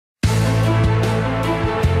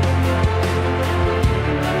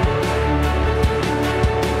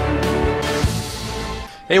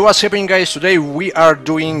Hey, what's happening, guys? Today we are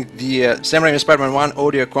doing the Sam Raimi Spider-Man 1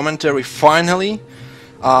 audio commentary finally,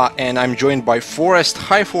 and I'm joined by Forrest.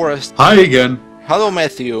 Hi, Forrest. Hi again. Hello,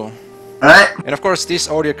 Matthew. Alright. And of course, this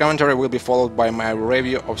audio commentary will be followed by my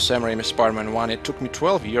review of Sam Raimi Spider-Man 1. It took me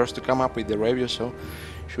 12 years to come up with the review, so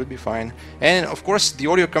should be fine. And of course, the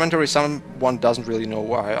audio commentary, someone doesn't really know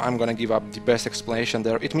why. I'm gonna give up the best explanation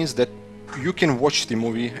there. It means that you can watch the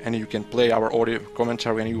movie and you can play our audio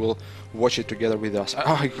commentary and you will watch it together with us.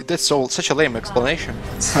 Oh, that's such a lame explanation.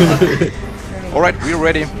 Alright, we're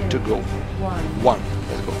ready to go. One.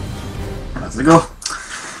 Let's go. Let's go.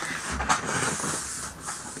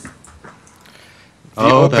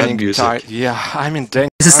 Oh, that music. Yeah, I mean, dang.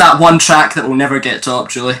 This is that one track that will never get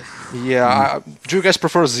topped, really. Yeah, do you guys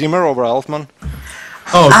prefer Zimmer over Elfman?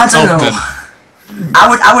 Oh, I don't Elfman. know.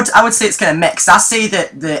 I would say it's kind of mixed. I say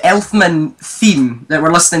that the Elfman theme that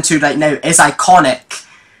we're listening to right now is iconic,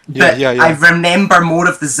 but Yeah. I remember more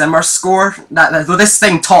of the Zimmer score. Though this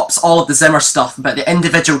thing tops all of the Zimmer stuff, but the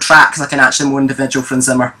individual tracks are kind of actually more individual from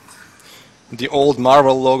Zimmer. The old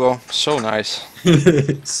Marvel logo, so nice.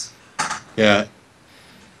 Yeah.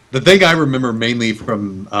 The thing I remember mainly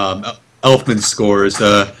from Elfman's score is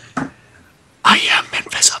I am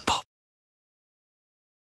invisible.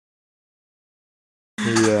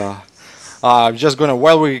 Yeah. I'm just gonna,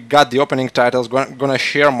 while we got the opening titles, gonna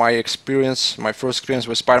share my experience, my first experience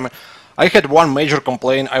with Spider-Man. I had one major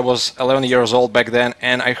complaint. I was 11 years old back then,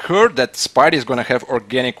 and I heard that Spidey is gonna have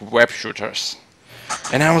organic web shooters.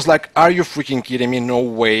 And I was like, are you freaking kidding me? No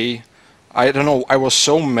way. I don't know, I was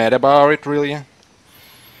so mad about it, really.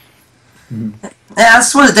 Yeah, I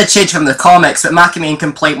suppose it did change from the comics, but my main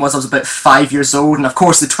complaint was I was about 5 years old, and of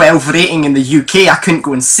course the 12 rating in the UK, I couldn't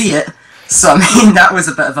go and see it. So, I mean, that was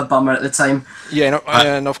a bit of a bummer at the time. Yeah,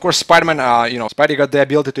 and of course Spider-Man, Spidey got the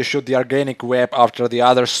ability to shoot the organic web after the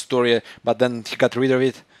other story, but then he got rid of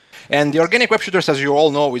it. And the organic web shooters, as you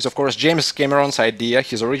all know, is of course James Cameron's idea,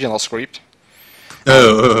 his original script.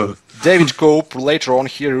 David Cope, later on,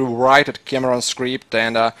 he rewrote Cameron's script,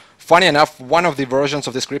 and funny enough, one of the versions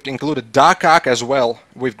of the script included Doc Ock as well,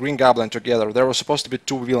 with Green Goblin together. There were supposed to be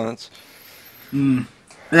two villains.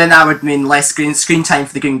 But then that would mean less screen time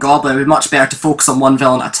for the Green Goblin. It would be much better to focus on one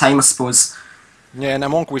villain at a time, I suppose. Yeah, and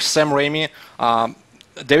among with Sam Raimi,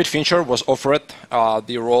 David Fincher was offered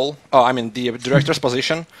the role, the director's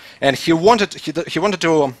position, and he didn't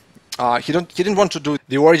want to do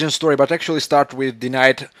the origin story, but actually start with the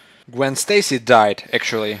night Gwen Stacy died,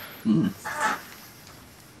 actually. Would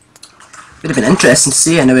have been interesting to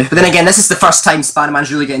see anyway. But then again, this is the first time Spider-Man's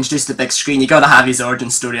really getting introduced to the big screen. You gotta have his origin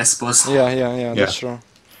story, I suppose. Yeah, that's true.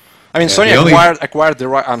 I mean, Yeah, Sony acquired the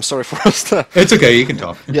right. I'm sorry, Forrest. It's okay, you can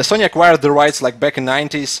talk. Yeah, Sony acquired the rights like back in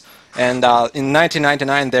 '90s, and in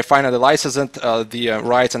 1999 they finally licensed the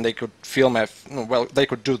rights, and they could film they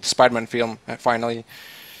could do the Spider-Man film finally.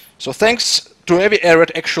 So thanks to Avi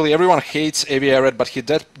Arad. Actually, everyone hates Avi Arad, but he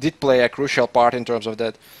did play a crucial part in terms of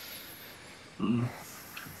that. And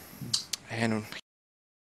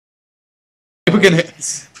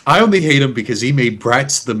I only hate him because he made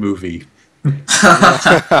Bratz the movie.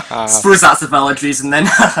 I suppose that's a valid reason then.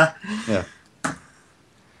 Yeah.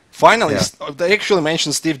 finally, Yeah. they actually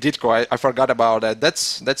mentioned Steve Ditko. I forgot about that.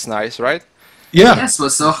 That's nice, right? Yeah. Yes, well,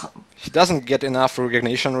 so. He doesn't get enough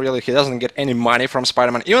recognition, really. He doesn't get any money from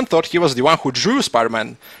Spider-Man. Even thought he was the one who drew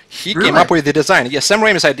Spider-Man. He came up with the design. Yeah, Sam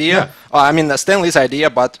Raimi's idea. Stan Lee's idea,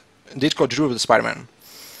 but Ditko drew the Spider-Man.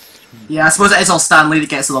 Yeah, I suppose it is all Stan Lee that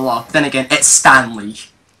gets a lot. Then again, it's Stan Lee.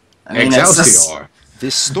 I mean, it's just... Excelsior.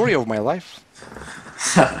 This story of my life.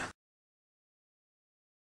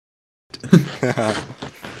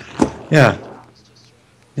 Yeah.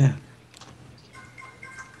 Yeah.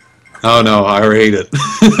 Oh no, I hate it.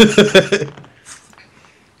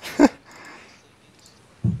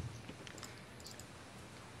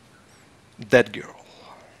 That girl.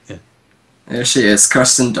 There she is,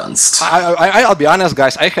 Kirsten Dunst. I'll be honest,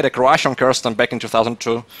 guys. I had a crush on Kirsten back in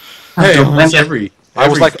 2002. Hey, don't almost remember. I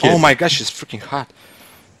was like, kid. oh my gosh, she's freaking hot.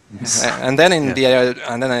 And then and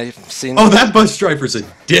then I've seen. Oh, that bus driver's a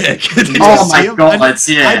dick. Did you Oh see my him? God,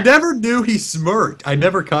 yeah. I never knew he smirked. I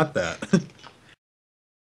never caught that.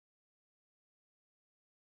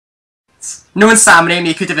 Knowing Sam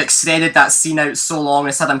Raimi could have extended that scene out so long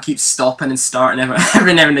and had him keep stopping and starting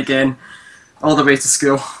every now and again. All the way to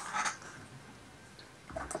school.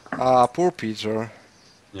 Poor Peter.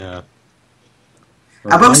 Yeah.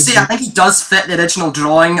 I will say, I think he does fit the original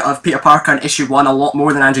drawing of Peter Parker in issue 1 a lot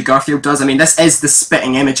more than Andrew Garfield does. I mean, this is the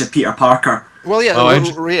spitting image of Peter Parker. Well, yeah, Oh,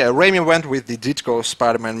 Raimi went with the Ditko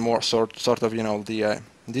Spider-Man more, sort of, the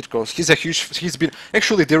Ditko. He's been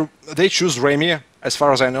actually they choose Raimi as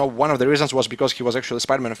far as I know, one of the reasons was because he was actually a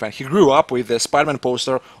Spider-Man fan. He grew up with the Spider-Man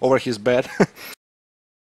poster over his bed.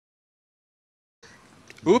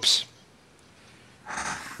 Oops.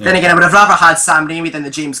 Then again, I would have rather had Sam Raimi than the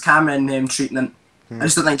James Cameron treatment. I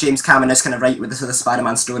just don't think James Cameron is kind of right with the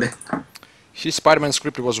Spider-Man story. His Spider-Man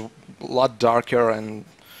script was a lot darker, and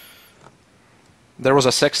there was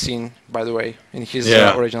a sex scene, by the way, in his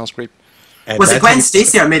original script. And Was it Gwen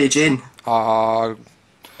Stacy or Mary Jane? I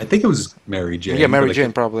think it was Mary Jane. Yeah, Mary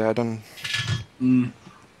Jane, probably. I don't...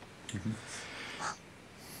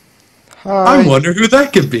 I wonder who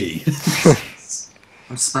that could be.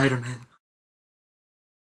 I'm Spider-Man.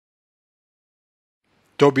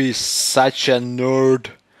 Toby is such a nerd.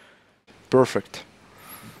 Perfect.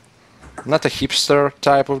 Not a hipster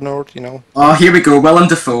type of nerd, you know? Oh, here we go, Willem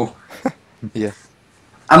Dafoe. Yeah.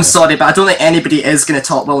 I'm sorry, but I don't think anybody is going to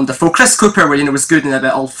top Willem Dafoe. Chris Cooper, was good in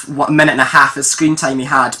about a minute and a half of screen time he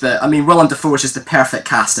had, but I mean, Willem Dafoe is just the perfect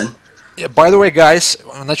casting. Yeah, by the way, guys,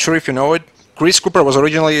 I'm not sure if you know it, Chris Cooper was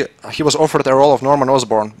originally, he was offered the role of Norman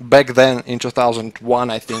Osborn back then in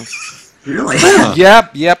 2001, I think. Really?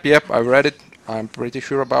 Yep, I read it. I'm pretty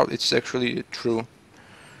sure about it. It's actually true.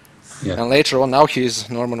 Yeah. And later on, now he's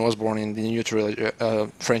Norman Osborn in the new trilogy,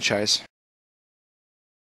 franchise.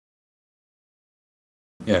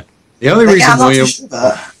 Yeah. The only reason William...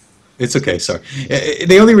 It's okay, sorry.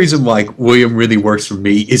 The only reason why William really works for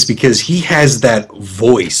me is because he has that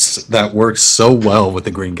voice that works so well with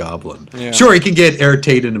the Green Goblin. Yeah. Sure, he can get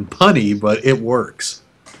irritated and punny, but it works.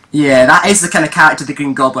 Yeah, that is the kind of character the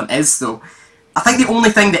Green Goblin is, though. I think the only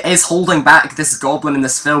thing that is holding back this Goblin in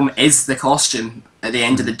this film is the costume at the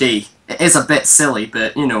end of the day. It is a bit silly,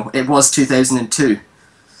 but, it was 2002.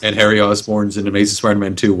 And Harry Osborn's in Amazing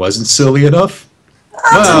Spider-Man 2 wasn't silly enough?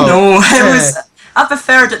 I don't know. I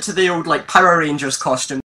preferred it to the old, Power Rangers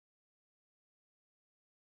costume.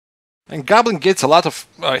 And Goblin gets a lot of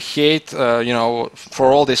hate, for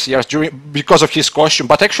all these years because of his costume.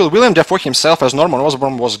 But actually, William Dafoe himself as Norman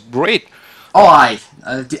Osborn was great. Oh, I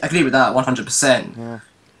agree with that 100%. Yeah.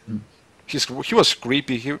 He was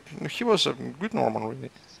creepy. He was a good Norman,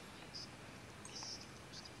 really.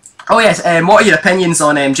 Oh yes. What are your opinions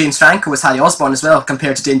on James Franco as Harry Osborn as well,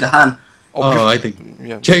 compared to Dane DeHaan? I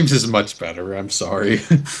think James is much better. I'm sorry.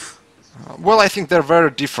 Well, I think they're very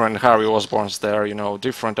different, Harry Osborn's there,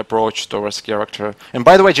 different approach towards character. And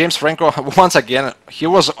by the way, James Franco, once again, he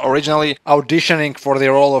was originally auditioning for the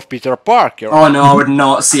role of Peter Parker. Oh no, I would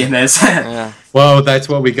not see him as. Yeah. Well, that's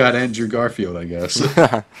what we got Andrew Garfield, I guess.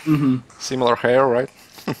 Similar hair, right?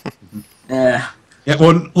 Yeah. Yeah,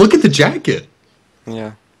 well, look at the jacket.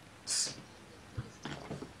 Yeah.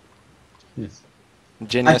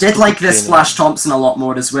 I did like this Flash Thompson a lot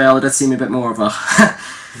more as well. It did seem a bit more of a,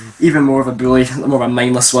 even more of a bully, more of a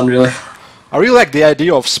mindless one, really. I really like the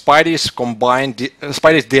idea of Spidey's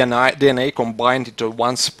DNA combined into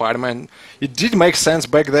one Spider-Man. It did make sense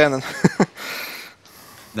back then.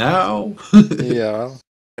 Now? Yeah.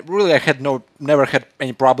 Really, I never had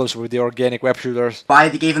any problems with the organic web shooters. Why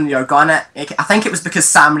they gave him the organic? I think it was because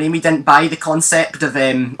Sam Raimi didn't buy the concept of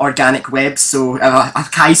organic webs. So a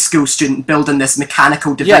high school student building this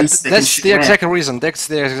mechanical device. Yeah, that's the exact reason. That's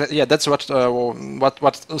what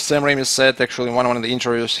Sam Raimi said. Actually, in one of the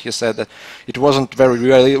interviews, he said that it wasn't very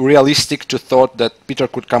realistic to thought that Peter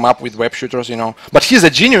could come up with web shooters. But he's a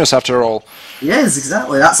genius after all. Yes,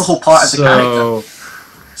 exactly. That's the whole part of the character.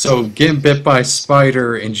 So getting bit by a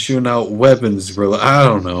spider and shooting out weapons, I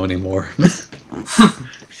don't know anymore.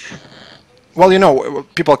 Well,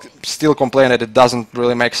 people still complain that it doesn't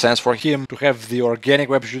really make sense for him to have the organic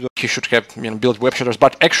web shooter. He should have built web shooters.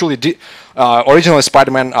 But actually, originally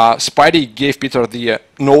Spider-Man, Spidey gave Peter the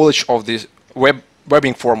knowledge of the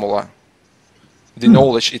webbing formula, the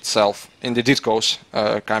knowledge itself in the Ditko's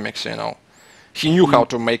comics. He knew how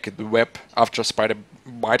to make the web after Spider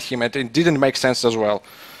bite him, and it didn't make sense as well.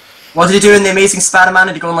 What did he do in The Amazing Spider-Man?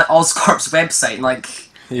 Did he go on Oscorp's website and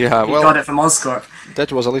he got it from Oscorp?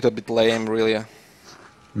 That was a little bit lame, really.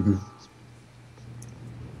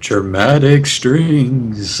 Dramatic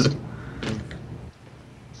strings.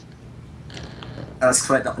 That's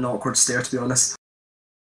quite an awkward stare, to be honest.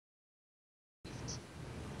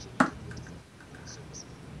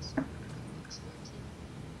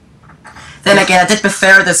 Then again, I did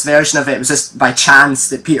prefer this version of it. It was just by chance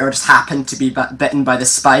that Peter just happened to be bitten by the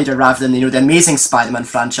spider rather than, the Amazing Spider-Man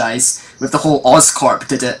franchise with the whole Oscorp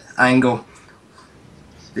did it angle.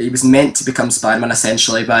 That he was meant to become Spider-Man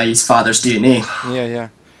essentially by his father's DNA. Yeah.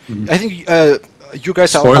 I think you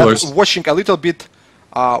guys are watching a little bit.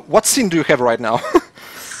 What scene do you have right now?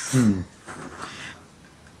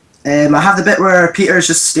 I have the bit where Peter's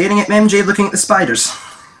just staring at MJ looking at the spiders.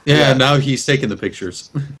 Yeah, now he's taking the pictures.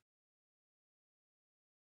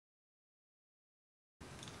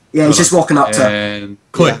 Yeah, he's just walking up to her. And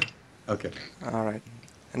click. Okay. All right.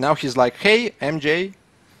 And now he's like, "Hey, MJ."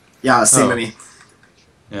 Yeah, same Oh. with me.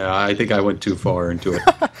 Yeah, I think I went too far into it.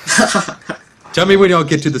 Tell me when y'all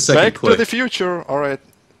get to the second Back click. to the future. All right.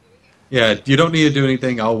 Yeah, you don't need to do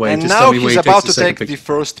anything. I'll wait. And Just now tell me when he's he about takes to the take second the picture.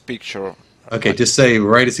 first picture. Okay, just say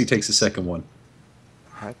right as he takes the second one.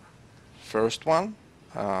 Right. First one.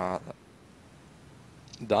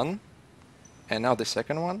 Done. And now the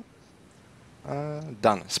second one.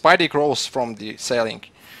 Done. Spidey crawls from the ceiling.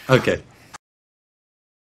 Okay.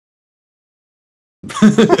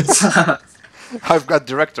 I've got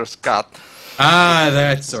director's cut. Ah,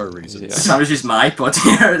 that's our reason. Yeah. That was just my iPod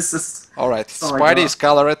here. It's just... All right. Oh my Spidey God. is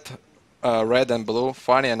colored red and blue.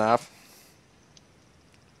 Funny enough.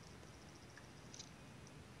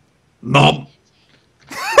 Mom.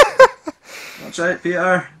 Watch out,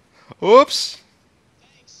 Peter. Oops.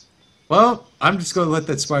 Well, I'm just going to let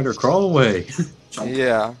that spider crawl away.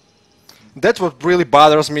 Yeah. That's what really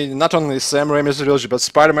bothers me. Not only Sam Raimi's trilogy, but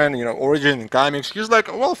Spider-Man, origin in comics. He's like,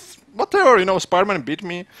 well, whatever, Spider-Man beat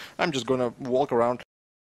me. I'm just gonna walk around.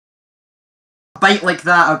 A bite like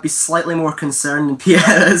that, I'd be slightly more concerned than Peter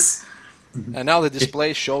is. And now the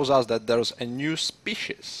display shows us that there's a new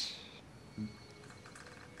species.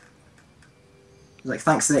 Like,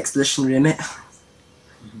 thanks to the exposition, Raimi.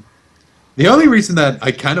 The only reason that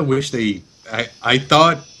I kind of wish I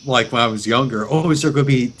thought, like, when I was younger, oh, is there going to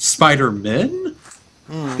be Spider-Men?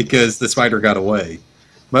 Because the spider got away.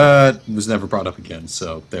 But it was never brought up again,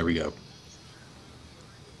 so there we go.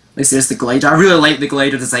 This is the glider. I really like the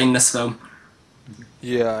glider design in this film.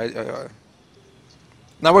 Yeah.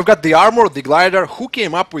 Now we've got the armor, the glider. Who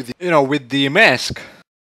came up with, with the mask?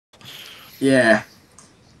 Yeah.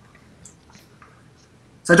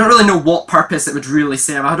 So I don't really know what purpose it would really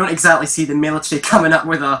serve. I don't exactly see the military coming up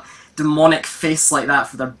with a demonic face like that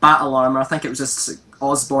for their battle armor. I think it was just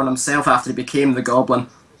Osborn himself after he became the Goblin.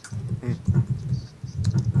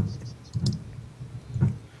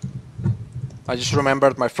 I just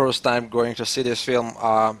remembered my first time going to see this film.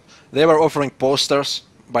 They were offering posters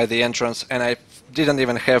by the entrance, and I didn't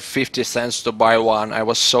even have 50 cents to buy one. I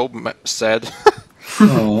was so sad.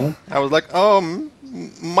 Oh. I was like,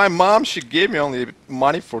 my mom, she gave me only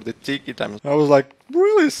money for the ticket. I was like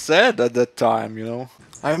really sad at that time,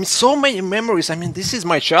 I mean, so many memories. I mean, this is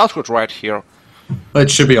my childhood right here. It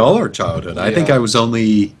should be all our childhood. I think Yeah. I was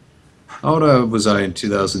only... How old was I in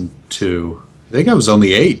 2002? I think I was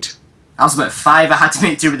only 8. I was about 5. I had to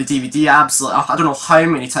make do with the DVD. Absolutely. I don't know how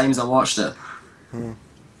many times I watched it.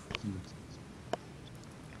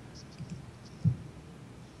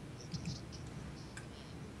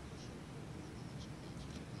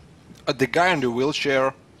 The guy in the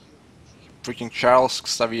wheelchair, freaking Charles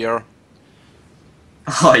Xavier,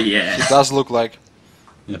 Oh, yeah. he does look like...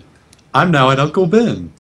 Yeah. I'm now at Uncle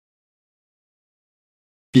Ben.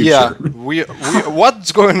 Yeah, Future. we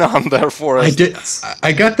what's going on there for us?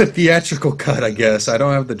 I got the theatrical cut, I guess. I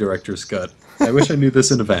don't have the director's cut. I wish I knew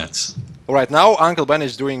this in advance. Right now, Uncle Ben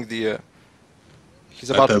is doing the... he's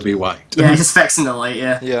about That'd be why. Yeah, he's just fixing the light,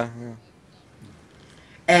 yeah. Yeah.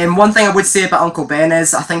 One thing I would say about Uncle Ben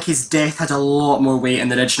is I think his death had a lot more weight in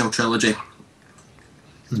the original trilogy.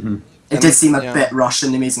 It did seem a Yeah. bit rushed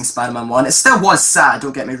in The Amazing Spider-Man 1. It still was sad,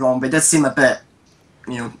 don't get me wrong, but it did seem a bit,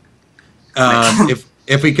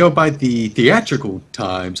 If we go by the theatrical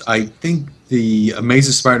times, I think the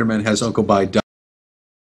Amazing Spider-Man has Uncle Ben die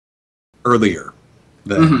earlier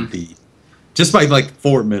than the... Just by like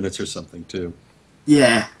 4 minutes or something, too.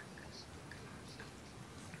 yeah.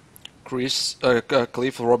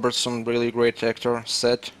 Cliff Robertson, really great actor,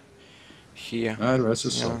 said he... Rest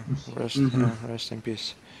his soul. Rest in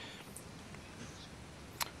peace.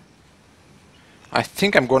 I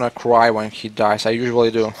think I'm gonna cry when he dies. I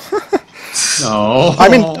usually do. No.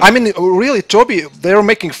 I mean, really, Toby, they're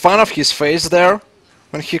making fun of his face there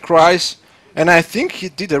when he cries, and I think he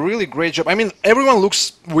did a really great job. I mean, everyone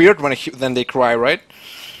looks weird when they cry, right?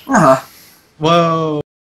 Uh-huh. Well,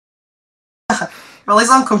 Well, his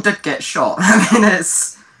uncle did get shot. I mean,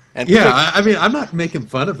 it's... And yeah, I mean, I'm not making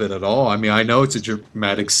fun of it at all. I mean, I know it's a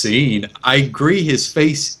dramatic scene. I agree his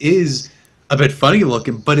face is a bit funny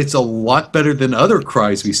looking, but it's a lot better than other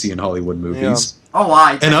cries we see in Hollywood movies. Oh,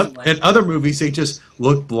 aye, And definitely. in other movies, they just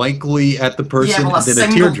look blankly at the person Yeah, well, a and then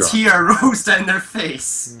a single teardrop. tear rolls down their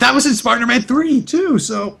face. That was in Spider-Man 3, too,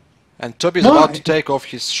 so... And Toby's Why? about to take off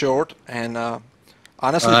his shirt, and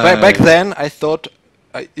honestly, back then I thought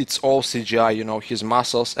it's all CGI. His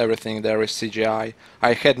muscles, everything there is CGI.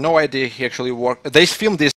 I had no idea he actually worked. They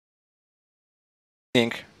filmed this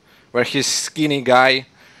thing where he's skinny guy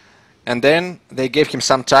And then they gave him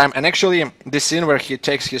some time, and actually this scene where he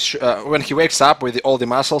takes his when he wakes up with all the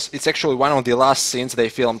muscles, it's actually one of the last scenes they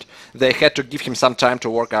filmed. They had to give him some time to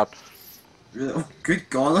work out. Oh, good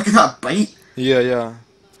God, look at that bite. Yeah.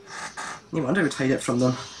 No wonder we'd hide it from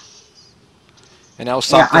them. And now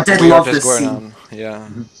something I did weird love is this going scene. on. Yeah.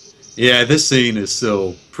 Yeah, this scene is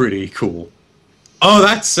still pretty cool. Oh,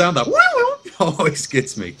 that sound that always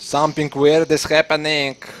gets me. Something weird is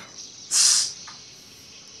happening.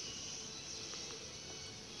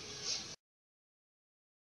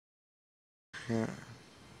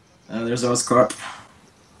 There's Oscorp.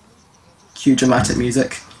 Cue dramatic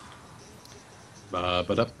music.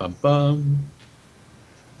 Ba-ba-da-bum-bum.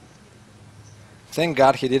 Thank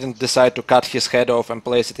God he didn't decide to cut his head off and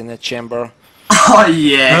place it in a chamber. Oh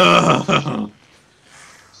yeah!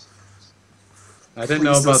 I didn't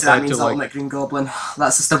know Please don't about say that that means till like... Ultimate Green Goblin.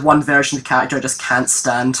 That's just the one version of the character I just can't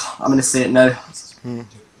stand. I'm gonna say it now.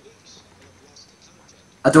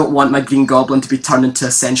 I don't want my Green Goblin to be turned into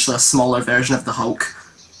essentially a smaller version of the Hulk.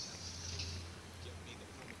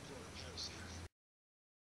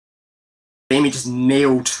 Raimi just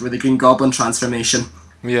nailed with the Green Goblin transformation.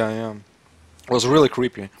 Yeah. It was really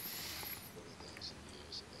creepy.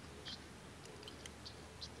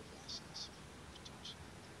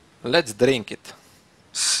 Let's drink it.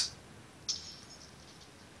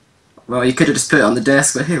 Well, you could have just put it on the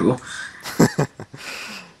desk, but hey, well.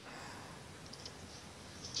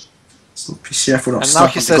 Be careful not And now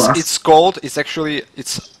he stuck says glass. it's cold. It's actually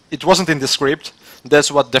it wasn't in the script.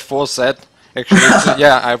 That's what Defoe said. Actually,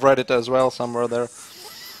 yeah, I've read it as well somewhere there.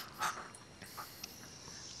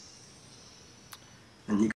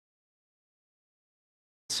 And you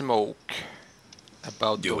Smoke.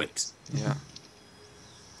 About Do the- it. Yeah.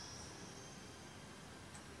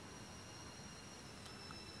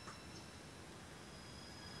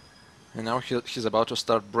 And now he's about to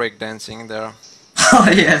start breakdancing there. Oh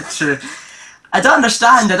yeah, true. I don't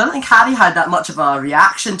understand. I don't think Harry had that much of a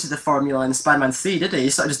reaction to the formula in Spider-Man 3, did he? He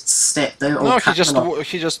sort of just stepped out. No, he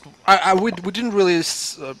just. We didn't really.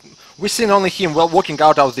 We seen only him walking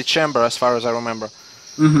out of the chamber, as far as I remember.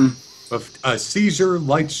 A seizure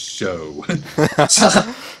light show.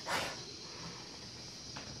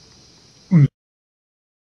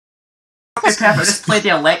 Okay, perfect. Just play the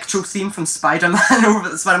Electro theme from Spider-Man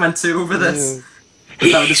over Spider-Man 2 over this.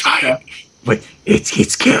 That would just be good. Wait,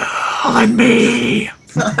 it's killing me.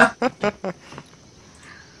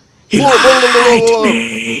 He lied to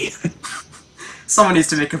me. Someone needs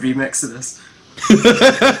to make a remix of this.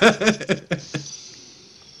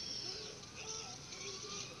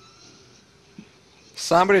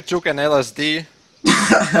 Somebody took an LSD.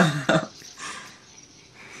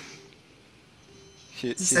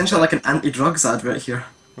 It's essentially like an anti-drugs advert here.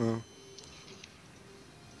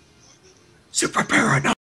 Super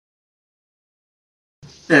paranoid.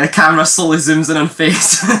 The camera slowly zooms in on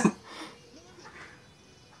face.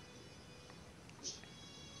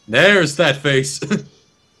 There's that face.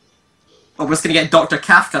 Oh, we're just gonna get Dr.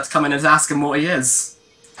 Kafka to come in and ask him what he is.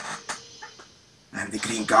 I'm the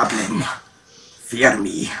Green Goblin. Fear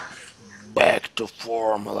me. Back to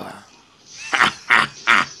formula.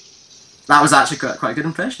 That was actually quite a good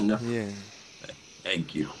impression, though. Yeah.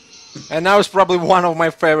 Thank you. And now it's probably one of my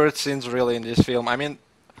favorite scenes really in this film. I mean,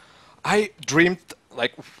 I dreamed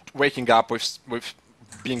like waking up with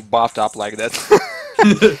being buffed up like that.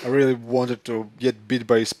 I really wanted to get bit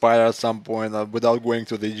by a spider at some point without going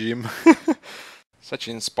to the gym. Such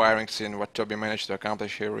an inspiring scene what Tobey managed to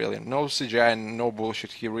accomplish here really. No CGI and no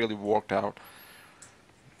bullshit, he really worked out.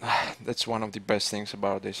 That's one of the best things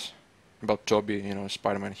about this. About Tobey, you know,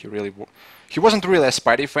 Spider-Man, he wasn't really a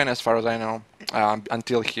Spidey fan as far as I know,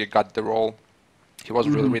 until he got the role. He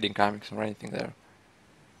wasn't really reading comics or anything there.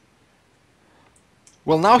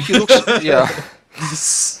 Well, now he looks, yeah.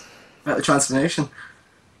 About the transformation.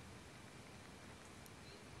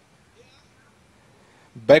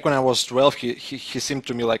 Back when I was 12, he seemed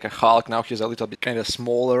to me like a Hulk. Now he's a little bit kind of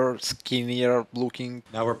smaller, skinnier looking.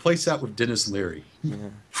 Now replace that with Dennis Leary.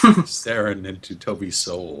 Staring into Toby's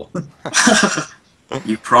soul.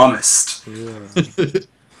 You promised.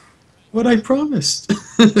 What I promised.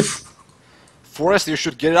 Forrest, you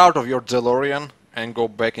should get out of your DeLorean and go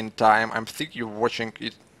back in time. I think you're watching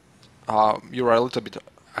it. You're a little bit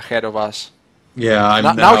ahead of us. Yeah,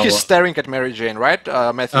 I'm Now he's staring at Mary Jane, right,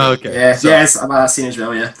 Matthew? Okay. Yeah, so- yes, I've seen as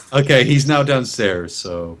well, yeah. Okay, he's now downstairs.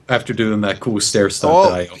 So after doing that cool stair stunt, Oh,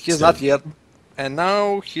 that I he's did. not yet. And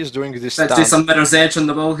now he's doing this Let's do stunt. some Mirror's Edge on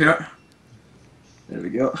the wall here. There we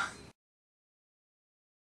go.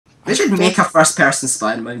 They should make a first-person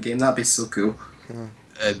Spider-Man game. That'd be so cool.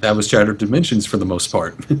 That was Shattered Dimensions for the most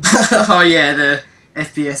part. Oh yeah,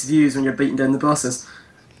 FPS views when you're beating down the bosses.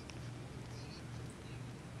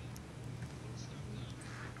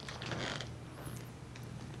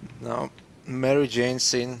 Now, Mary Jane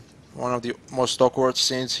scene, one of the most awkward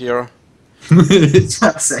scenes here.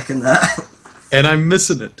 I second that. And I'm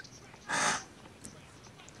missing it.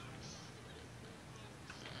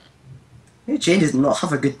 Mary Jane does not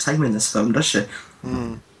have a good time in this film, does she?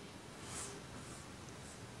 Hmm.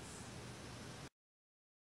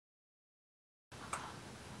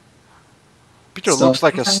 Peter looks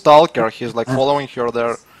like a stalker. He's like following her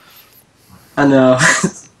there. I know.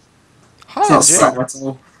 Hi, It's not Jane. subtle at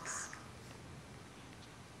all.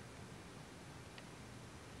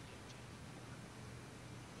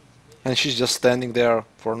 And she's just standing there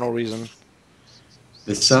for no reason.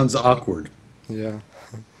 This sounds awkward. Yeah.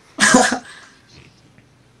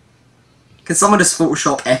 Can someone just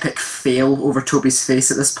Photoshop epic fail over Toby's face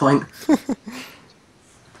at this point?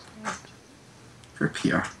 For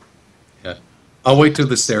Peter. Yeah. I'll wait till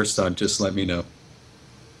the stairs done. Just let me know.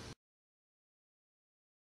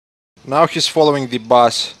 Now he's following the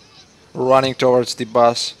bus, running towards the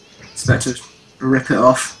bus. It's about to rip it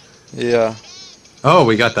off. Yeah. Oh,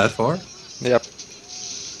 we got that far? Yep.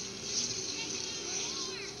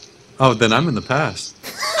 Oh, then I'm in the past.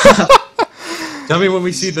 Tell me when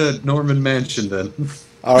we see the Norman mansion then.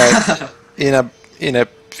 All right. In a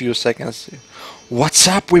few seconds. What's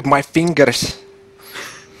up with my fingers?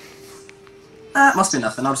 That must be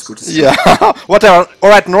nothing. I'll just go to sleep. Yeah. Whatever. All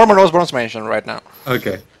right. Norman Osborn's mansion right now.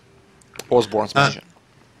 Okay. Osborn's mansion.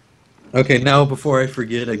 Okay, now before I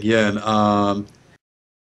forget again,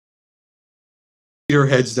 Peter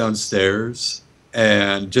heads downstairs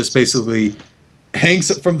and just basically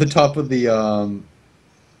hangs from the top of the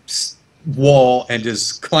wall and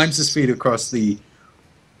just climbs his feet across the.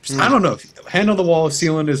 I don't know. Hand on the wall,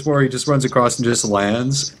 ceiling is where he just runs across and just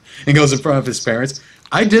lands and goes in front of his parents.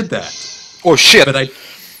 I did that, Oh shit! but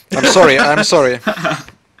I'm sorry. I'm sorry.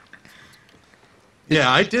 yeah,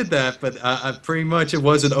 I did that, but pretty much it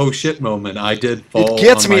was an oh shit moment. I did fall. It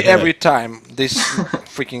gets on my me head. every time. This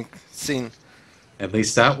freaking scene. At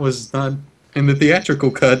least that was not in the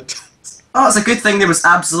theatrical cut. Oh, it's a good thing there was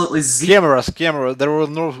absolutely zero. Cameras. There were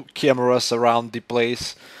no cameras around the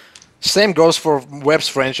place. Same goes for Webb's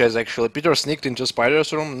franchise, actually. Peter sneaked into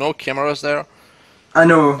Spider's room, no cameras there. I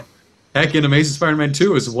know. Heck, in Amazing Spider-Man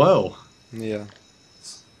 2 as well. Yeah.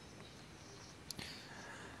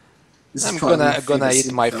 This is I'm probably my gonna favourite eat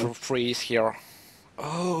scene my in the film. fries here.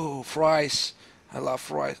 Oh, fries. I love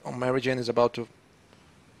fries. Oh, Mary Jane is about to...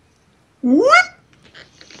 What?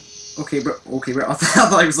 Okay, bro. I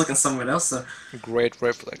thought I was looking somewhere else. So. Great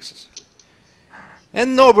reflexes.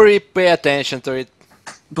 And nobody pay attention to it.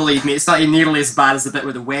 Believe me, it's not nearly as bad as the bit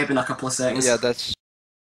with the web in a couple of seconds. Yeah, that's...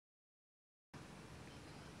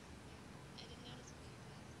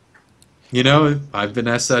 You know, I've been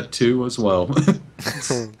asked that too as well.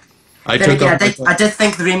 I Then took again, off I did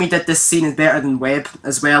think Raimi did this scene is better than Webb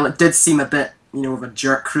as well. It did seem a bit, of a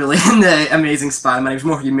jerk really in the Amazing Spider-Man. It was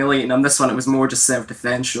more humiliating. On this one, it was more just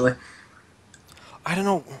self-defense, really. I don't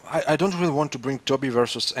know. I don't really want to bring Toby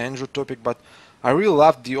versus Andrew topic, but I really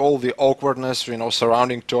loved all the awkwardness,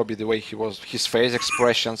 surrounding Toby, the way he was, his face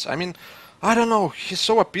expressions. I mean, I don't know. He's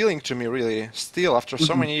so appealing to me, really. Still, after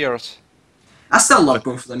so many years. I still love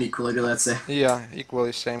both of them equally, really, I'd say. Yeah,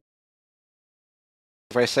 equally same.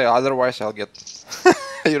 If I say otherwise, I'll get,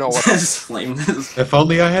 you know what? Just flamed. If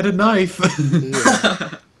only I had a knife. Yeah.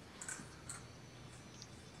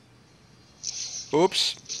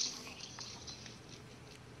 Oops.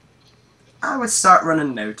 I would start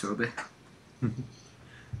running now, Toby.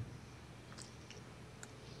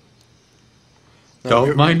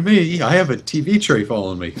 Don't mind me. I have a TV tray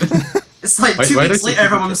following me. It's like Why 2 did I weeks say later, TV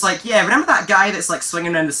everyone was like, yeah, remember that guy that's like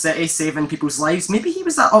swinging around the city saving people's lives? Maybe he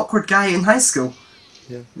was that awkward guy in high school.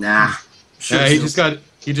 Yeah. Nah. Sure Yeah, he still.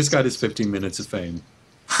 just got his 15 minutes of fame.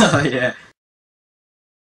 Yeah.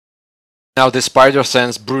 Now the spider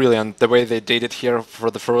sense, brilliant. The way they did it here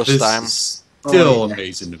for the first This time. is still Oh, yeah.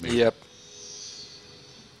 amazing to me. Yep.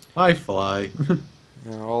 I fly.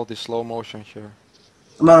 Yeah, all the slow motion here.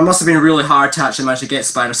 Man, it must have been really hard to actually manage to get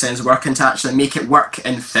Spider-Sense working, to actually make it work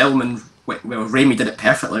in film, and well, Raimi did it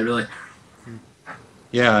perfectly, really.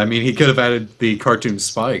 Yeah, I mean, he could have added the cartoon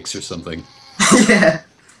spikes or something. Yeah.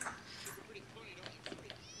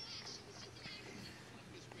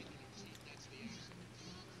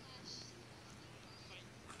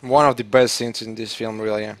 One of the best scenes in this film,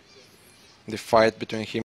 really. Yeah. The fight between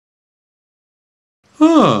him.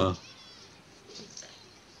 Huh.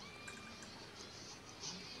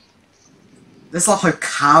 This is like how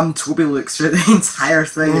calm Toby looks throughout the entire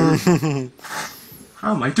thing.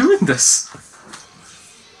 How am I doing this?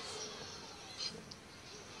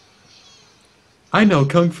 I know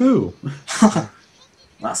Kung Fu.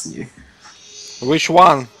 That's new. Which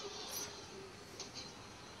one?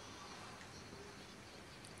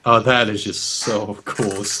 Oh, that is just so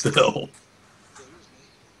cool still.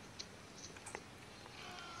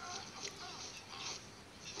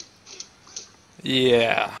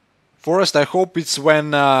 Yeah. Forrest, I hope it's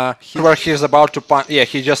when where he's about to punch. Yeah,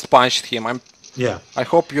 he just punched him. Yeah. I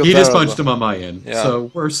hope you're He there. just punched him on my end, Yeah. so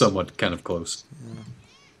we're somewhat kind of close.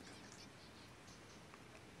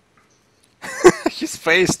 His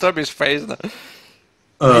face, Toby's face.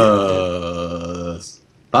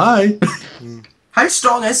 Bye. How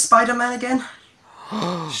strong is Spider-Man again?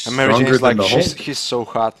 Mary Jane's Stronger like, than the Hulk. he's so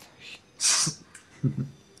hot.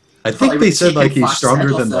 I think they said like he's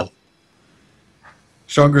stronger than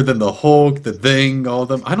the Hulk, the Thing, all of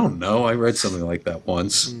them. I don't know. I read something like that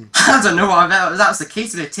once. I don't know. If that was the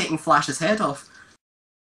case, they'd taken Flash's head off.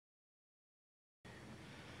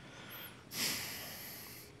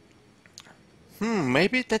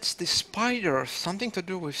 Maybe that's the spider. Something to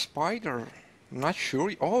do with spider. I'm not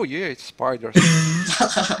sure. Oh yeah, it's spiders.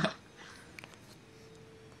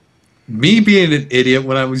 Me being an idiot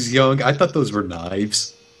when I was young, I thought those were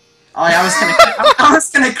knives. Oh yeah, I was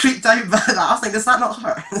kind of creeped out by that. I was like, does that not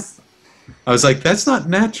hurt? I was like, that's not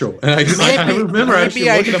natural. And I remember actually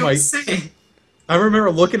looking at my... I remember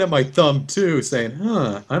looking at my thumb too, saying,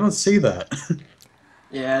 huh, I don't see that.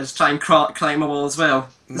 Yeah, just try and climb a wall as well.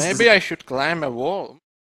 Maybe I should climb a wall.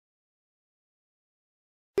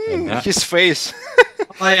 His face.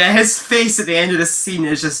 Oh yeah, his face at the end of the scene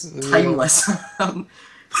is just timeless.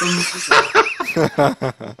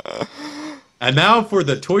 And now for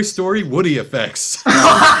the Toy Story Woody effects.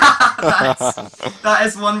 That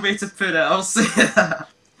is one way to put it, I'll say that.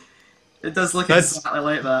 It does look exactly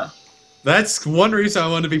like that. That's one reason I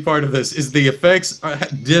wanted to be part of this, is the effects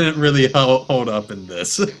didn't really hold up in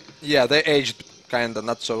this. Yeah, they aged kinda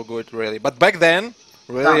not so good, really. But back then,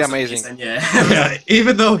 really amazing. Yeah. Yeah,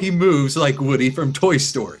 even though he moves like Woody from Toy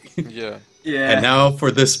Story. Yeah. Yeah. And now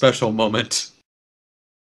for this special moment.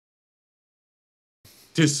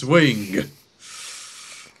 To swing.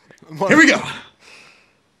 Here we go!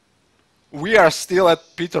 We are still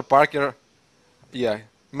at Peter Parker. Yeah.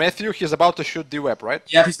 Matthew, he's about to shoot the web, right?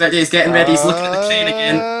 Yep, he's getting ready, he's looking at the train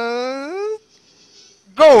again.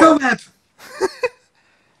 Go! Go, Web!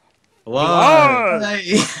 Fly!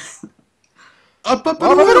 Up, up, up,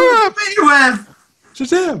 Up! Web!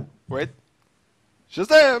 Shazam! Wait.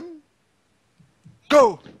 Shazam!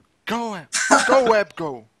 Go! Go, Web! Go, Web,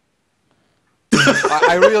 go!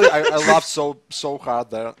 I really laughed so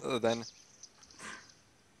hard there then.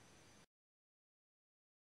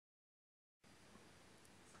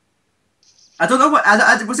 I don't know what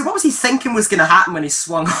what was he thinking was going to happen when he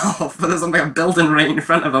swung off? But there's like a building right in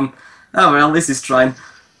front of him. Oh well, at least he's trying.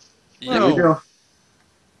 There we go.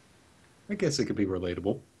 I guess it could be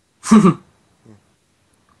relatable.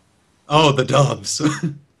 Oh, the doves.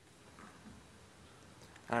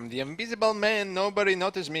 I'm the invisible man, nobody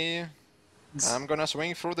noticed me. I'm gonna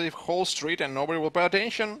swing through the whole street and nobody will pay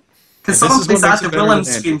attention. Can someone please add the villain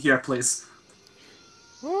screen here, please?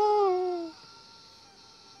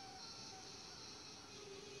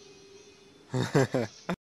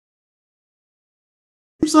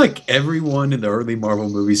 Seems like everyone in the early Marvel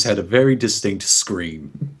movies had a very distinct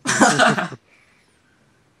scream.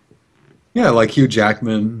 Yeah, like Hugh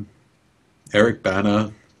Jackman, Eric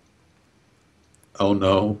Bana. Oh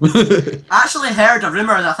no. I actually heard a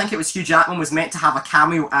rumor that I think it was Hugh Jackman was meant to have a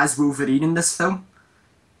cameo as Wolverine in this film.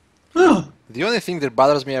 Oh. The only thing that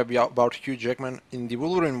bothers me about Hugh Jackman, in the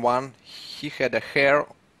Wolverine 1, he had a hairy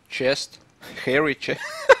chest.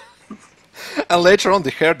 And later on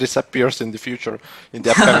the hair disappears in the future, in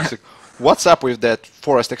the upcoming What's up with that?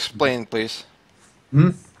 Forrest, explain please.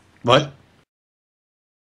 What?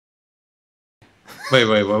 Wait,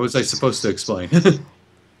 what was I supposed to explain?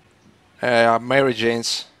 Mary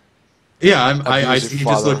Jane's. Yeah, he father.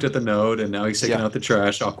 just looked at the note and now he's taking out the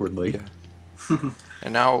trash awkwardly. Yeah.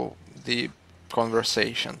 And now the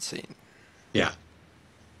conversation scene. Yeah.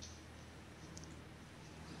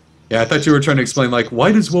 Yeah, I thought you were trying to explain, like,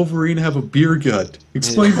 why does Wolverine have a beer gut?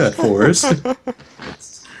 Explain that for us.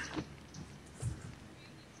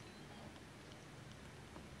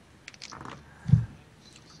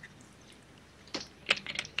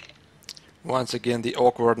 Once again, the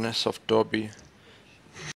awkwardness of Toby.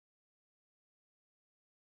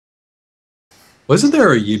 Wasn't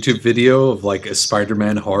there a YouTube video of, like, a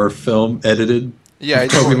Spider-Man horror film edited? Yeah,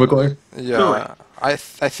 Tobey Maguire? Yeah, I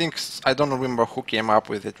think, I don't remember who came up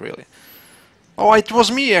with it, really. Oh, it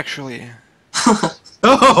was me, actually.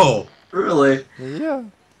 Oh! Really? Yeah.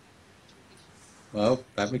 Well,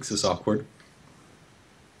 that makes this awkward.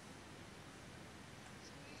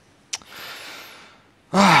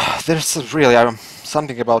 There's really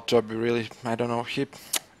something about Toby. Really, I don't know. He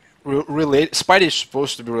Spidey is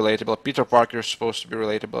supposed to be relatable. Peter Parker is supposed to be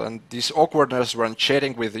relatable, and this awkwardness when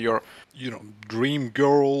chatting with your, dream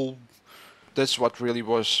girl. That's what really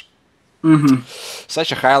was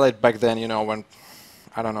such a highlight back then. When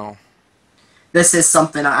I don't know. This is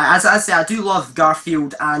something, as I say, I do love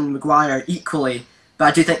Garfield and Maguire equally, but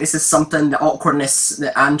I do think this is something, the awkwardness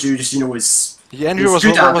that Andrew just, was. Yeah, Andrew was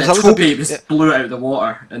good at, a but little Toby bit. just blew it out of the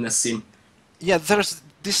water in this scene. Yeah, there's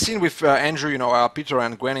this scene with Andrew, Peter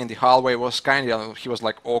and Gwen in the hallway was kind of, he was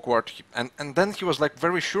like awkward, and then he was like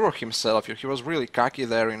very sure of himself. He was really cocky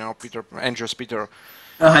there, Andrew's Peter.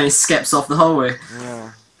 He skips off the hallway.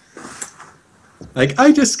 Yeah. Like,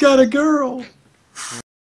 I just got a girl.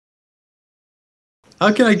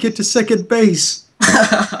 How can I get to second base?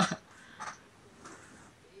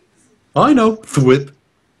 I know, Thwip.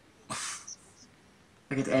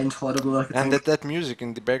 I could end horribly. And that music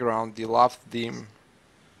in the background, the love theme.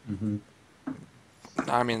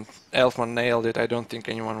 I mean, Elfman nailed it. I don't think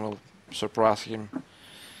anyone will surpass him.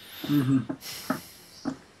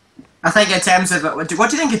 I think in terms of what do you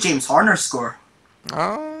think of James Horner's score?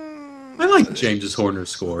 I like James Horner's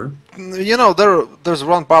score. There's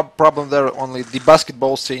one problem there. Only the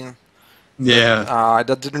basketball scene. Yeah.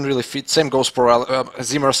 That didn't really fit. Same goes for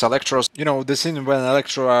Zimmer's Electro. The scene when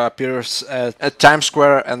Electro appears at Times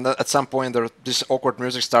Square, and at some point this awkward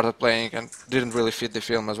music started playing, and didn't really fit the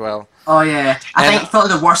film as well. Oh yeah, I think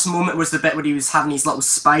probably the worst moment was the bit where he was having his little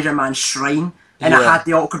Spider-Man shrine, and it had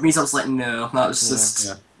the awkward music. I was like, no, that was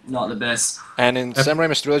just not the best. And in Sam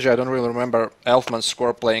Raimi's trilogy, I don't really remember Elfman's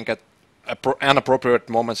score playing at inappropriate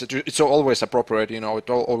moments. It's always appropriate, It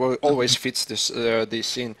always fits this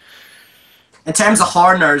scene. In terms of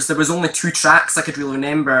Horner's, there was only 2 tracks I could really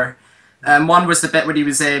remember. One was the bit where he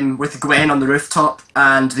was with Gwen on the rooftop,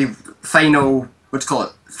 and the final,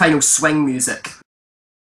 final swing music.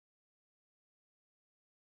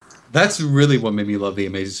 That's really what made me love The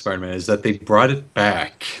Amazing Spider-Man, is that they brought it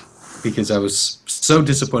back, because I was so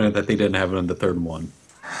disappointed that they didn't have it on the third one.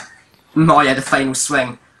 Oh yeah, the final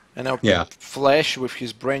swing. And now Flash with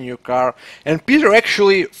his brand new car, and Peter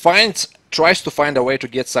actually tries to find a way to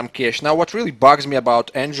get some cash. Now, what really bugs me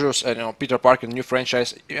about Andrew's, Peter Parker new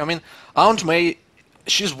franchise, I mean, Aunt May,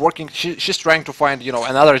 she's working, she's trying to find,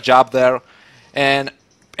 another job there, and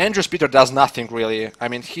Andrew's Peter does nothing really. I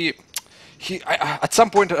mean, he at some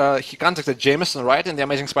point he contacted Jameson, right, in The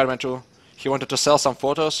Amazing Spider-Man 2. He wanted to sell some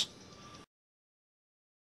photos.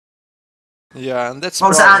 Yeah, and that's.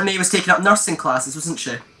 Well, Aunt May was taking up nursing classes, wasn't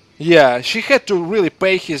she? Yeah, she had to really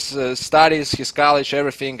pay his studies, his college,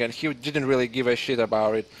 everything, and he didn't really give a shit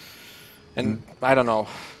about it. And I don't know.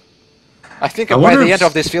 I think by the end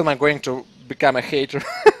of this film, I'm going to become a hater.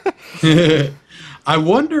 I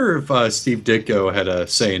wonder if Steve Ditko had a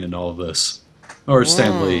say in all of this, or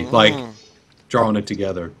Stan Lee, drawing it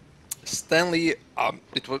together. Stan Lee,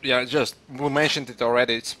 it was we mentioned it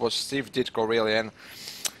already. It was Steve Ditko really, and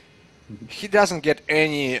he doesn't get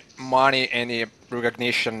any money, any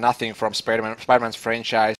recognition, nothing from Spider-Man's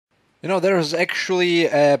franchise. There's actually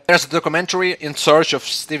there's a documentary, In Search of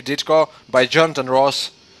Steve Ditko, by Jonathan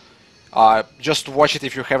Ross. Just watch it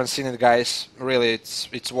if you haven't seen it, guys. Really,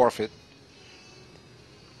 it's worth it.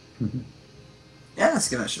 Yeah, let's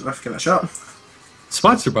give it a shot.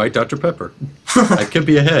 Sponsored by Dr. Pepper. I could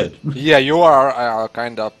be ahead. Yeah, you are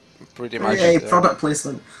kind of pretty much. Yeah, product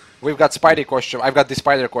placement. We've got Spidey costume. I've got the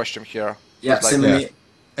Spider costume here. Yeah, same with me.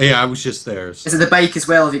 Yeah, I was just there. Is it the bike as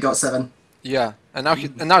well? Have you got 7? Yeah, and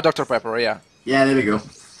now Dr. Pepper. Yeah. Yeah, there we go.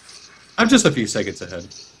 I'm just a few seconds ahead.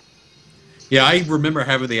 Yeah, I remember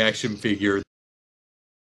having the action figure.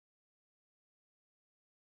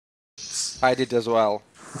 I did as well.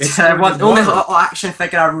 The only action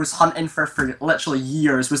figure I was hunting for literally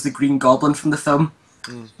years was the Green Goblin from the film.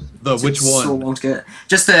 Which one? So long to get.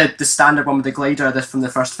 Just the standard one with the glider from the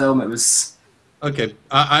first film. It was. Okay,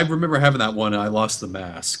 I remember having that one, and I lost the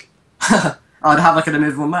mask. I'd have like a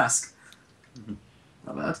removable mask.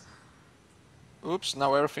 Not bad. Oops!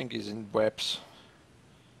 Now everything is in webs.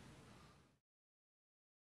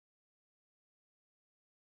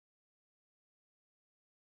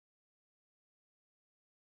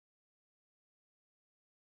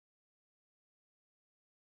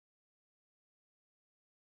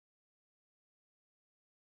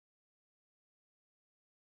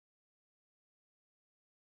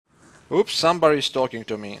 Oops, somebody's talking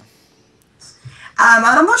to me. And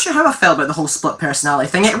I'm not sure how I felt about the whole split personality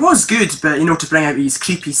thing. It was good, but to bring out his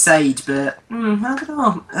creepy side. But I don't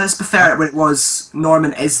know. Let's prefer it when it was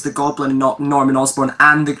Norman is the Goblin, not Norman Osborn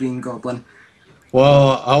and the Green Goblin.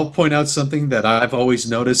 Well, I'll point out something that I've always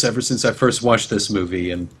noticed ever since I first watched this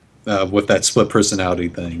movie, and with that split personality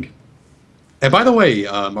thing. And by the way,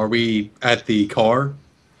 are we at the car?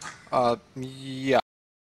 Yeah.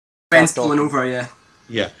 Ben's pulling over, yeah.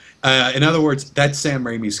 Yeah. In other words, that's Sam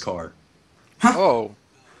Raimi's car. Oh.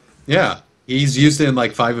 Yeah. He's used it in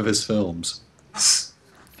like 5 of his films. It's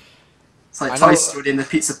like I Toy know- Story and the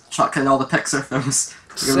pizza truck and all the Pixar films.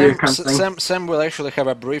 It's like a weird kind of thing. Sam will actually have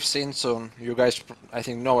a brief scene soon. You guys, I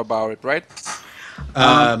think, know about it, right?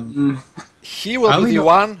 He will I be only the know-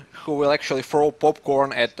 one who will actually throw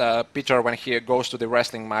popcorn at Peter when he goes to the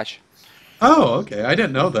wrestling match. Oh, okay. I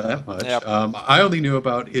didn't know that much. Yep. I only knew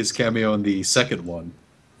about his cameo in the second one.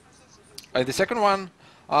 The second one,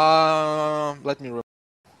 let me.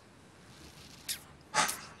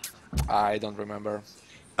 I don't remember.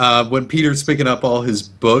 When Peter's picking up all his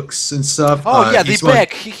books and stuff. Oh yeah, the he's one-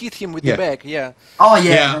 bag. He hit him with Yeah. the bag. Yeah. Oh,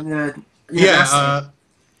 yeah. Yeah. And, Yeah,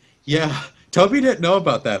 yeah. Toby didn't know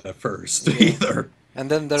about that at first either. And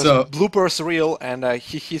then there's So- bloopers reel, and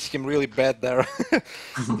he hits him really bad there.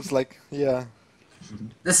 It's like, yeah.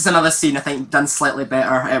 This is another scene I think done slightly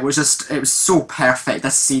better. It was so perfect.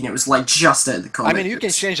 This scene, it was like just out of the comic. I mean, you can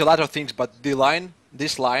change a lot of things, but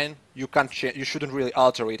this line, you can't change. You shouldn't really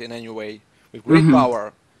alter it in any way. With great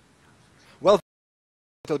power. Well, a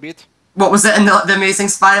little bit. What was it in the Amazing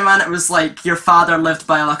Spider-Man? It was like your father lived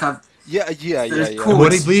by like a. Yeah. cool.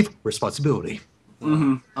 What did he leave? Responsibility.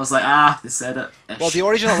 I was like, they said it. Well, the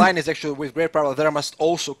original line is actually with great power there must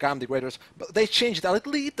also come the greatest. But they changed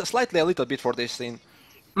it slightly a little bit for this scene.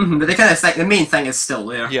 But they kind of think the main thing is still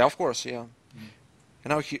there. Yeah, of course, yeah. And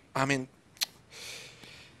now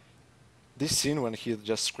this scene when he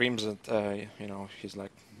just screams and he's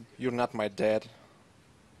like, "You're not my dad."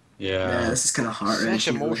 Yeah, this is kind of heart Such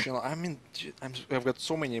wrenching. really. emotional. I've got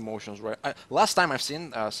so many emotions. Right. Last time I've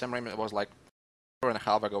seen Sam Raimi was like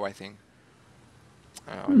 1.5 ago, I think.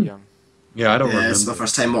 Yeah. Yeah, I don't Yeah, remember. it's my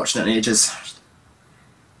first time watching it in ages.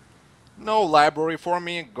 No library for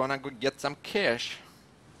me. Gonna go get some cash.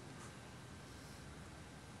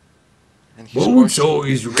 And he's Bonesaw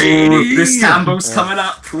is ready. Bruce Campbell's coming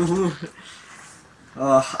up.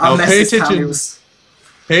 I Now miss pay his attention. cameos.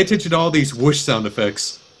 Pay attention to all these whoosh sound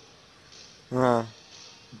effects. So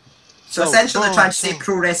essentially, they're trying to say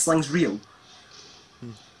pro wrestling's real.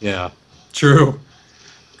 Yeah, true.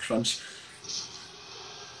 Crunch.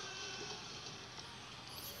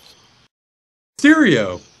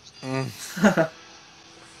 Stereo.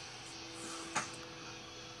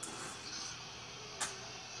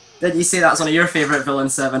 Didn't you say that was one of your favourite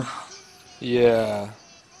villains, Seven? Yeah.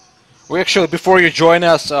 We actually, before you join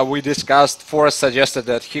us, we discussed. Forrest suggested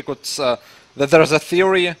that he could, that there's a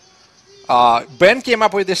theory. Ben came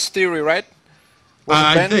up with this theory, right? Was it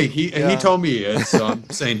I Ben? think he Yeah. told me it, so I'm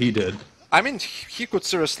saying he did. I mean, he could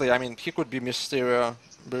seriously. I mean, he could be Mysterio,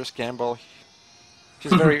 Bruce Campbell.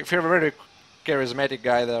 He's very, very charismatic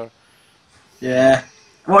guy there. Yeah.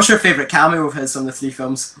 What's your favourite cameo of his from the 3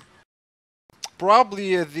 films?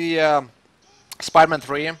 Probably the Spider-Man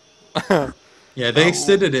 3. Yeah, they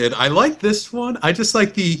extended it. I like this one. I just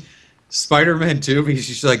like the Spider-Man 2 because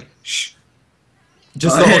he's just like, shh.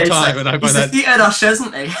 Just the whole He's time, like- and I find he's a that. theatre rush,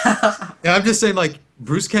 isn't he? Yeah, I'm just saying, like,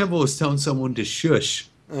 Bruce Campbell is telling someone to shush.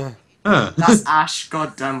 Huh. That's Ash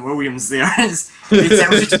goddamn Williams there. He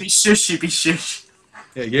tells you to be shush, you be shush.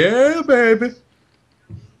 Yeah, baby.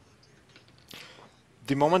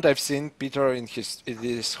 The moment I've seen Peter in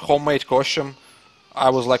his homemade costume, I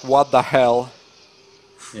was like, "What the hell?"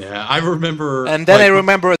 Yeah, I remember. And then I like,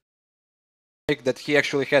 remember that he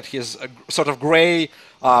actually had his sort of gray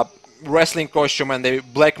wrestling costume and the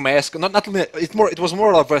black mask. It was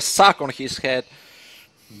more of a sock on his head.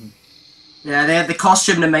 Yeah, the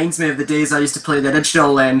costume reminds me of the days I used to play the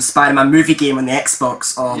original Spider-Man movie game on the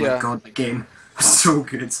Xbox. Oh Yeah. my god, the game was so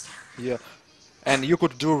good. Yeah, and you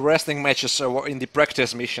could do wrestling matches in the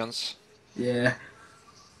practice missions. Yeah.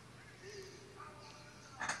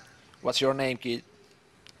 What's your name, kid?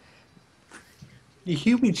 The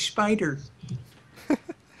human spider.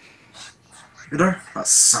 Spider? That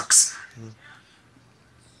sucks.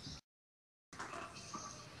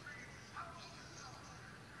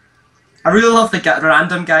 I really love the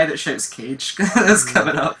random guy that shouts Cage that's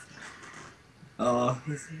coming up. Oh.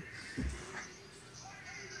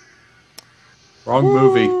 Wrong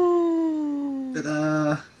movie.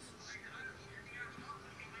 Ta-da.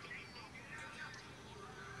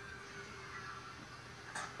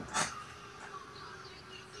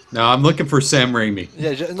 No, I'm looking for Sam Raimi.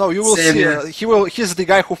 Yeah, no, you will Same see. here. He's the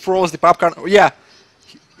guy who throws the popcorn. Yeah,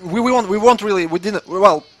 we won't really. We didn't.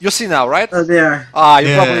 Well, you see now, right? Oh, there. Ah, you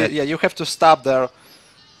Yeah. probably. Yeah, you have to stop there.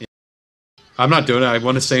 I'm not doing it. I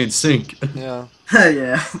want to stay in sync. Yeah.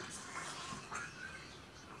 Yeah.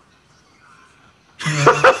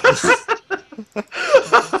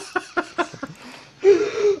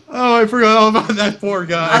 Oh, I forgot all about that poor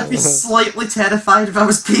guy. I'd be slightly terrified if I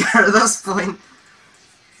was Peter at this point.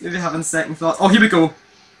 Maybe having second thoughts. Oh, here we go.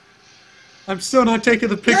 I'm still not taking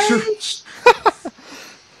the picture.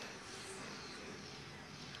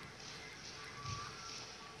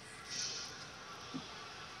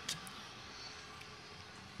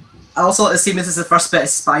 I also like to see this is the first bit of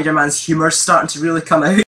Spider-Man's humour starting to really come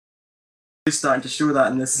out. He's starting to show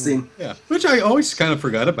that in this scene. Yeah, which I always kind of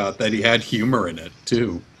forgot about, that he had humor in it,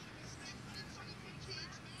 too.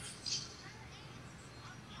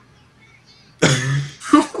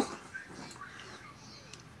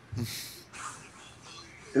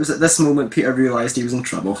 It was at this moment Peter realised he was in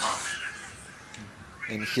trouble.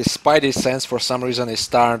 And his spidey sense, for some reason, is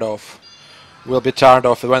turned off. Will be turned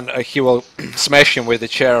off when he will smash him with the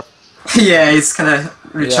chair. Yeah, he's kind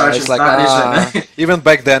of recharging his batteries right now. Even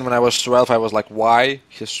back then, when I was 12, I was like, why?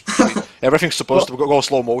 Everything's supposed to go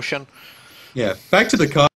slow motion. Yeah, back to the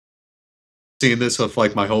car. Seeing this with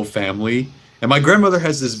like my whole family, and my grandmother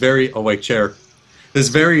has this very this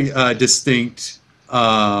very distinct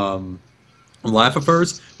laugh of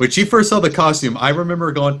hers. When she first saw the costume, I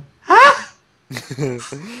remember going, "Ah!"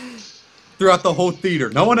 throughout the whole theater.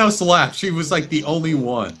 No one else laughed. She was like the only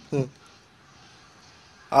one.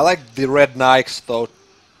 I like the red Nikes though.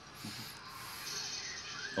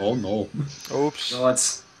 Oh no! Oops. So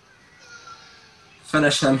let's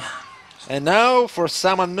finish him. And now, for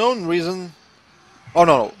some unknown reason, oh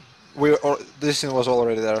no, this scene was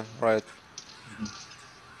already there, right?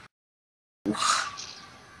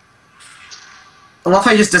 I love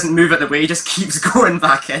how he just doesn't move it the way, he just keeps going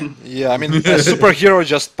back in. Yeah, I mean, a superhero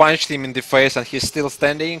just punched him in the face and he's still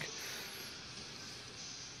standing.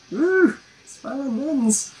 Woo! Spider-Man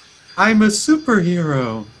wins. I'm a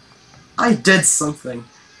superhero. I did something.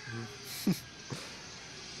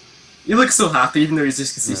 You look so happy, even though he's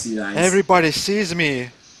just CC eyes. Everybody sees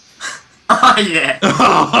me. Oh yeah!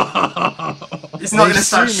 He's not They gonna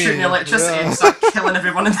start see me, shooting electricity yeah. and start killing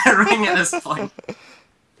everyone in the ring at this point.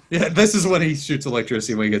 Yeah, this is when he shoots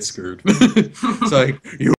electricity when he gets screwed. It's like,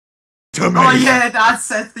 you to me. Oh yeah, Dad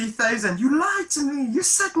said 3,000. You lied to me. You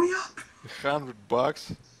set me up.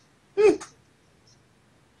 $100.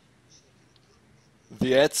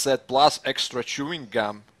 The ad said plus extra chewing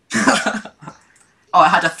gum. Oh, I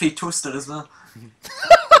had a free toaster as well.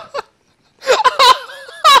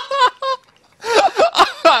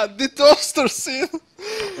 The toaster scene.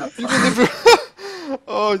 Even if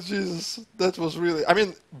oh Jesus, that was really. I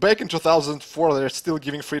mean, back in 2004, they're still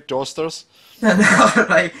giving free toasters. I know,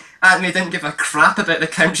 right? Aunt May didn't give a crap about the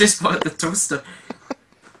couch, she just bought the toaster.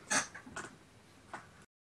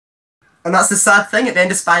 And that's the sad thing at the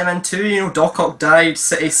end of Spider-Man 2, you know, Doc Ock died,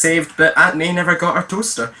 City saved, but Aunt May never got her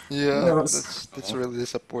toaster. Yeah, No, that's really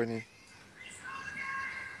disappointing.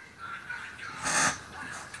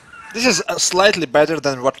 This is slightly better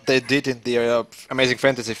than what they did in the Amazing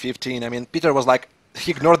Fantasy 15. I mean, Peter was like,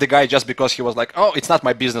 he ignored the guy just because he was like, oh, it's not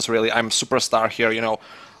my business really, I'm superstar here, you know,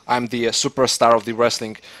 I'm the superstar of the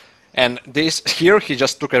wrestling. And this here, he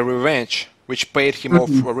just took a revenge, which paid him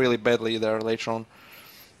off really badly there later on.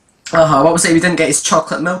 What was it? We didn't get his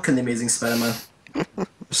chocolate milk in the Amazing Spider-Man. Or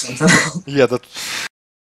something. Yeah, that.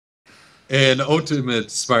 In Ultimate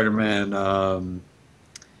Spider-Man,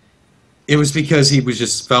 it was because he was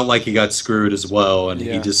just felt like he got screwed as well, and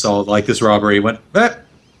he just saw like this robbery. He went,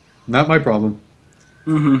 not my problem.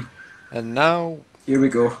 And now Here we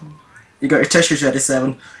go. You got your tissues ready,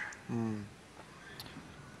 Seven.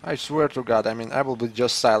 I swear to God, I mean, I will be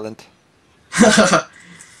just silent.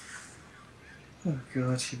 Oh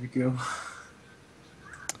god, here we go.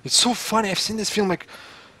 It's so funny. I've seen this film like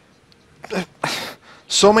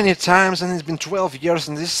so many times, and it's been 12 years,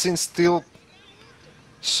 and this scene's still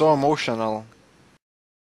so emotional.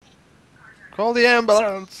 Call the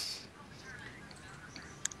ambulance.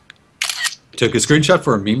 Took a screenshot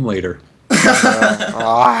for a meme later.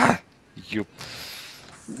 You.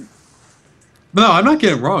 No, I'm not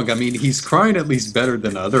getting wrong. I mean, he's crying at least better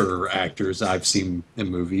than other actors I've seen in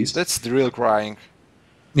movies. That's the real crying.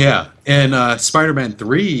 Yeah, and Spider-Man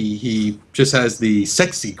 3, he just has the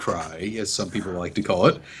sexy cry, as some people like to call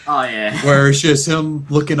it, Oh yeah. where it's just him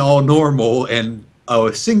looking all normal and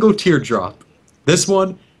a single teardrop. This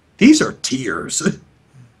one, these are tears.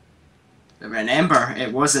 But remember,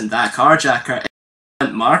 it wasn't that carjacker, it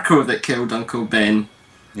wasn't Marco that killed Uncle Ben.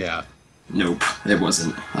 Yeah. Nope, it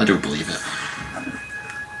wasn't. I don't believe it.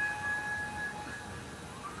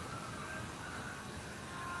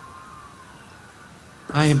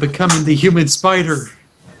 I am becoming the human spider.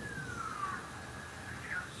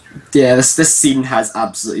 Yeah, this scene has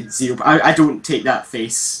absolutely zero. I don't take that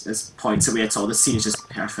face as points away at all. This scene is just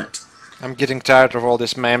perfect. I'm getting tired of all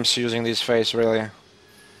these memes using this face, really.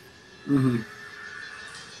 And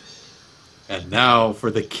now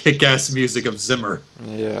for the kick-ass music of Zimmer.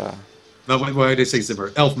 Yeah. No, why did I say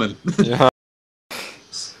Zimmer? Elfman. Yeah.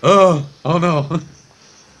 oh no.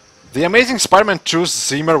 The Amazing Spider-Man 2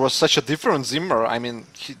 Zimmer was such a different Zimmer. I mean,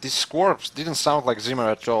 this score didn't sound like Zimmer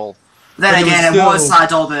at all. Then But again, it was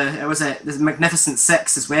had all the Magnificent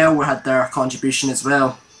Six as well, who had their contribution as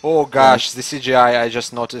well. Oh gosh, the CGI, I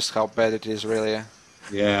just noticed how bad it is, really.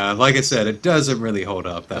 Yeah, like I said, it doesn't really hold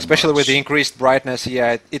up that Especially much. with the increased brightness,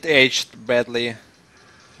 yeah, it aged badly.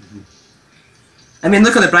 I mean,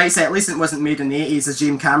 look on the bright side, at least it wasn't made in the 80s as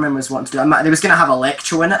James Cameron was wanting to do. They was going to have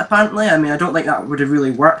Electro in it, apparently. I mean, I don't think that would have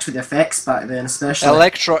really worked with the effects back then, especially.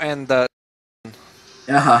 Electro and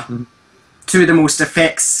two of the most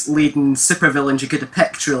effects-laden supervillains you could have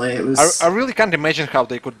picked, really. It was... I really can't imagine how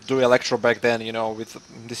they could do Electro back then, you know, with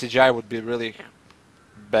the CGI would be really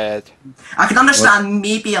bad. I can understand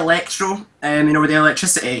maybe Electro, you know, with the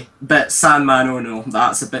electricity, but Sandman, oh no,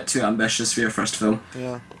 that's a bit too ambitious for your first film.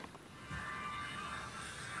 Yeah.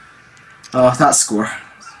 Oh, that score.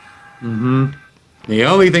 The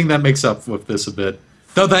only thing that makes up with this a bit,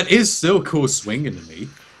 though that is still cool swinging to me.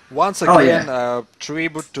 Once again,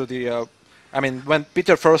 tribute to the... I mean, when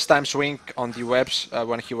Peter first time swing on the webs,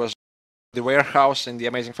 when he was the warehouse in the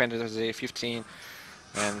Amazing Fantasy 15,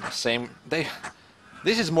 and same...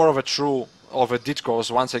 This is more of a true of a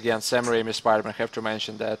Ditko's, once again, Sam Raimi Spider-Man, have to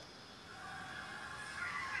mention that.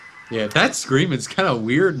 Yeah, that scream is kind of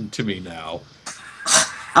weird to me now.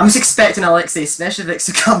 I'm just expecting Alexei Sveshevich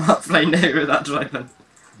to come up right now with that driving.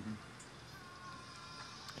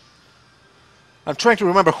 I'm trying to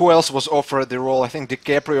remember who else was offered the role. I think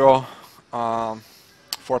DiCaprio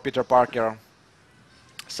for Peter Parker.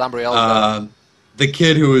 Somebody else. The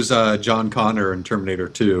kid who was John Connor in Terminator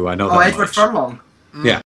 2, I know that Edward much. Furlong.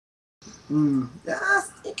 Yeah. Yeah,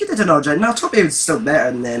 you could have done all right. No, Toby was still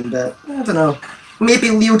better than them, but I don't know. Maybe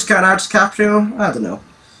Leonardo DiCaprio? I don't know.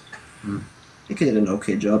 He could have done an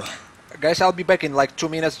okay job. Guys, I'll be back in like 2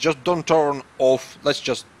 minutes. Just don't turn off. Let's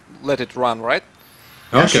just let it run, right?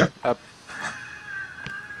 Okay. Sure.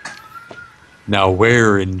 Now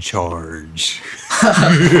we're in charge.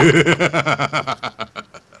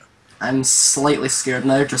 I'm slightly scared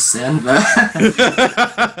now, just saying, but...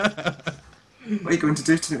 What are you going to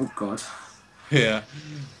do to me? Oh god. Yeah.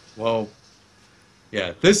 Well,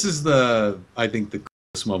 yeah, this is I think, the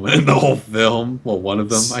coolest moment in the whole film. Well, one of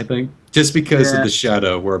them, I think. Just because of the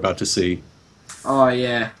shadow we're about to see. Oh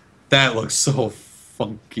yeah. That looks so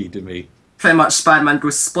funky to me. Pretty much Spider-Man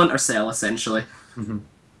goes Splinter Cell, essentially.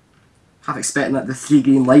 Half expecting the 3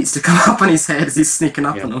 green lights to come up on his head as he's sneaking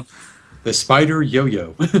up on him. The spider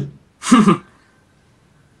yo-yo.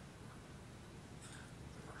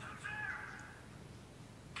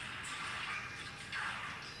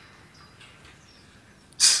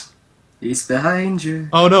 He's behind you.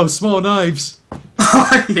 Oh no, small knives!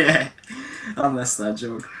 Oh yeah. I missed that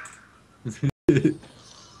joke. It's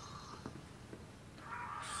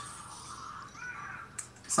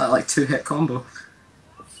like 2-hit combo.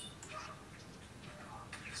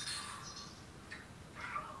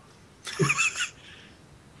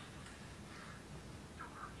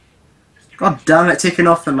 God damn it, taking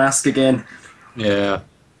off the mask again. Yeah.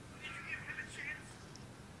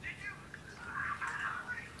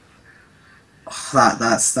 Oh,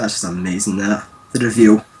 that's just amazing, that. The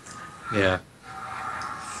reveal. Yeah.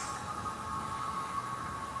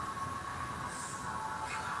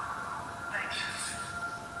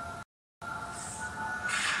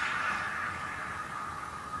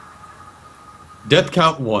 Death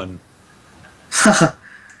Count 1.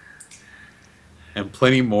 And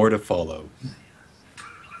plenty more to follow.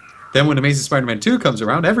 Then when Amazing Spider-Man 2 comes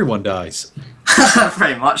around, everyone dies.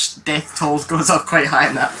 Pretty much. Death toll goes up quite high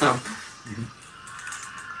in that film.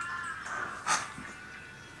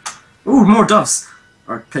 Ooh, more doves!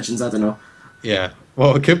 Or pigeons, I don't know. Yeah.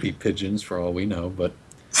 Well, it could be pigeons for all we know, but...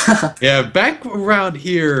 yeah, back around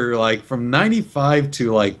here, like, from 95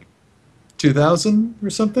 to, like, 2000 or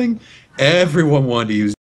something, everyone wanted to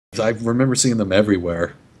use doves. I remember seeing them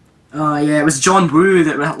everywhere. Oh, yeah, it was John Woo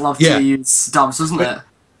that loved to use doves, wasn't it?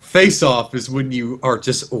 Face Off is when you are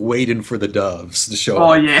just waiting for the doves to show up.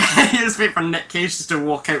 Oh, yeah. You just wait for Nick Cage just to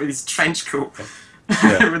walk out with his trench coat.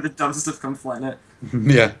 Yeah. With the doves just come flying out.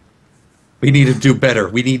 Yeah. We need to do better.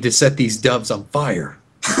 We need to set these doves on fire.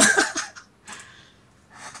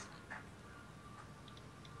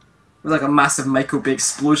 With like a massive Michael Bay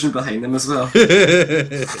explosion behind them as well.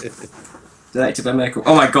 Directed by Michael.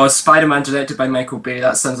 Oh my god, Spider-Man directed by Michael Bay.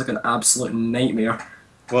 That sounds like an absolute nightmare.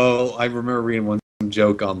 Well, I remember reading one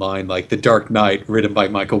joke online, like The Dark Knight, written by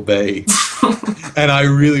Michael Bay, and I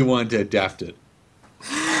really wanted to adapt it.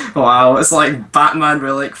 Wow, it's like Batman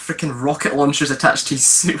with like freaking rocket launchers attached to his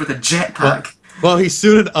suit with a jetpack. Well, he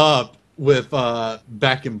suited up with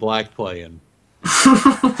Back in Black playing.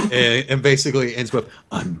 and basically ends with,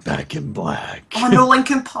 I'm back in black. Oh no,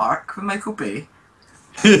 Linkin Park with Michael Bay.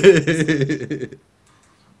 Here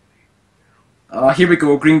we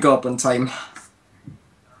go, Green Goblin time.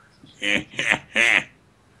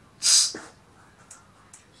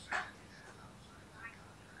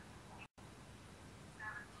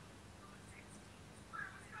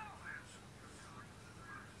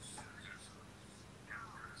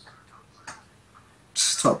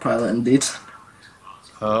 Top pilot indeed.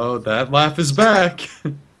 Oh, that laugh is back.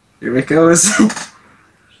 Here it goes.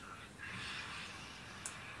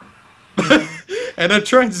 And a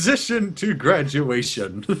transition to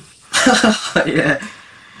graduation. Yeah.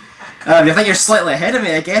 I think you're slightly ahead of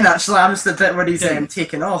me again, actually. I'm just the bit where he's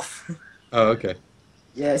taking off. Oh, okay.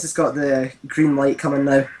 Yeah, it's just got the green light coming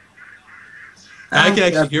now. I can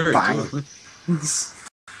actually hear bang. it too.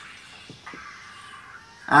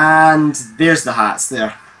 And there's the hats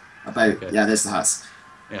there. Okay. Yeah, there's the hats.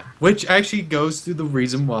 Yeah, which actually goes to the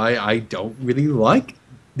reason why I don't really like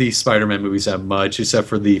these Spider-Man movies that much, except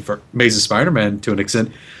for the Amazing Spider-Man to an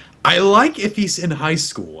extent. I like if he's in high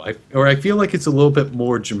school, I feel like it's a little bit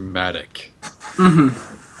more dramatic. Mm-hmm.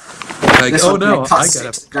 Like, oh no, I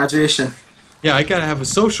gotta graduation. Yeah, I gotta have a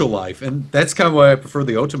social life, and that's kind of why I prefer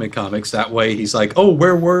the Ultimate Comics. That way, he's like, oh,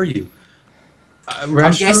 where were you? I'm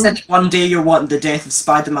guessing one day you're wanting the Death of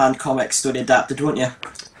Spider-Man comic story adapted, won't you?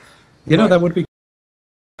 You know, that would be...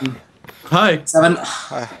 Hi. 7.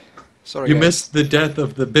 Sorry, You guys. missed the death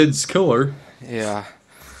of the Bid's killer. Yeah.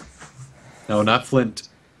 No, not Flint.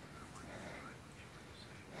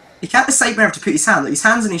 He can't decide where to put his hand. Like, his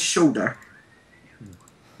hand's on his shoulder.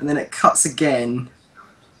 And then it cuts again.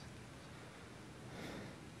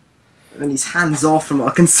 And then his hand's off from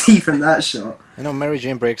what I can see from that shot. You know, Mary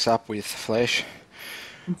Jane breaks up with Flash,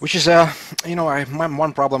 which is you know, my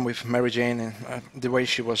one problem with Mary Jane and the way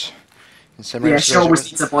she was in Sam Yeah, Raimi's she version always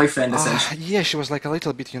was- needs a boyfriend, essentially. yeah, she was like a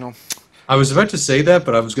little bit, you know. I was about to say that,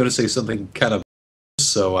 but I was going to say something kind of...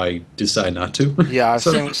 so I decided not to. Yeah,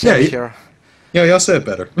 So, same yeah, here. Yeah, y'all said it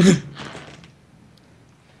better.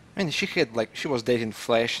 I mean, she had like she was dating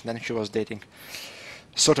Flash, then she was dating.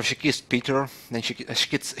 Sort of, she kissed Peter, then she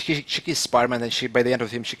kissed Spider-Man, then by the end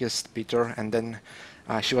of him she kissed Peter, and then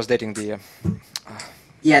she was dating the.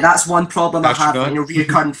 Yeah, that's one problem I have Astronaut. when you're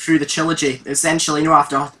reoccurring through the trilogy. Essentially, you know,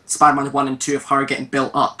 after Spider-Man 1 and 2 of her getting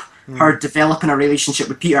built up, her developing a relationship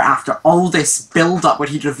with Peter after all this build-up where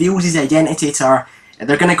he reveals his identity to her,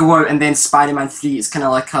 they're going to go out and then Spider-Man 3 is kind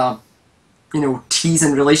of like a, you know,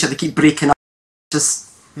 teasing relationship. They keep breaking up. Just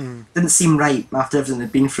didn't seem right after everything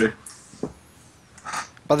they'd been through.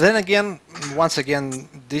 But then again, once again,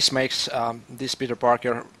 this makes this Peter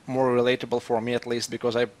Parker more relatable for me, at least,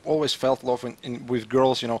 because I always felt love with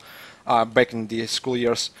girls, you know, back in the school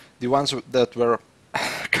years, the ones that were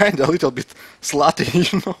kind of a little bit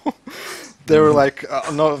slutty, you know. They were like,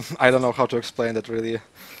 no, I don't know how to explain that really.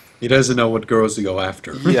 He doesn't know what girls to go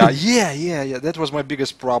after. Yeah. That was my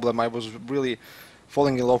biggest problem. I was really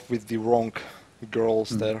falling in love with the wrong girls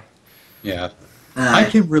there. Yeah. I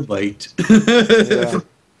can relate. Yeah.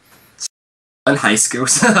 In high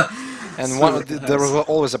schools. And So there was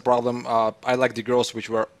always a problem. I liked the girls which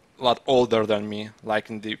were a lot older than me,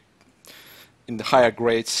 like in the higher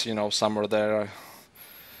grades. You know, some were there.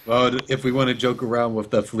 Well, if we want to joke around with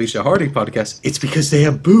the Felicia Hardy podcast, it's because they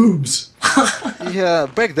have boobs. Yeah,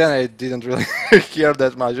 back then I didn't really care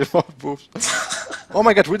that much about boobs. Oh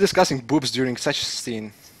my god, we're discussing boobs during such a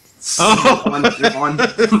scene. On.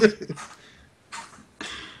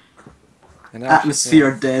 And now,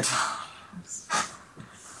 Atmosphere dead.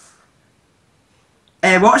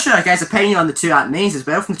 What's your guys' opinion on the two Aunt Mays as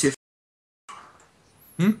well from the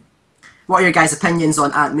two? What are your guys' opinions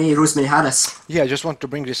on Aunt May, Rosemary Harris? Yeah, I just want to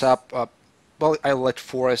bring this up. Well, I'll let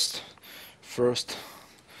Forrest first.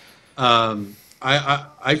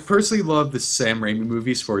 I personally love the Sam Raimi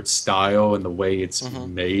movies for its style and the way it's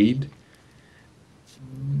made.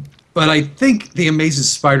 But I think The Amazing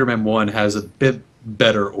Spider-Man 1 has a bit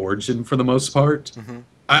better origin for the most part.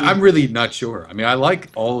 I'm really not sure. I mean, I like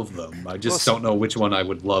all of them. I just don't know which one I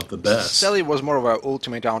would love the best. Sally was more of an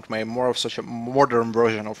ultimate Aunt May, more of such a modern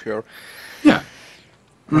version of her. Yeah.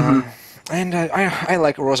 And I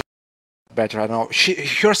like Rosemary. better. I don't know.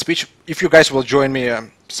 Her speech. If you guys will join me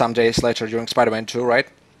some days later during Spider-Man 2, right?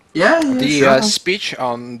 Yeah, The sure. speech,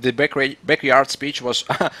 the backyard speech was.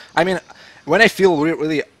 I mean, when I feel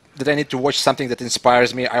really that I need to watch something that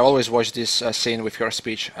inspires me, I always watch this scene with her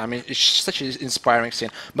speech. I mean, it's such an inspiring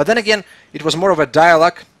scene. But then again, it was more of a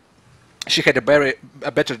dialogue. She had a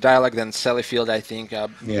better dialogue than Sally Field, I think.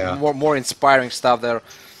 Yeah. More inspiring stuff there.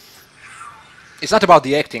 It's not about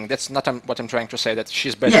the acting. That's not what I'm trying to say. That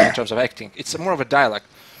she's better in terms of acting. It's more of a dialogue.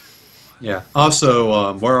 Yeah.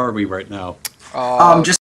 Also, where are we right now?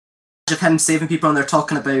 Just of him saving people, and they're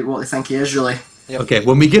talking about what they think he is really. Yep. Okay,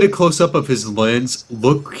 when we get a close-up of his lens,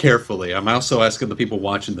 look carefully. I'm also asking the people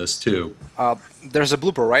watching this, too. There's a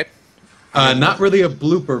blooper, right? Not really a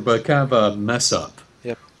blooper, but kind of a mess-up.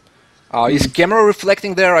 Yep. Is camera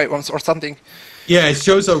reflecting there or something? Yeah, it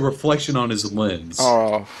shows a reflection on his lens.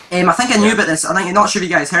 Oh. I think I knew about this. I'm not sure if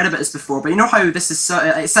you guys heard about this before, but you know how this is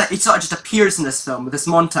it sort of just appears in this film with this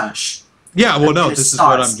montage. Yeah, well, no, this is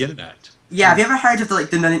what I'm getting at. Yeah, have you ever heard of the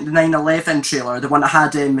 9/11 trailer, the one that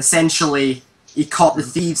had essentially he caught the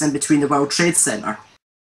thieves in between the World Trade Center?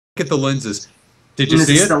 Look at the lenses. Did you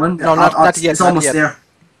see it? Still in there? No, not yet. It's almost there.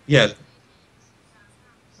 Yeah,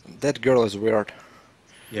 That girl is weird.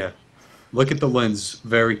 yeah. Look at the lens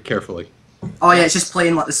very carefully. Oh yeah, it's just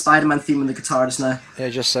playing like the Spider-Man theme on the guitar just now. Yeah,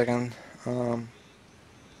 just a second.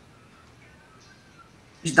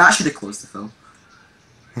 That should have closed the film.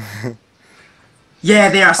 Yeah,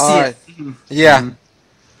 there, I see it. Yeah.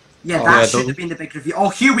 Yeah, that should have been the big review. Oh,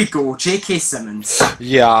 here we go, J.K. Simmons.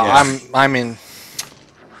 Yeah, I mean,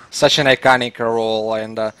 such an iconic role,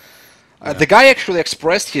 and the guy actually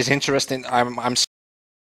expressed his interest in. I'm an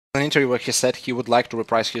interview where he said he would like to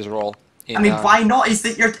reprise his role. I mean, why not?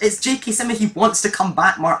 It's J.K. Simmons. He wants to come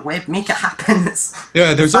back. Mark Webb, make it happen.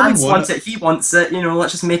 Yeah, there's only one. Wants it. He wants it.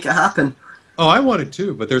 Let's just make it happen. Oh, I want it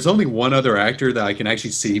too, but there's only one other actor that I can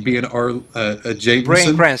actually see being Jameson.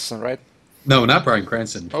 Bryan Cranston, right? No, not Bryan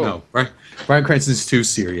Cranston. Oh. No, Bryan Cranston's too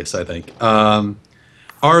serious, I think.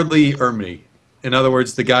 R. Lee Ermey. In other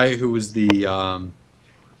words, the guy who was the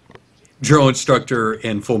drill instructor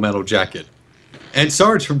in Full Metal Jacket. And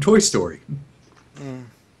Sarge from Toy Story.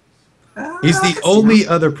 He's the only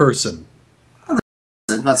other person.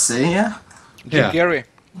 Let's see, yeah. Jim Carrey.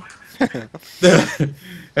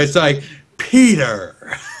 It's like,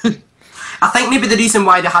 Peter! I think maybe the reason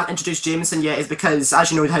why they haven't introduced Jameson yet is because,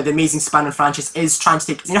 as you know, how the Amazing Spider-Man franchise is trying to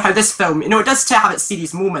take... You know how this film... it does have its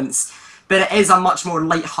serious moments, but it is a much more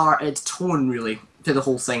light-hearted tone, really, to the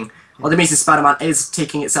whole thing. Well, the Amazing Spider-Man is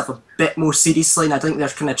taking itself a bit more seriously, and I think they're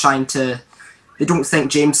kind of trying to... They don't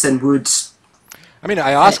think Jameson would... I mean,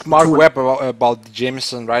 I asked Mark Webb about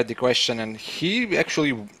Jameson, right, the question, and he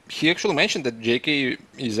actually mentioned that JK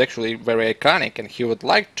is actually very iconic, and he would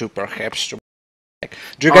like to perhaps...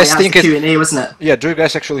 Do you guys think it's Q&A, wasn't it? Yeah, do you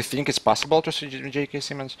guys actually think it's possible to see J.K.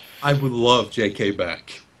 Simmons? I would love J.K.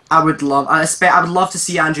 back. I would love to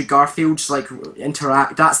see Andrew Garfield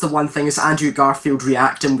interact. That's the one thing, is Andrew Garfield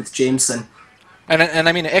reacting with Jameson. And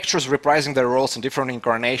I mean, actors reprising their roles in different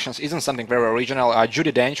incarnations isn't something very original.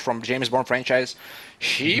 Judi Dench from James Bond franchise,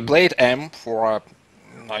 she played M for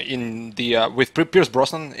in the with Pierce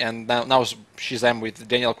Brosnan, and now she's M with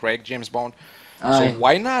Daniel Craig, James Bond. So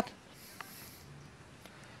why not?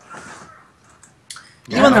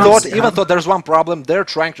 Even though there's one problem, they're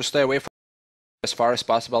trying to stay away from it as far as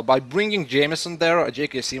possible. By bringing Jameson there,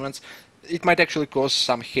 J.K. Simmons, it might actually cause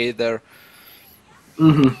some hate there.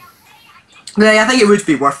 Yeah, I think it would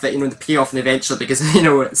be worth it, the payoff eventually, because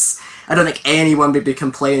I don't think anyone would be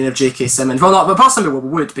complaining of J.K. Simmons. Well, not, but possibly some people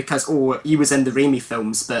would, because he was in the Raimi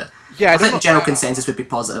films. But yeah, I think the general consensus would be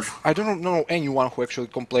positive. I don't know anyone who actually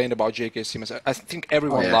complained about J.K. Simmons. I think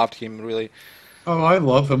everyone loved him, really. Oh, I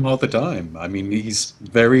love him all the time. I mean, he's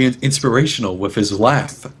very inspirational with his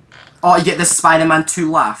laugh. Oh, you get this Spider-Man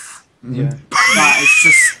 2 laugh. Yeah.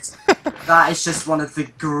 That is just one of the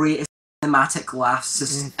greatest cinematic laughs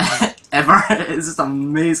ever. It's just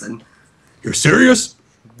amazing. You're serious?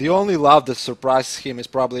 The only laugh that surprised him is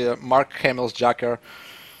probably Mark Hamill's Joker.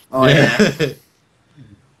 Oh, yeah.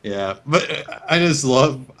 Yeah, but I just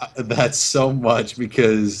love that so much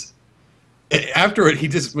because... After it, he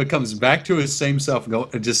just comes back to his same self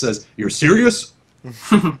and just says, "You're serious?"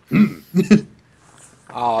 Just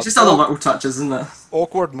all the little touches, isn't it?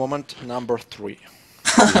 Awkward moment number 3.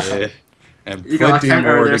 Yeah, and you got plenty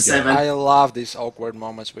more to go. I love these awkward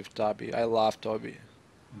moments with Tobey. I love Tobey.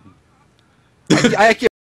 I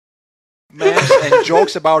keep memes and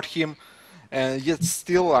jokes about him, and yet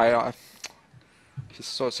still he's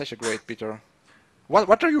such a great Peter.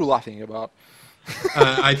 What are you laughing about?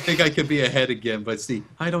 I think I could be ahead again, but see,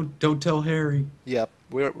 don't tell Harry. Yep,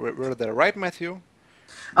 we're there, right, Matthew?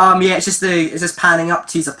 Yeah, it's just panning up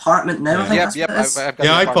to his apartment now. Yeah. I think Yep, that's yep. what it is. I've got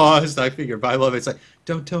Yeah, the I apartment. paused. I figured, but I love it. It's like,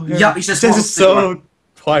 don't tell Harry. Yup, he's just He says walked it so through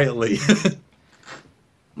quietly.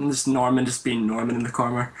 And there's Norman just being Norman in the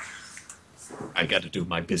corner. I got to do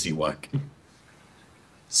my busy work.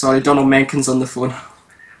 Sorry, Donald Menken's on the phone.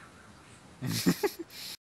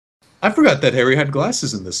 I forgot that Harry had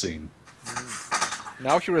glasses in the scene.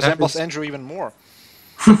 Now he resembles Happens. Andrew even more.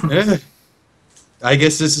 Yeah. I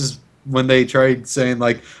guess this is when they tried saying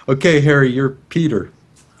like, "Okay, Harry, you're Peter."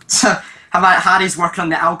 How about Harry's working on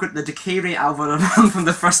the decay rate algorithm from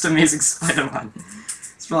the first Amazing Spider-Man?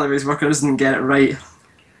 It's probably what he's working on, doesn't get it right.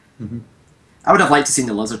 I would have liked to see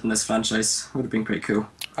the Lizard in this franchise. Would have been quite cool.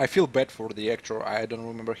 I feel bad for the actor. I don't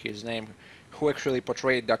remember his name, who actually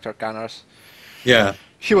portrayed Dr. Connors. Yeah.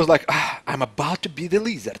 He was like, "I'm about to be the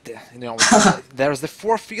Lizard." You know, there's the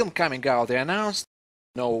fourth film coming out. They announced.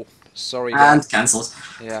 No, sorry. And cancelled.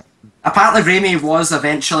 Yeah. Apparently Raimi was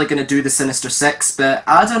eventually going to do the Sinister Six, but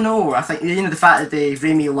I don't know. I think, the fact that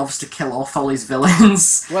Raimi loves to kill off all his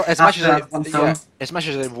villains. Well, as much after one film. as much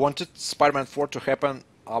as I wanted Spider-Man 4 to happen,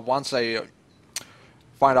 once I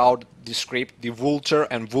find out the script, the Vulture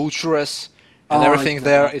and Vulturess and everything yeah.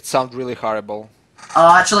 there, it sounds really horrible.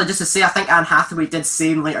 Actually, just to say, I think Anne Hathaway did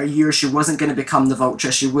say in later years she wasn't going to become the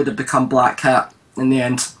Vulture. She would have become Black Cat in the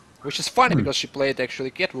end. Which is funny because she played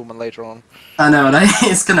actually Catwoman later on. I know, right?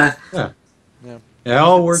 It's gonna. Yeah. Yeah. It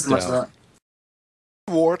all worked So much of out.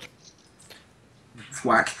 that. Ward, It's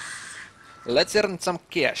whack. let's earn some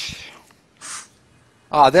cash.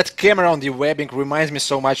 That camera on the webbing reminds me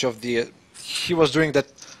so much of the... he was doing that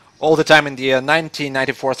all the time in the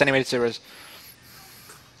 1994 animated series.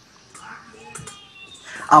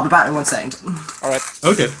 I'll be back in 1 second. Alright,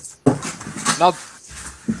 Okay. now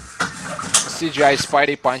CGI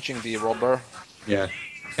Spidey punching the robber. Yeah.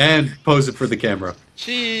 And pose it for the camera.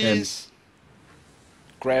 Jeez.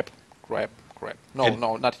 Grab. No, And-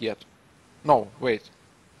 no, not yet. No, wait.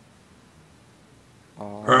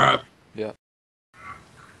 Yeah.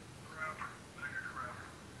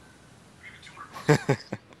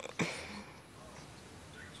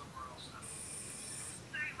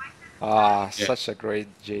 Such a great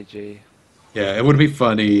JJ. Yeah, it would be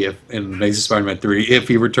funny if in Amazing Spider-Man 3, if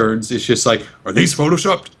he returns, it's just like, are these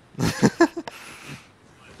photoshopped?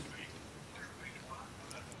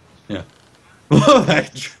 Yeah.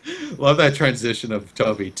 Love that transition of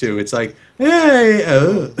Toby, too. It's like,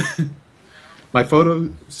 hey, my photo,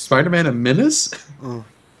 Spider-Man a menace?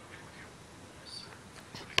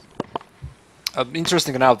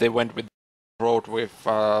 Interesting enough, they went with road with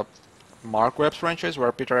Mark Webb's franchise,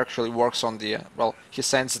 where Peter actually works on the well, he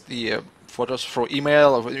sends the photos through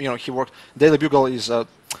email. You know, he worked. Daily Bugle is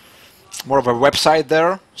more of a website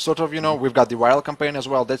there, sort of. You know, we've got the viral campaign as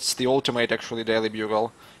well. That's the ultimate, actually, Daily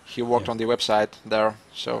Bugle. He worked on the website there.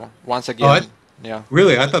 So once again, yeah.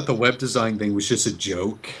 Really? I thought the web design thing was just a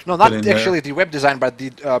joke. No, not put in there. actually the web design, but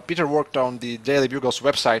the Peter worked on the Daily Bugle's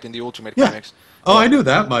website in the Ultimate Yeah. Comics. Oh, I knew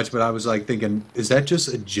that much, but I was like thinking, is that just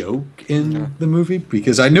a joke in the movie?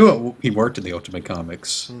 Because I knew he worked in the Ultimate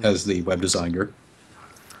Comics as the web designer.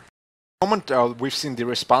 The moment we've seen the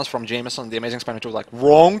response from Jameson, the Amazing Spider-Man 2, like,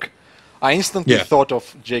 wrong, I instantly Yeah. thought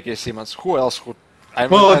of J.K. Simmons. Who else would... I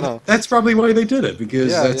Well, know. that's probably why they did it,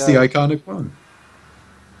 because Yeah, that's yeah. the iconic one.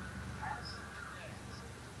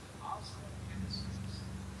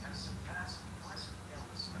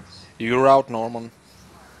 You're out, Norman.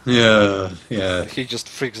 Yeah, yeah. He just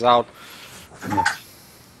freaks out.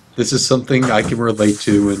 This is something I can relate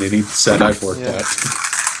to in any set I've worked Yeah.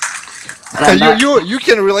 at. you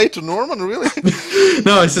can relate to Norman, really?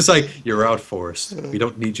 No, it's just like, you're out, Forrest. We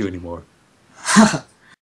don't need you anymore.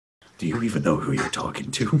 Do you even know who you're talking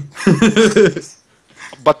to?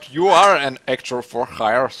 But you are an actor for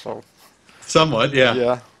hire, so... Somewhat, yeah.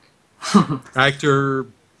 Yeah. Actor,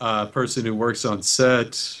 person who works on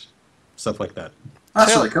set, stuff like that.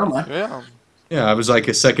 That's really cool, man. Yeah. Yeah, I was like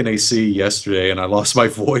a second AC yesterday and I lost my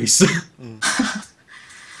voice.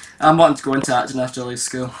 I'm wanting to go into acting after I leave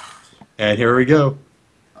school. And here we go.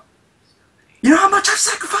 You know how much I've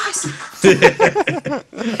sacrificed?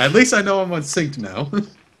 At least I know I'm on sync now.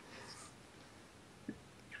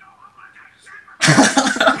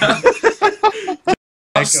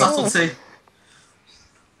 Much subtlety.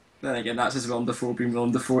 Then again, that's just Willem Dafoe being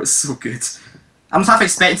Willem Dafoe. It's so good. I'm half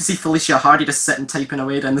expecting to see Felicia Hardy just sitting typing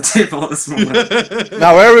away down the table at this moment.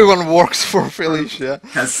 Now everyone works for Felicia.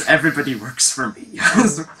 Because everybody works for me.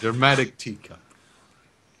 Dramatic teacup.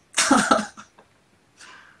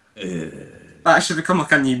 That should become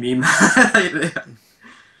like a new meme.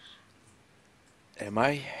 Am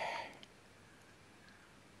I?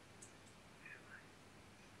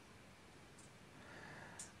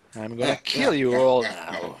 I'm gonna kill you all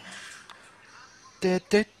now. The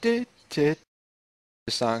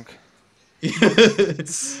song.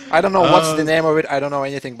 I don't know what's the name of it. I don't know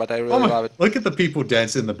anything, but I really love it. Look at the people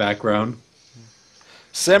dance in the background.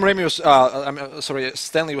 Sam Raimi was, sorry,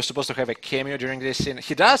 Stanley was supposed to have a cameo during this scene.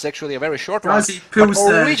 He does actually, a very short one. But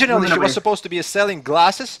originally she was supposed to be selling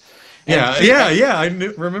glasses. Yeah, I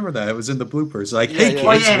remember that. It was in the bloopers. Like, hey kids,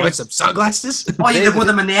 want some sunglasses? Oh, you did with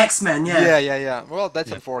them in the X-Men, yeah. Yeah. Well,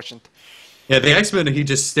 that's unfortunate. Yeah, the X-Men, he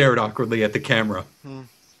just stared awkwardly at the camera. Oh,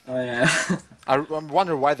 yeah. I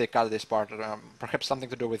wonder why they cut this part. Perhaps something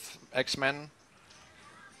to do with X-Men,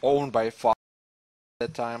 owned by Fox at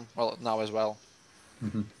that time. Well, now as well.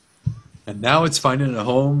 Mm-hmm. And now it's finding a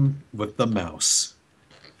home with the mouse.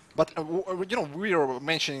 But, you know, we were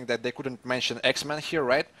mentioning that they couldn't mention X-Men here,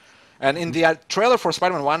 right? And in the trailer for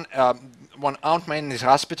Spider-Man 1, when Aunt May in his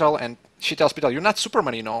hospital, and she tells Peter, "You're not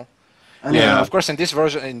Superman, you know." Yeah. Of course, in this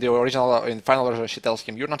version, in the original, in the final version, she tells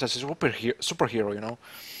him, "You're not a superhero, you know."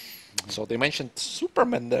 So they mentioned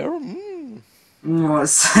Superman there.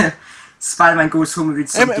 Spider-Man goes home and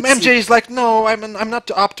reads some MJ is like, "No, I'm not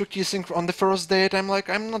up to kissing on the first date." I'm like,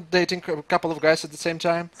 "I'm not dating a couple of guys at the same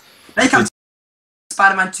time." Then comes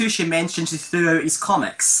Spider-Man 2, she mentioned she threw out his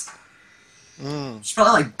comics. She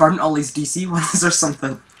probably like burnt all his DC ones or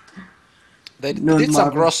something. They did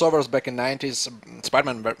some crossovers back in 90s,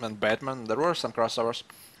 Spider-Man and Batman. There were some crossovers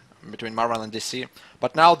between Marvel and DC.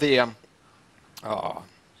 But now the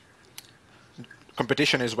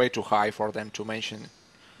competition is way too high for them to mention.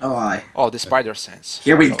 Oh, aye. Oh, the Spider-Sense.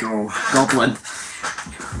 Here we go, Goblin.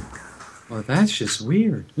 Well, that's just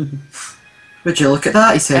weird. Would you look at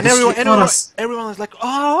that? He said, and everyone is like,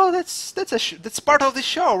 "Oh, that's part of the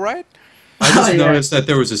show, right?" I just noticed that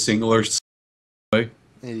there was a singular.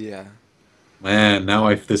 Yeah. Man,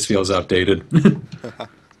 now this feels outdated.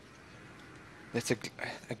 It's a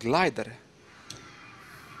glider.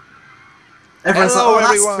 Everyone's Hello, like, oh,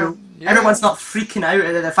 everyone. that's cool. Yeah. Everyone's not freaking out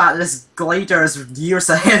at the fact that this glider is years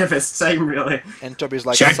ahead of its time, really. And Toby's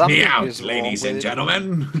like, Check "Something me out, is ladies wrong and with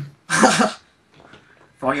gentlemen.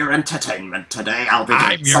 For your entertainment today, I'll be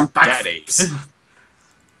I'm doing your some daddy." backflips.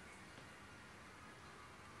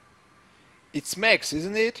 It's Max,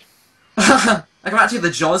 isn't it?" I can actually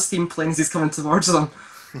the Jaws theme playing as he's coming towards them.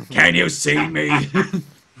 Can you see me?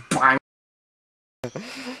 Bang.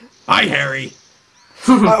 Hi, Harry.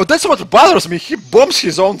 That's what bothers me. He bombs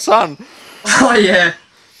his own son. Oh yeah.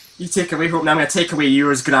 You take away hope, now I'm gonna take away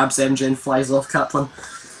yours, grabs MJ and flies off Kaplan.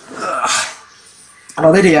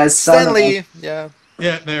 Oh, there he is. Stanley. Yeah,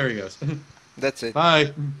 Yeah, there he goes. that's it.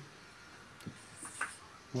 Hi.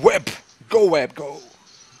 Web, go. Web, go.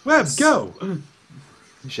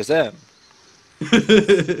 Shazam.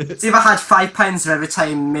 See, if I had £5 for every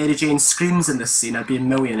time Mary Jane screams in this scene, I'd be a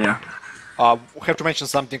millionaire. We have to mention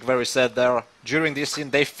something very sad there. During this scene,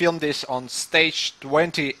 they filmed this on stage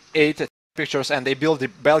 28 pictures, and they built the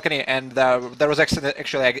balcony, and there was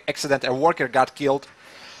actually an accident. A worker got killed.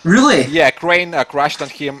 Really? Yeah, a crane crashed on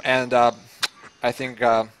him, and I think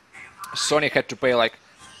Sony had to pay like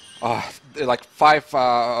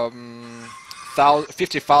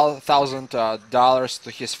 $50,000 to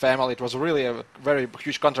his family. It was really a very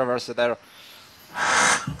huge controversy there.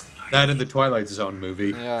 That in the Twilight Zone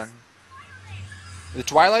movie. Yeah. The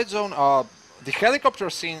Twilight Zone, the helicopter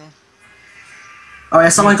scene. Oh yeah,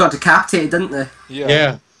 someone got decapitated, didn't they?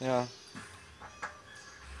 Yeah.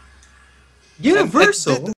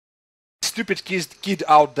 Universal. And stupid kid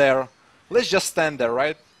out there. Let's just stand there,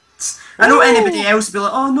 right? I know anybody else would be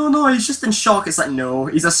like, oh no, he's just in shock. It's like, no,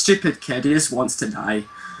 he's a stupid kid, he just wants to die.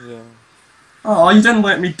 Yeah. Oh, you didn't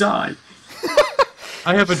let me die.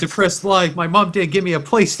 I have a depressed life. My mom didn't give me a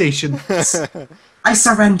PlayStation. I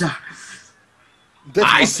surrender.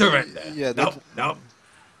 I surrender. Yeah. Nope.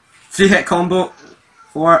 3-hit combo.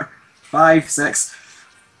 4, 5, 6.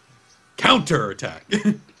 Counter attack.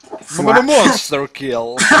 Monster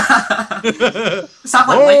kill. Just have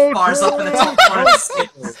like life bars up in the top corner of the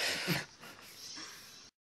scale.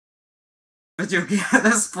 Video game at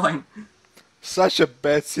this point. Such a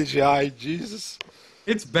bad CGI, Jesus.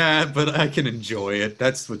 It's bad, but I can enjoy it.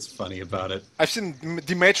 That's what's funny about it. I've seen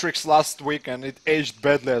The Matrix last week, and it aged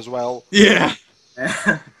badly as well. Yeah.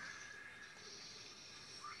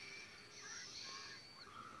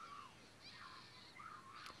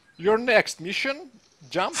 Your next mission?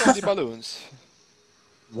 Jump on the balloons.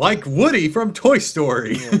 Like Woody from Toy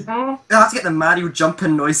Story. I have to get the Mario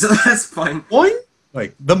jumping noise at this point. Boing?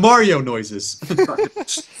 Like the Mario noises.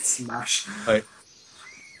 Smash. Like,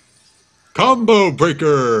 combo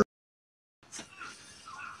breaker.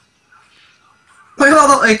 Look at all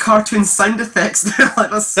the like, cartoon sound effects. They're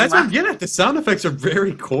like That's what I'm getting at. The sound effects are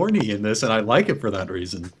very corny in this, and I like it for that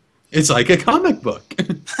reason. It's like a comic book.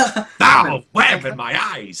 Ow! Web in my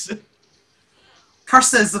eyes!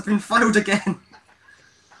 Curses have been filed again.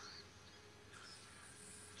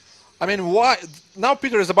 I mean, why? Now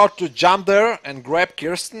Peter is about to jump there and grab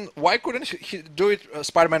Kirsten. Why couldn't he do it,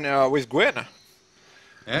 Spider-Man, with Gwen?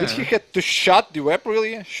 Yeah. Did he have to shut the web,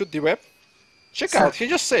 really? Shoot the web? Check out, he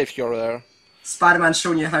just saved her there. Spider-Man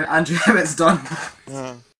showing you how Andrew Hewitt's done.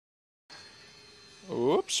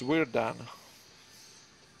 Oops, we're done.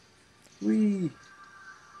 Whee.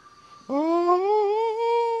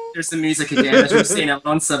 Oh. There's the music again, as we're saying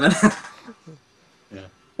on 7. Yeah.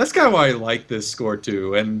 That's kind of why I like this score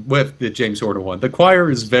too, and with the James Horner one. The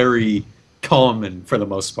choir is very common for the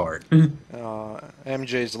most part.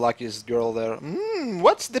 MJ is the luckiest girl there.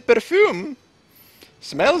 What's the perfume?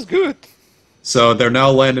 Smells good. So they're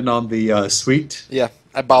now landing on the suite? Yeah,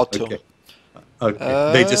 about to. Okay.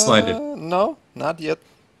 Okay. They just landed. No, not yet.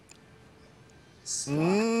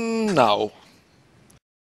 No.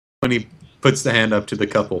 When he puts the hand up to the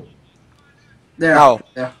couple. There. No.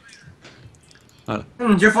 There.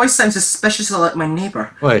 Your voice sounds suspiciously like my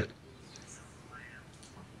neighbour. Wait.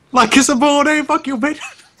 Like kiss a bullet, eh? Fuck you, bitch.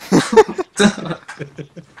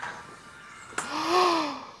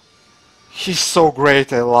 He's so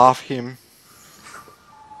great, I love him.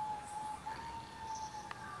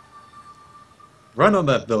 Run on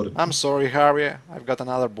that building. I'm sorry, Harry, I've got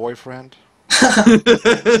another boyfriend.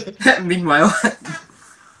 Meanwhile.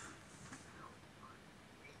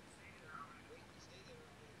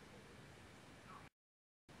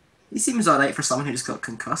 He seems alright for someone who just got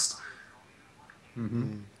concussed.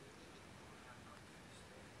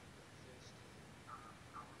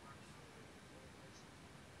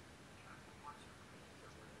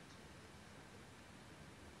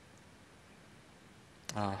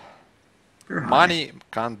 Money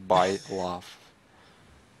can't buy love.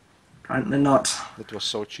 Apparently not. That was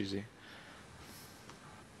so cheesy.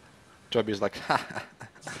 Toby's like, ha.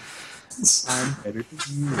 I'm better than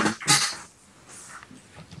you.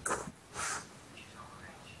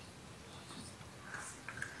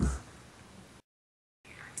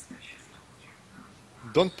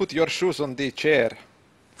 Don't put your shoes on the chair.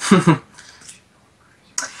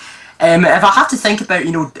 If I have to think about,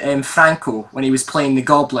 Franco when he was playing the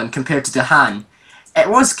Goblin compared to Dehan, it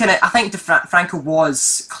was kind of. I think Franco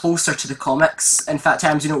was closer to the comics. In fact,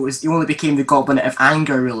 times he only became the Goblin out of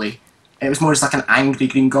anger. Really, it was more just like an angry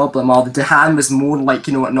Green Goblin. While the Dehan was more like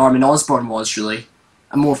what Norman Osborn was really,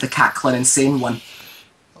 and more of the cackling, insane one.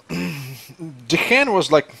 Dehan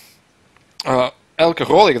was like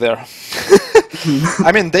alcoholic there.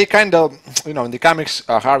 I mean, they kind of, in the comics,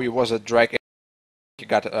 Harvey was a drag. He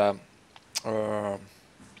got,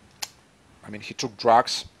 he took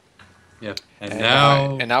drugs. Yeah,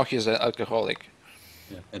 and now he's an alcoholic.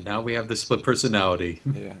 Yeah, and now we have the split personality.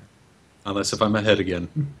 Yeah. Unless if I'm ahead again.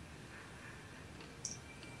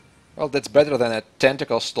 Well, that's better than a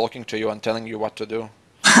tentacle stalking to you and telling you what to do.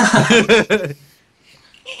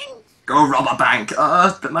 Go rob a bank.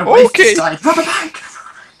 But my wife just died. Rob a bank.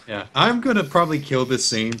 Yeah, I'm gonna probably kill this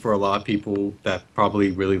scene for a lot of people that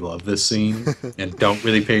probably really love this scene and don't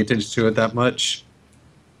really pay attention to it that much.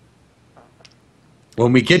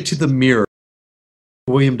 When we get to the mirror,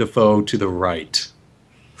 William Dafoe to the right,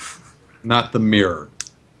 not the mirror.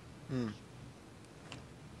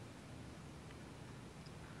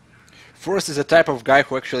 Forrest is the type of guy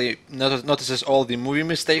who actually notices all the movie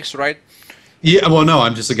mistakes, right? Yeah, well, no,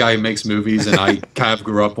 I'm just a guy who makes movies, and I kind of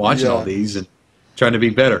grew up watching all these and trying to be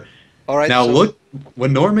better. All right. Now look,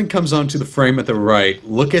 when Norman comes onto the frame at the right,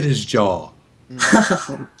 look at his jaw.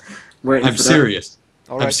 I'm serious.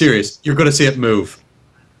 I'm serious. You're going to see it move.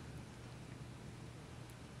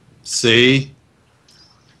 See?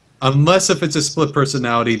 Unless if it's a split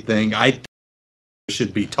personality thing, I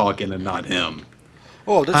should be talking and not him.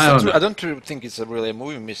 Oh, that's I don't think it's really a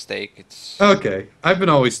movie mistake. It's okay. I've been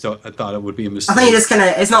always I thought it would be a mistake. I think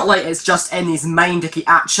it's not like it's just in his mind. If he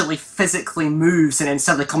actually physically moves and then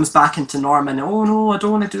suddenly comes back into Norman, oh no, I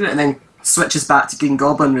don't want to do it, and then switches back to Green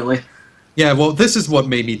Goblin. Really. Yeah. Well, this is what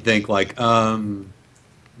made me think like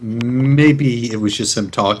maybe it was just him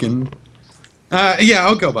talking. Yeah,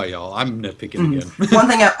 I'll go by y'all. I'm nitpicking again. One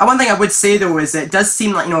thing I would say though is it does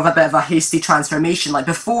seem like a bit of a hasty transformation. Like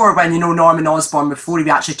before, when Norman Osborn, before he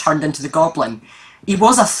actually turned into the Goblin, he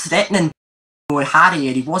was a threatening Harry,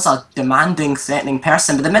 and he was a demanding, threatening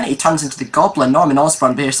person. But the minute he turns into the Goblin, Norman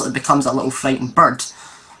Osborn basically becomes a little frightened bird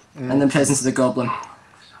in the presence of the Goblin.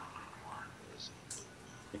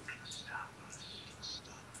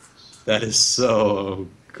 That is so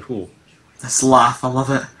cool. This laugh, I love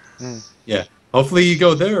it. Yeah. Hopefully you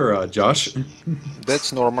go there, Josh.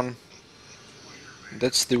 That's Norman.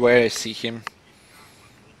 That's the way I see him.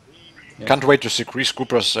 Yeah. Can't wait to see Chris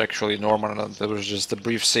Cooper's actually Norman. There was just a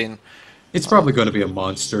brief scene. It's probably going to be a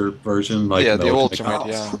monster version, like Yeah, in the Ultimate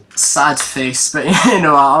ultimate, Comics. yeah. Sad face, but you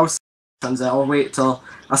know, I'll wait till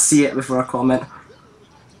I see it before I comment.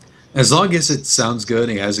 As long as it sounds good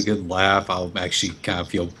and he has a good laugh, I'll actually kind of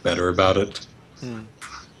feel better about it.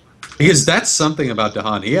 Because that's something about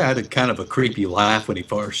Dahan. He had a kind of a creepy laugh when he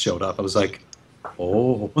first showed up. I was like,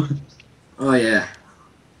 oh. Oh yeah.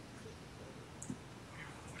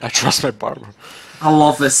 I trust my barber. I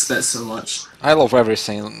love this bit so much. I love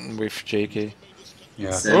everything with JK.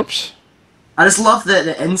 Yeah. So- Oops. I just love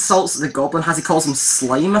the insults that the goblin has. He calls him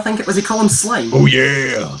slime, I think it was. He called him slime? Oh,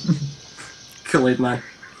 yeah. Kool-Aid man.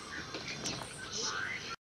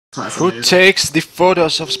 That's Who amazing. takes the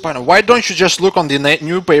photos of Spider? Why don't you just look on the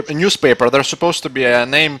newspaper? There's supposed to be a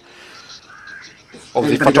name of the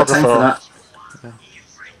Anybody got time for photographer.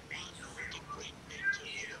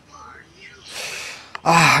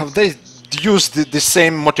 that? They used the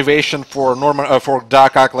same motivation for Norman for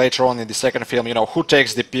Dark Oak later on in the second film. You know, who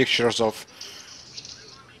takes the pictures of?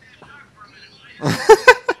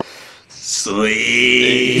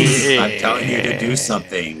 Sleep. I'm telling you to do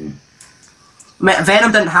something.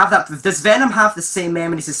 Venom didn't have that. Does Venom have the same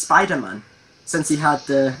memories as Spider-Man? Since he had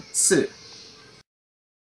the suit?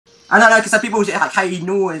 I don't know, because people say like how you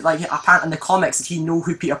know, like apparently in the comics, that he know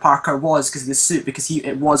who Peter Parker was because of the suit, because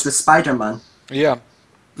it was with Spider-Man. Yeah,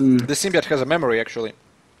 the symbiote has a memory actually,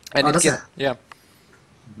 and Oh, it does can it? yeah,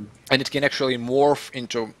 and it can actually morph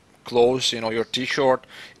into clothes. You know, your T-shirt,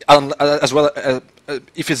 as well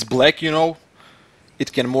if it's black, you know,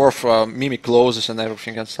 it can morph mimic clothes and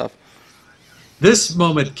everything and stuff. This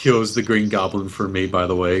moment kills the Green Goblin for me, by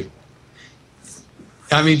the way.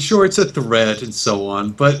 I mean, sure, it's a threat and so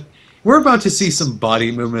on, but we're about to see some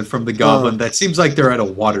body movement from the Goblin that seems like they're at a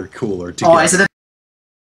water cooler together. Oh, is it a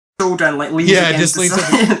shoulder and like leans Yeah, against just the leans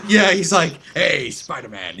side? up. Yeah, he's like, "Hey,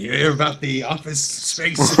 Spider-Man, you hear about the Office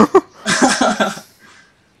Space?"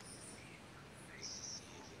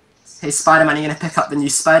 Hey Spider-Man, are you gonna pick up the new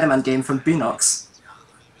Spider-Man game from Beanox?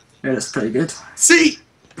 Yeah, that's pretty good. See,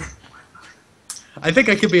 I think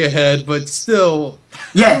I could be ahead, but still,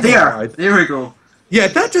 Yeah, there! Alright. There we go. yeah,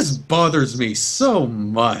 that just bothers me so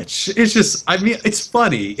much. It's just, I mean, it's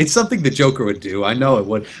funny. It's something the Joker would do. I know it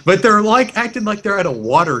would, but they're like acting like they're at a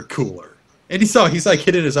water cooler. And he's like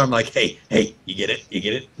hitting his arm, like, "Hey, you get it, you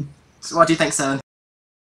get it." So what do you think, Seven?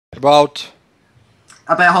 About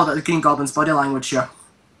About how the Green Goblin's body language here.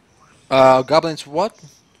 goblins, what?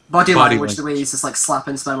 Body Body language, the way he's just like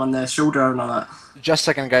slapping Spider on the shoulder and all that. Just a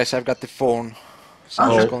second, guys. I've got the phone.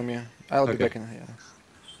 Someone's Oh. calling me. I'll be Okay. back in here.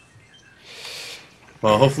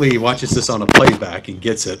 Well, hopefully he watches this on a playback and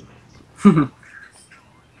gets it.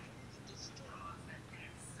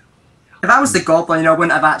 If I was the Goblin, you know, I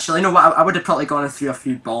wouldn't have actually, you know what, I would have probably gone through a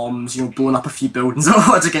few bombs, you know, blown up a few buildings or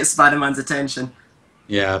what to get Spider-Man's attention.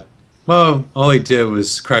 Yeah. Well, all he did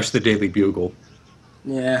was crash the Daily Bugle.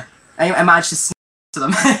 Yeah. I managed to sneak to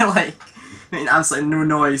them, like, making absolutely no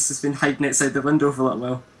noise, just been hiding outside the window for a little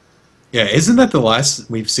while. Yeah, isn't that the last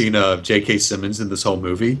we've seen of J.K. Simmons in this whole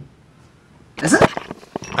movie? Is it?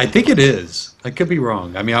 I think it is. I could be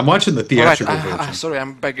wrong. I mean, I'm watching the theatrical Alright, version. sorry,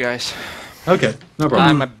 I'm back, guys. Okay, no problem.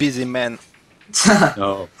 I'm a busy man.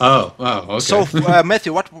 Oh, okay. So,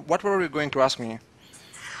 Matthew, what were you going to ask me?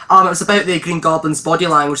 It was about the Green Goblin's body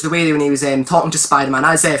language, the way when he was talking to Spider-Man.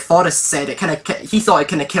 As Forrest said, it kind of he thought it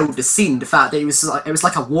kind of killed the scene. The fact that it was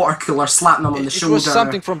like a water cooler slapping him on the It shoulder. was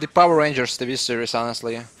something from the Power Rangers TV series,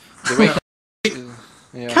 honestly. The way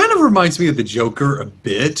yeah. Kind of reminds me of the Joker a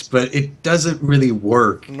bit, but it doesn't really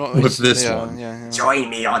work No, with it's- this yeah, one. Yeah, yeah. Join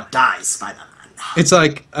me or die, Spider-Man. It's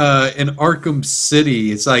like in Arkham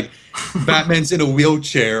City, it's like Batman's in a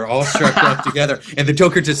wheelchair, all strapped up together, and the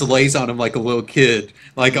Joker just lays on him like a little kid,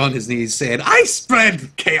 like on his knees, saying, "I spread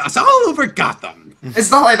chaos all over Gotham." It's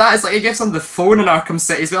not like that. It's like he gives him the phone in Arkham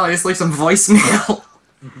City as well. He just leaves some voicemail.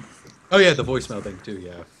 Oh yeah, the voicemail thing too.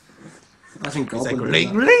 Yeah, I think it's like Goblin.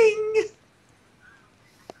 ring ring.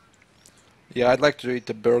 Yeah, I'd like to eat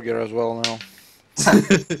the burger as well now.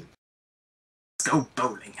 Let's go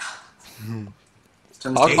bowling.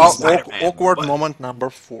 Spider-Man, Awkward what? moment number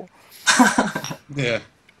 4. Yeah.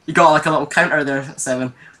 You got like a little counter there,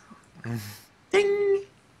 Seven. Ding.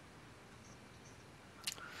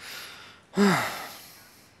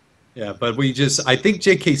 Yeah, but I think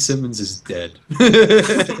J.K. Simmons is dead.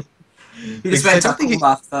 He just went to a I think he-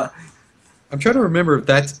 coma after that. I'm trying to remember if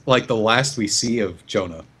that's like the last we see of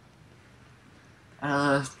Jonah.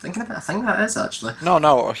 Thinking about it, I think that is actually.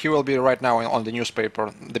 No, he will be right now on the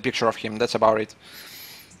newspaper. The picture of him. That's about it.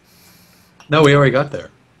 No, we already got there.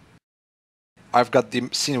 I've got the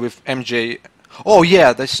scene with MJ. Oh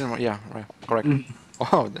yeah, that's yeah, right, correct.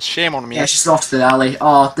 Oh, shame on me. Yeah, she's off to the alley.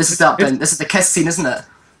 Oh, this is that. This is the kiss scene, isn't it?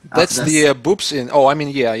 That's the boob scene. Oh, I mean,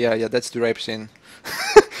 yeah. That's the rape scene.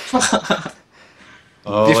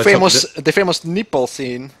 Oh, the famous nipple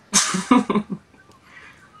scene.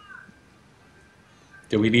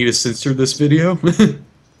 Do we need to censor this video?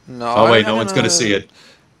 No. Oh wait, no one's gonna see it.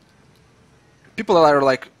 People are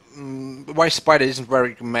like, why Spider isn't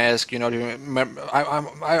wearing a mask? You know,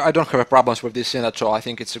 I don't have problems with this scene at all. I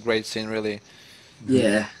think it's a great scene, really.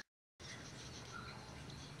 Yeah.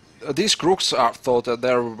 These crooks are thought that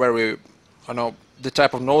they're very, I know, the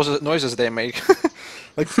type of noises they make.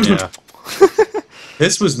 Like, Yeah.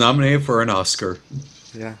 This was nominated for an Oscar.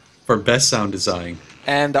 Yeah. For best sound design.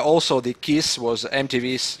 And also the kiss was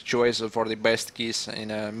MTV's choice for the best kiss in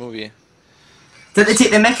a movie. Did they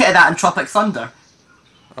take the mick out of that in Tropic Thunder?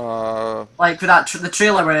 Like with that the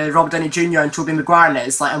trailer where Robert Downey Jr. and Tobey Maguire in it,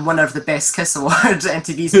 it's like a winner of the Best Kiss Award,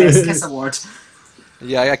 MTV's Best Kiss Award.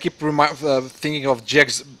 Yeah, I keep thinking of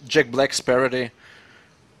Jack Black's parody.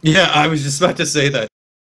 Yeah, I was just about to say that.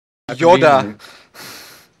 Yoda.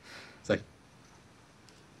 It's like,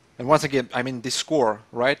 And once again, I mean the score,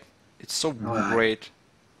 right? It's so great.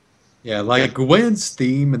 yeah, like Gwen's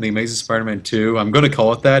theme in The Amazing Spider-Man 2, I'm going to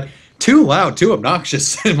call it that. Too loud, too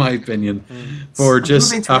obnoxious, in my opinion, for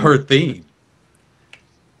just her theme.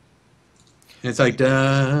 It's like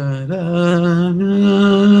da, da, da,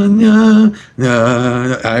 da,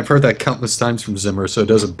 da. I've heard that countless times from Zimmer, so it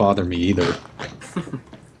doesn't bother me either.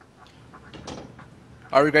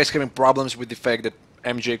 Are you guys having problems with the fact that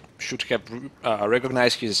MJ should have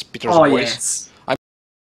recognized his Peter's Oh voice? yes.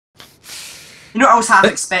 You know what I was half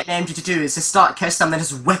expecting MJ to do is to start kissing him and then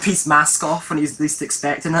just whip his mask off when he's least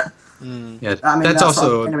expecting it. Yeah, I mean, that's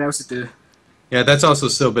also what anyone else would do. yeah, that's also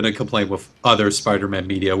still been a complaint with other Spider-Man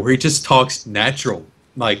media, where he just talks natural,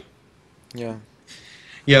 like. Yeah.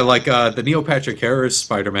 Yeah, like the Neil Patrick Harris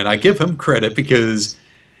Spider-Man, I give him credit because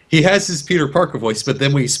he has his Peter Parker voice, but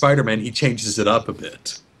then when he's Spider-Man, he changes it up a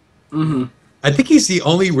bit. Mm-hmm. I think he's the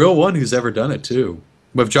only real one who's ever done it, too,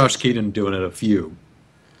 with Josh Keaton doing it a few.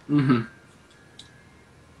 Mm-hmm.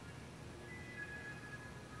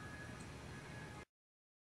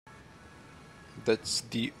 That's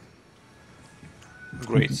the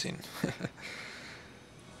great scene.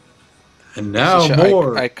 And now Such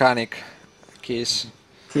more. iconic kiss.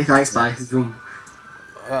 Okay, thanks, bye. Boom.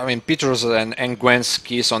 I mean, Peter's and Gwen's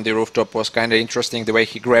kiss on the rooftop was kind of interesting. The way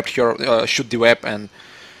he grabbed her, shoot the web, and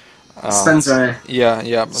Spins her.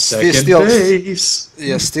 yeah. Second Still, base.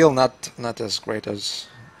 yeah, still not as great as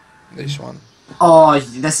this one. Oh,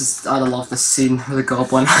 this is. I love this scene with the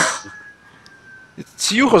Goblin.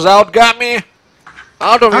 It's you who's got me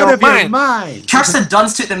out of your mind. Kirsten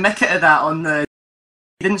Dunst took the mick out of that on the.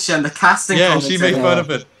 Didn't she, on the casting? Yeah, she made fun of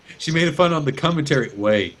it. She made fun on the commentary.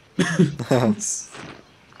 Wait.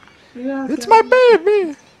 Yeah, It's my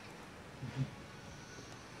baby.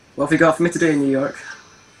 What have you got for me today in New York?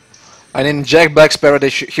 And in Jack Black's parody,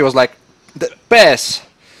 he was like, "Pass.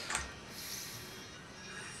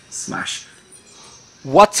 Smash.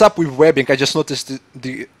 What's up with webbing? I just noticed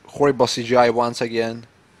the horrible CGI once again."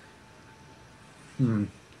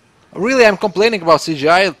 Really, I'm complaining about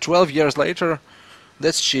CGI 12 years later?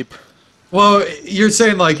 That's cheap. Well, you're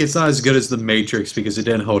saying like it's not as good as The Matrix because it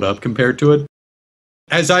didn't hold up compared to it.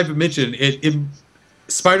 As I've mentioned,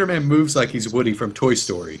 Spider-Man moves like he's Woody from Toy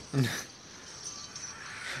Story.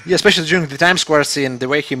 Yeah, especially during the Times Square scene, the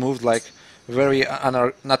way he moved, like, very,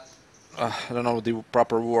 not, I don't know the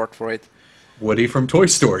proper word for it. Woody from Toy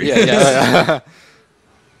Story. Yeah.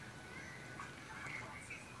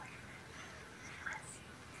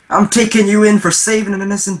 I'm taking you in for saving an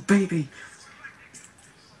innocent baby.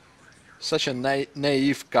 Such a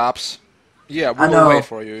naive cops. Yeah, I we'll know. wait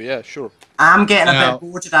for you. Yeah, sure. I'm getting a Now- bit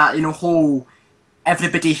bored of that, whole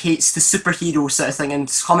everybody hates the superhero sort of thing in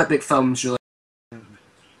comic book films, really.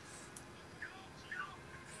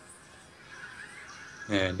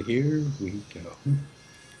 And here we go.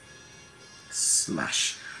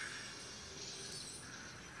 Smash.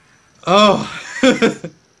 Oh.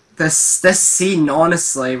 This scene,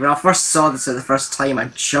 honestly, when I first saw this for the first time, I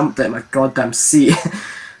jumped out of my goddamn seat.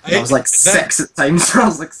 I was like 6 at times. I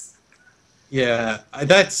was like, Yeah,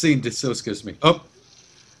 that scene just so scares me. Oh.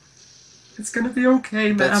 it's gonna be okay,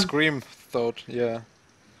 man. That scream thought, yeah.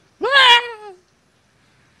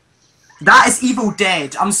 That is Evil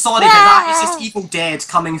Dead. I'm sorry, but that is just Evil Dead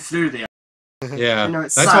coming through there. Yeah, You know,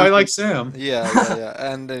 it's that's why I Sam. like Sam. Yeah.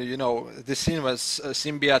 And you know, the scene was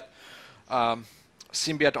um,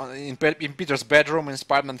 symbiote in Peter's bedroom in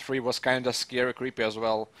Spider-Man 3 was kind of scary, creepy as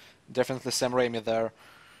well. Definitely Sam Raimi there.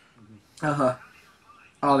 Uh-huh.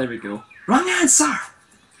 Oh, there we go. Wrong answer!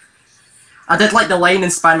 I did like the line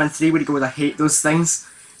in Spider-Man 3 where he goes, I hate those things.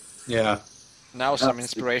 Yeah, Now some That's-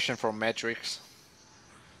 inspiration from Matrix.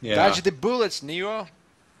 yeah. Dodge the bullets, Neo.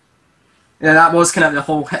 Yeah, that was kind of the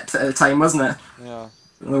whole hit at the time, wasn't it? Yeah,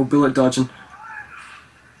 A little bullet dodging.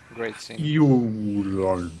 great scene. You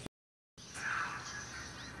learn.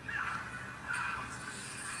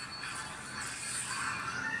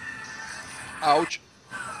 Ouch.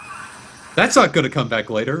 That's not going to come back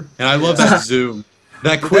later. And I love that zoom.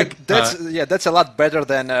 That quick. That's a lot better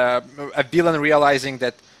than a villain realizing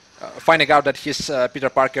that, finding out that he's Peter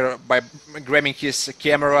Parker by grabbing his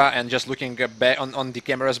camera and just looking back on the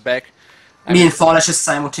camera's back. Me and Forrest just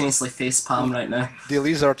simultaneously facepalm right now. The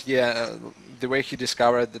lizard, the way he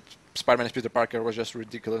discovered that Spider-Man is Peter Parker was just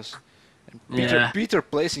ridiculous. And Yeah. Peter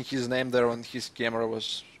placing his name there on his camera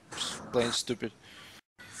was plain stupid.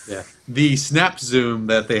 Yeah. The snap zoom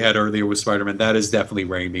that they had earlier with Spider-Man, that is definitely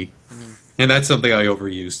Raimi. And that's something I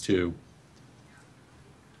overuse too.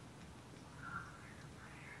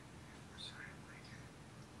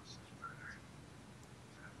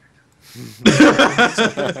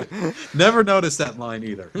 Never noticed that line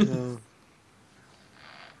either.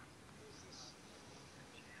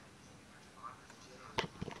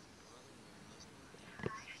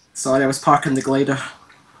 Sorry, I was parking the glider.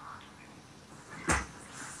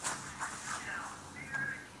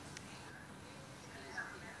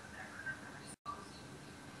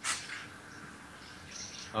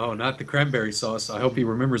 Oh, not the cranberry sauce. I hope he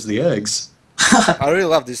remembers the eggs. I really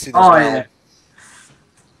love this scene as Oh, well. yeah.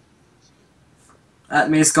 That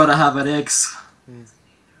May's gotta have her eggs.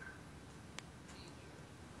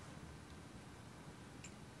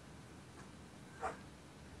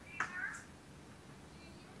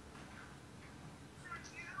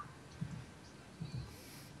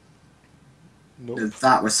 Nope.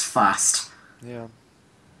 That was fast. Yeah.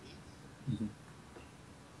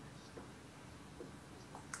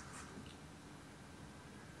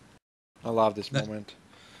 I love this moment.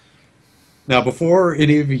 Now, before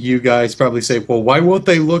any of you guys probably say, well, why won't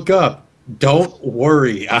they look up? Don't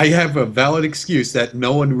worry. I have a valid excuse that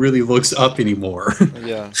no one really looks up anymore.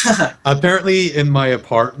 Yeah. Apparently, in my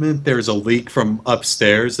apartment, there's a leak from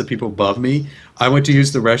upstairs, the people above me. I went to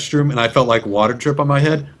use the restroom, and I felt like water drip on my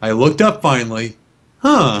head. I looked up finally.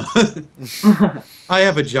 Huh. I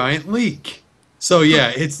have a giant leak. So,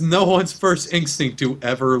 yeah, it's no one's first instinct to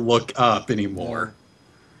ever look up anymore.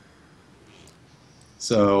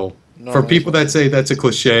 So, No, for no, people that say that's a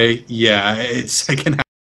cliche, yeah, it's second half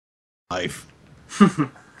of life.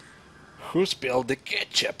 Who spilled the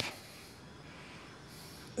ketchup?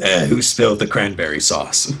 Who spilled the cranberry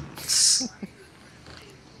sauce?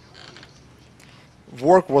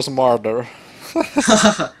 Work was murder.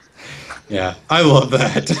 Yeah, I love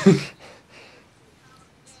that.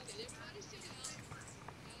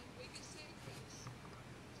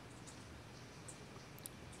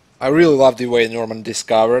 I really love the way Norman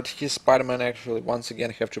discovered his Spider-Man. Actually, once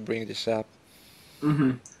again, have to bring this up.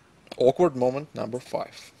 Awkward moment number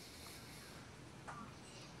 5.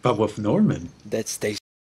 But with Norman. That's Stacy.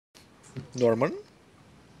 Norman?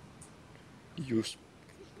 You.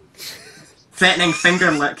 Threatening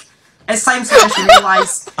finger lick. It's time to actually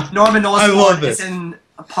realise Norman love Osborn it. is in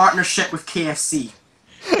a partnership with KFC.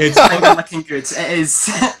 It's Finger licking good. It is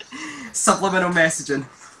subliminal messaging.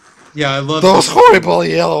 yeah, I love Those horrible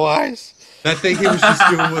yellow eyes. that thing he was just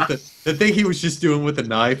doing with the thing he was just doing with the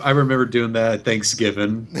knife. I remember doing that at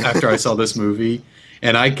Thanksgiving after I saw this movie,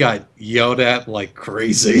 and I got yelled at like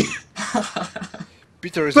crazy.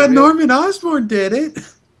 Peter is But a real- Norman Osborn did it.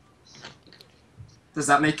 Does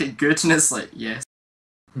that make it good? And it's like, yes.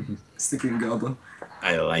 It's the Green Goblin.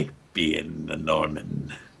 I like being the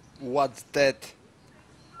Norman. What's that?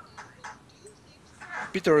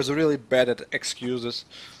 Peter is really bad at excuses.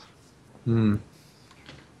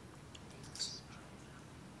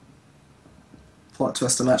 Plot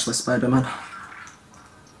twist, I'm actually Spider-Man.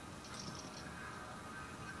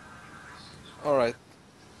 Alright.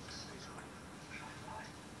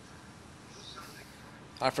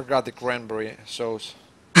 I forgot the cranberry sauce.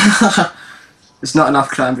 There's not enough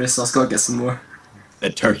cranberry sauce, gotta get some more. The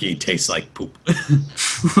turkey tastes like poop.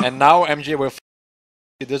 And now MJ will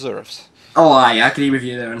he deserves. Oh, I agree with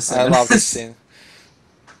you there in a I second. love this scene.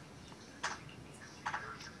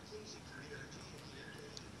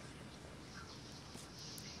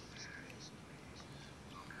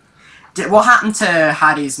 What happened to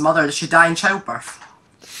Harry's mother? Did she die in childbirth?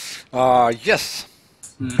 Yes,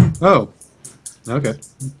 Oh, okay.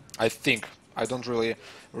 I think. I don't really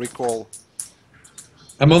recall.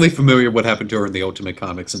 I'm only familiar what happened to her in the Ultimate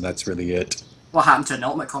Comics, and that's really it. What happened to her in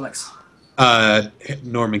Ultimate Comics?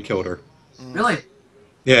 Norman killed her. Really?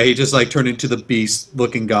 Yeah, he just like turned into the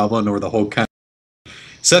beast-looking goblin, or the whole kind.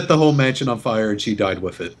 Set the whole mansion on fire, and she died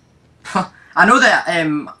with it. I know that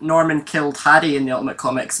Norman killed Harry in the Ultimate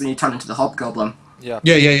Comics when he turned into the Hobgoblin. Yeah.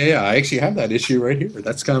 Yeah. I actually have that issue right here.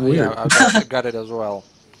 That's kind of weird. Yeah, I got it as well.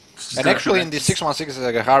 And actually, in the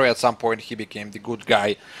 616, Harry at some point he became the good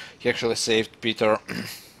guy. He actually saved Peter.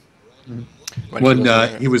 When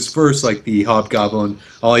he was first like the Hobgoblin,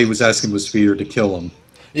 all he was asking was Peter to kill him.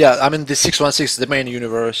 Yeah, I mean the 616, the main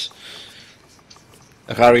universe.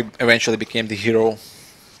 Harry eventually became the hero.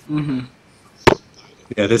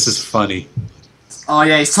 Yeah, this is funny. Oh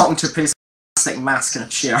yeah, he's talking to a plastic mask in a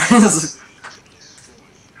chair.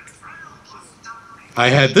 I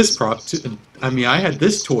had this prop too. I mean, I had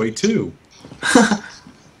this toy too.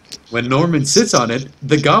 When Norman sits on it,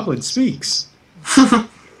 the goblin speaks.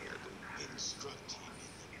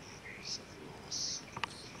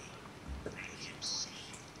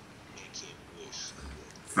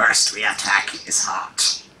 First we attack his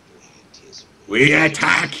heart. We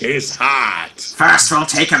attack his heart. First we'll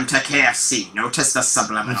take him to KFC. Notice the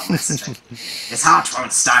subliminal messaging. His heart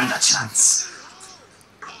won't stand a chance.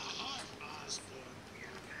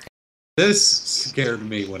 This scared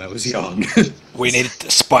me when I was young. We need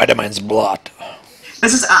Spider-Man's blood.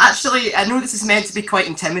 This is actually, I know this is meant to be quite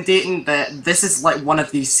intimidating, but this is like one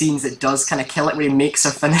of these scenes that does kind of kill it, where he makes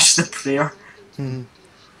her finish the prayer.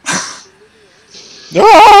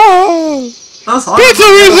 Ah! That's Peter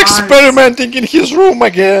is experimenting in his room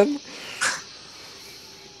again.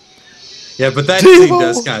 Yeah, but that scene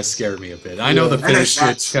does kind of scare me a bit. I know the finish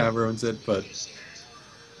shit kind of ruins it, but...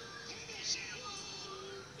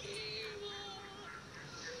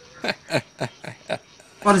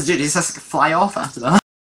 What does he do? Does he just fly off after that?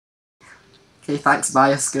 Okay, thanks,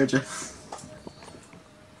 bye, I scared you.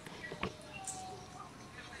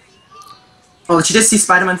 Oh, did you just see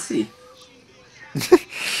Spider-Man 3?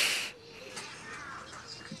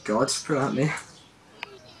 God, put at me.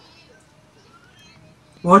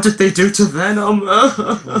 What did they do to Venom?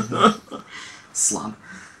 Slam.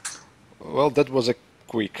 Well, that was a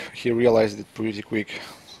quick. He realized it pretty quick.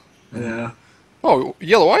 Yeah. Oh,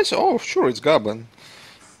 yellow eyes? Oh, sure, it's Goblin.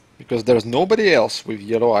 Because there's nobody else with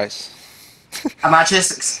yellow eyes. I'm actually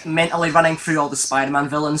just mentally running through all the Spider-Man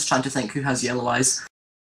villains, trying to think who has yellow eyes.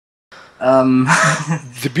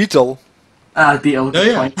 The Beetle. Beetle. Oh,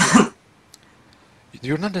 yeah. Point.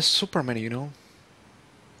 You're not a Superman, you know.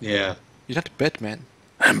 Yeah. You're not Batman.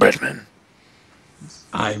 I'm Batman.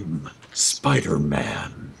 I'm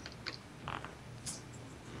Spider-Man.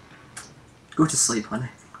 Go to sleep, honey.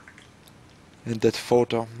 And that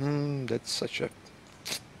photo, that's such a...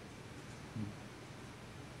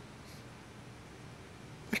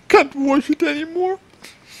 I can't watch it anymore.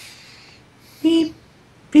 Beep,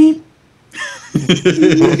 beep.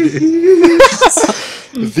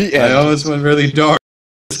 The end. I almost went really dark.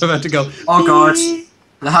 I'm about to go. Oh god.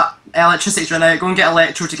 The electricity's run out. Go and get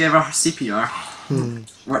Electro to give her CPR.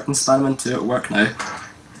 Worked in Spider-Man 2 at work now.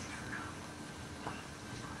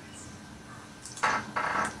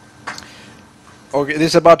 Okay,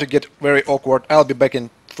 this is about to get very awkward. I'll be back in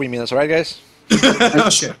 3 minutes, right, guys?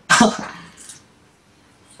 Okay.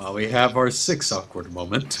 Well, we have our 6 awkward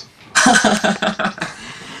moment.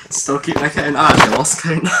 Still keep my count. I lost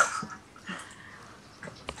count.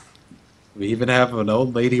 We even have an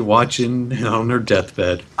old lady watching on her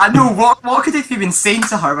deathbed. I know, what could they have been saying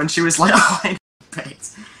to her when she was like, oh, I bed?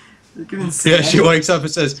 They couldn't say Yeah, she anything. wakes up and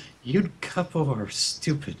says, "You couple are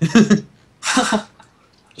stupid."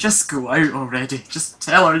 Just go out already. Just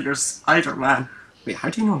tell her you're Spider-Man. Wait, how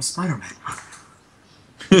do you know I'm Spider-Man?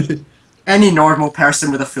 Any normal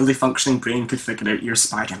person with a fully functioning brain could figure out you're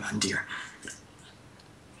Spider-Man, dear.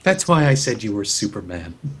 That's why I said you were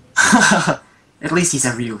Superman. At least he's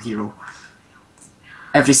a real hero.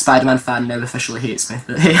 Every Spider-Man fan now officially hates me.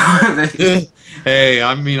 Hey,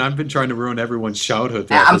 I mean, I've been trying to ruin everyone's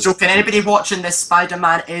childhood. I'm joking. Anybody watching this,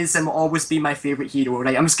 Spider-Man is and will always be my favourite hero,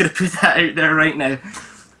 right? I'm just going to put that out there right now.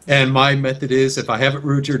 And my method is, if I haven't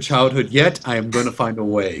ruined your childhood yet, I am going to find a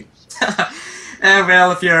way.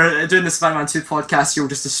 Well, if you're doing the Spider-Man 2 podcast, you'll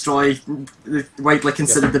just destroy the widely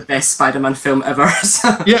considered the best Spider-Man film ever. So.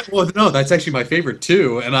 Yeah, well, no, that's actually my favorite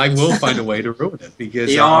too, and I will find a way to ruin it because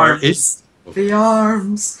The arms. The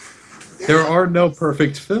arms. There are no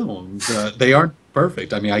perfect films. They aren't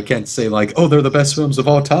perfect. I mean, I can't say like, oh, they're the best films of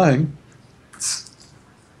all time.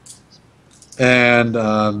 And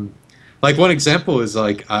like one example is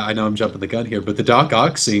like I know I'm jumping the gun here, but the Doc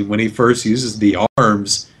Ock scene when he first uses the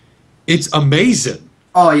arms, it's amazing.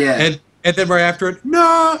 Oh yeah. And then right after it,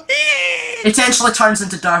 no. It essentially turns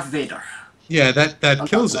into Darth Vader. Yeah, that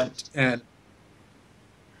kills it. And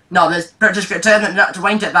no, just to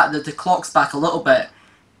wind it back, the clock's back a little bit.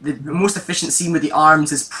 The most efficient scene with the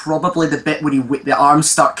arms is probably the bit where the arms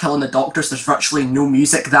start killing the Doctor, so there's virtually no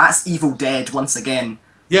music. That's Evil Dead once again.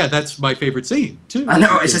 Yeah, that's my favorite scene too. I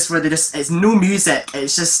know, it's just where it's no music.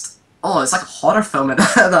 It's just it's like a horror film at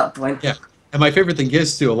that point. Yeah, and my favorite thing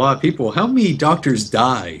is to a lot of people, how many Doctors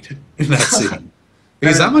died in that scene?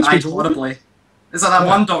 Because that much died horribly. There's like that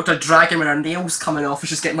one Doctor dragging with her nails coming off. She's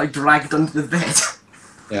just getting like dragged under the bed.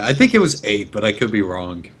 Yeah, I think it was 8, but I could be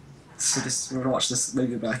wrong. So just watch this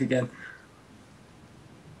movie back again.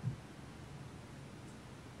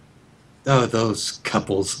 Oh, those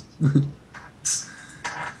couples.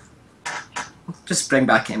 Just bring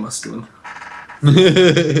back Emma Stone.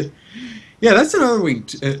 Yeah, that's another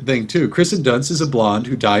thing too. Kristen Dunst is a blonde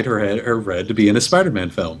who dyed her hair red to be in a Spider-Man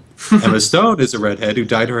film. Emma Stone is a redhead who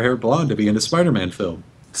dyed her hair blonde to be in a Spider-Man film.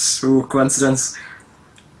 So coincidence.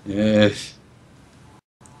 Yeah.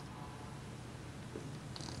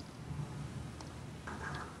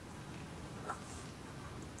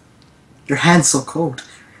 Your hand's so cold.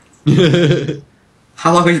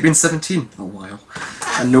 How long have you been 17? A while.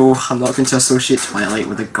 I know I'm not going to associate Twilight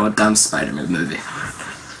with a goddamn Spider-Man movie.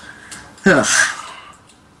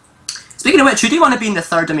 Speaking of which, who do you want to be in the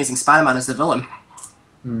third Amazing Spider-Man as the villain?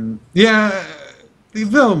 Yeah, the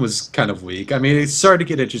villain was kind of weak. I mean, it started to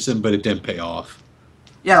get interesting, but it didn't pay off.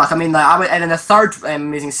 Yeah, like, I mean, like, and in the third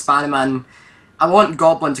Amazing Spider-Man, I want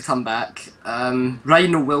Goblin to come back.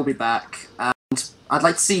 Rhino will be back. And I'd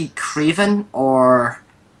like to see Kraven or...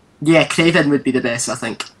 Yeah, Kraven would be the best, I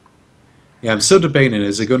think. Yeah, I'm still debating,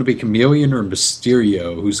 is it going to be Chameleon or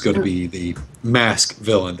Mysterio who's going to be the mask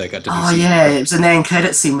villain that got to be Oh, seen? yeah, it was an end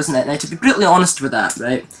credit scene, wasn't it? Now, to be brutally honest with that,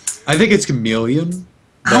 right? I think it's Chameleon.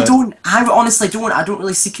 I honestly don't. I don't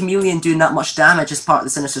really see Chameleon doing that much damage as part of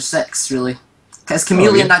the Sinister Six, really. Because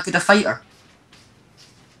Chameleon that good a fighter?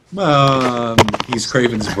 He's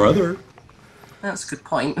Kraven's brother. That's a good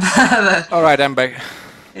point. Alright, I'm back.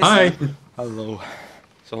 Hi. Hello.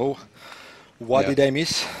 So, what did I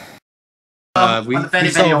miss? We very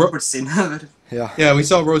saw awkward scene. Yeah, we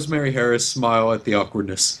saw Rosemary Harris smile at the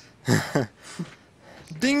awkwardness.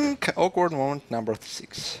 Ding! Awkward moment number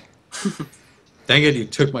 6. Dang it, you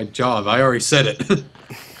took my job. I already said it.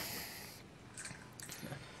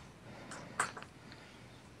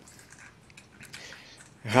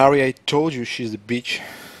 Harry, I told you she's a bitch.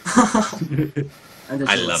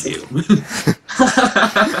 I love you.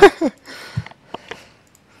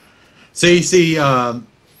 See, I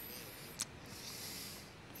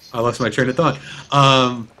lost my train of thought.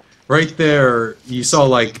 Right there, you saw,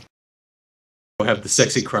 like, have the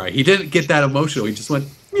sexy cry. He didn't get that emotional. He just went,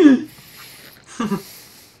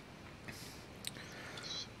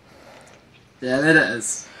 Yeah, there it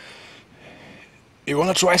is. You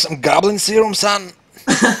wanna try some goblin serum, son?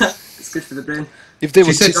 It's good for the brain. If they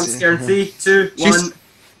would said- Jump scare in 3, 2, 1.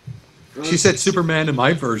 She said Superman in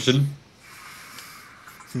my version.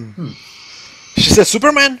 She said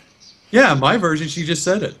Superman? Yeah, my version, she just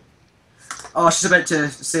said it. Oh, she's about to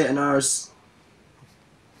say it in ours.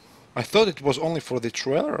 I thought it was only for the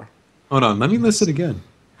trailer. Hold on, let me listen again.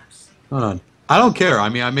 Hold on. I don't care. I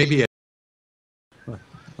mean, I may be...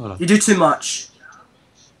 You do too much.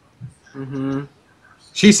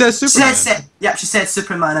 She says Superman. She said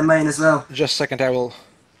Superman in mine as well. Just a second, I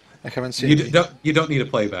haven't seen You don't need a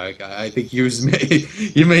playback. I think you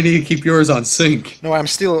may need to keep yours on sync. No, I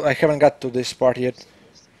haven't got to this part yet.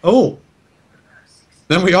 Oh.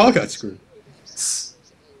 Then we all got screwed.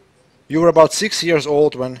 You were about 6 years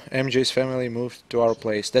old when MJ's family moved to our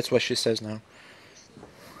place. That's what she says now.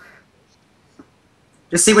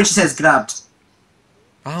 Just see when she says grabbed.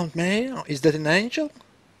 Aunt May? Is that an angel?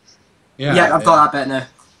 Yeah, I've got that bit now.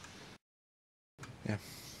 Yeah.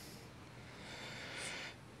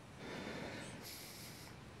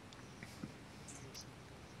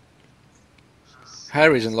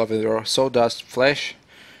 Harry's in love with her. So does Flash,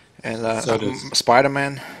 and So does-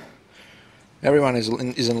 Spider-Man. Everyone is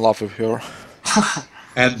in love with her.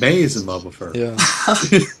 Aunt May is in love with her. Yeah.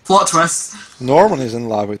 Plot twist. Norman is in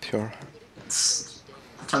love with her.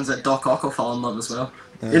 Turns out Doc Ock will fall in love as well.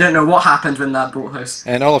 You don't know what happened when that boathouse.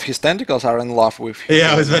 And all of his tentacles are in love with her.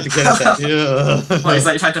 Yeah, I was about to get at that. Yeah. Well, he's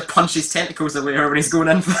like trying to punch his tentacles away or when he's going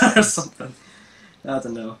in for her or something. I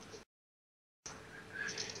don't know.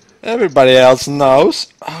 Everybody else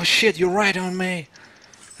knows. Oh shit, you're right on me.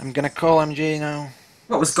 I'm gonna call MJ now.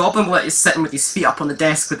 What was Goblin Wit is sitting with his feet up on the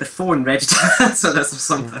desk with the phone ready to answer this or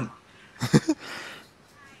something?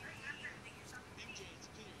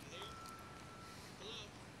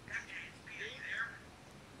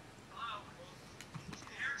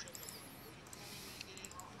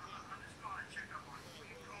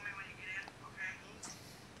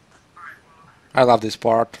 I love this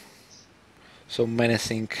part. So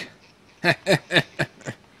menacing.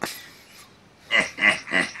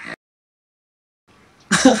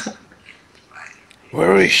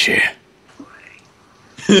 Where is she?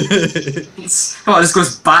 Oh, this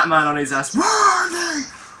goes Batman on his ass. Morning!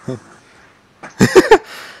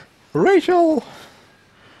 Rachel!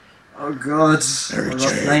 Oh god, what a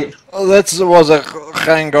rough night. Oh, that was a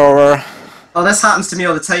hangover. Oh, this happens to me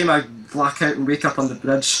all the time. I black out and wake up on the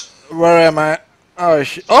bridge. Where am I? Oh,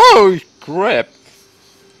 oh crap.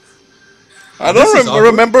 I This is don't awkward.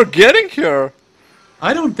 remember getting here.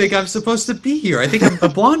 I don't think I'm supposed to be here. I think the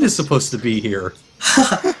blonde is supposed to be here.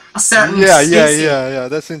 A certain Yeah, Stacy.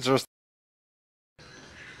 that's interesting.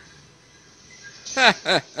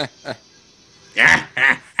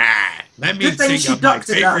 Let me Good thing sing she of my ducked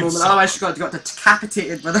at that favorite moment, song. otherwise she got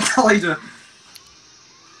decapitated with a collider.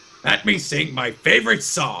 Let me sing my favorite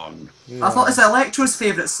song. I thought it's Electro's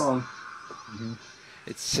favourite song.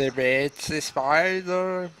 It's a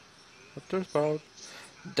spider. What the spout?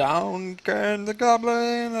 Down came the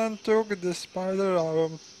goblin and took the spider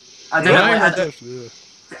out. I did Yeah, I it. heard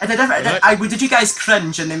that. Did you guys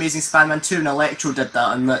cringe in the Amazing Spider-Man 2 and Electro did that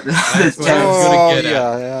on the That's what I Gems? was gonna get at.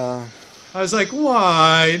 yeah. I was like,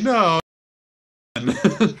 why? No.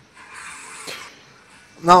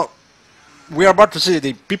 Now, we are about to see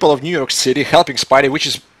the people of New York City helping Spidey, which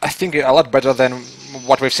is, I think, a lot better than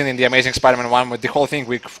what we've seen in the Amazing Spider-Man 1 with the whole thing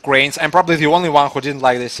with cranes. I'm probably the only one who didn't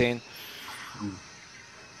like this scene.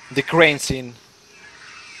 The crane scene.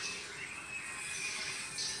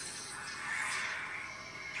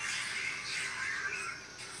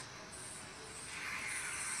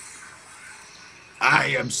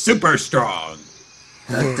 I am super strong.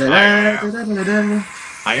 I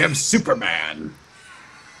I am Superman.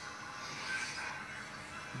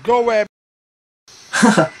 Go away!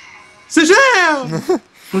 Shazam!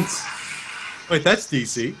 Wait, that's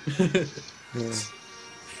DC.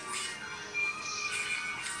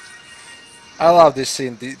 I love this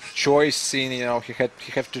scene, the choice scene. You know, he had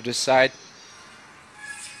to decide.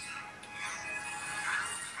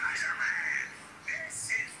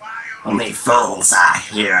 Only fools are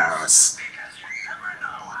heroes.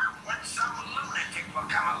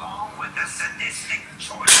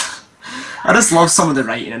 I just love some of the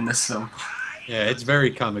writing in this film. Yeah, it's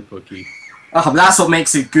very comic booky. Oh, but that's what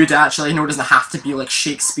makes it good, actually. You know, it doesn't have to be like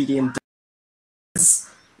Shakespearean.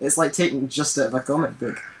 It's like taking just out of a comic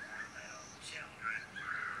book.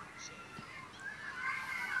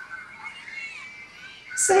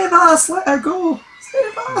 Save us! Let her go!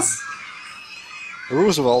 Save us!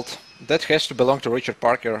 Roosevelt. That has to belong to Richard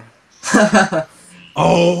Parker.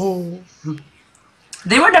 Oh!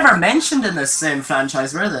 They were never mentioned in this same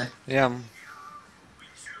franchise, were they? Yeah.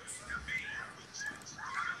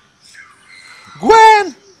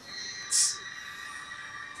 Gwen!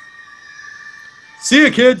 See ya,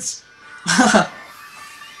 kids!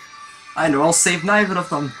 I know, I'll save neither of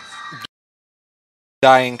them.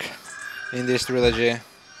 Dying in this trilogy.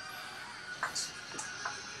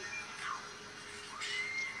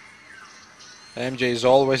 MJ is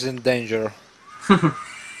always in danger.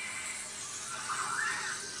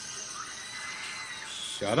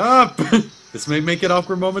 Shut up! This may make it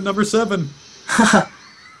awkward moment number 7.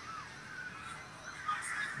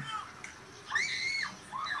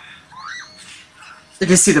 You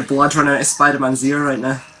can see the blood running out of Spider-Man's ear right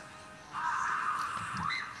now.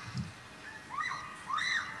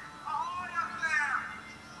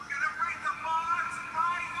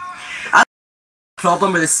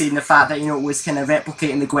 Problem with the scene, the fact that, you know, it was kind of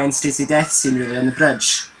replicating the Gwen Stacy death scene really on the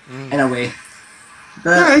bridge, in a way.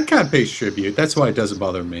 But, Yeah, it kind of pays tribute. That's why it doesn't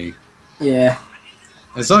bother me. yeah,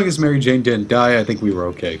 As long as Mary Jane didn't die, I think we were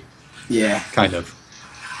okay. yeah. Kind of.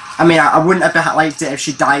 I mean, I wouldn't have liked it if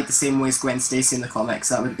she died the same way as Gwen Stacy in the comics.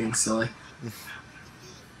 That would have been silly.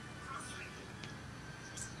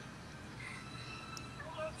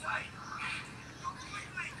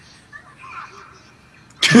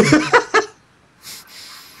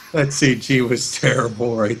 That CG was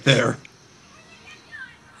terrible right there.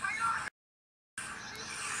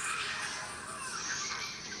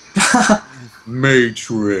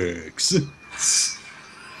 Matrix.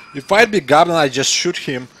 If I'd be Goblin, I'd just shoot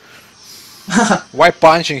him. Why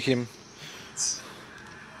punching him?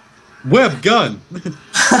 Web gun.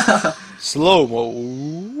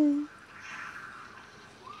 Slow-mo.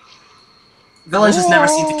 Villains just never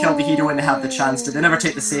seem to kill the hero when they have the chance to. They never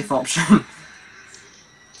take the safe option.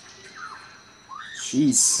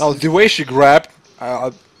 Jeez. Now, the way she grabbed,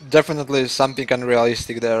 definitely something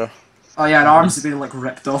unrealistic there. Oh yeah, her arms have been like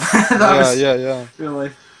ripped off. Yeah.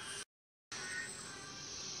 Really.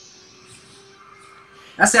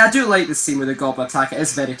 I say I do like this scene with the goblin attack. It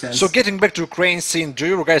is very tense. So getting back to crane scene, do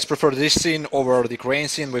you guys prefer this scene over the crane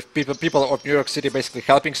scene with people of New York City basically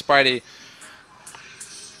helping Spidey?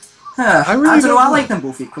 I don't know. I like them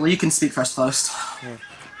both equally. You can speak first. Yeah.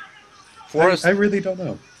 Forrest? I really don't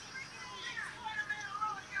know.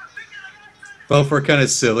 Both were kind of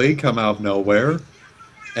silly, come out of nowhere,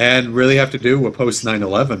 and really have to do with post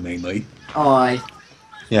 9/11 mainly. Oh, aye.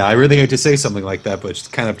 Yeah, I really hate to say something like that, but it's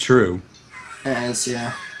kind of true. It is,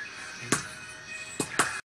 yeah.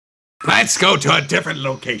 Let's go to a different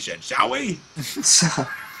location, shall we?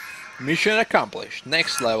 Mission accomplished.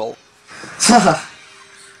 Next level.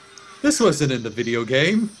 This wasn't in the video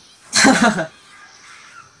game.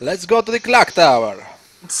 Let's go to the clock tower.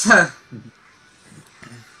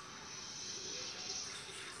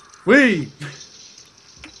 Whee!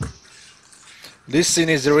 This scene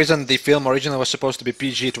is the reason the film originally was supposed to be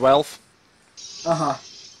PG-12. Uh-huh.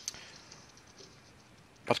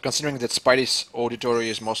 But considering that Spidey's auditory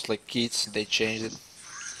is mostly kids, they changed it.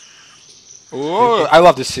 Oh, I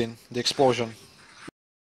love this scene. The explosion.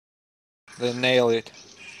 They nail it.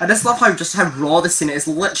 I just love how raw this scene is.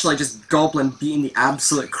 Literally just Goblin beating the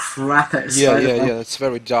absolute crap out of Spider-Man. Yeah. It's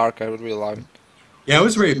very dark. I would really love it. Yeah, it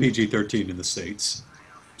was rated PG-13 in the States.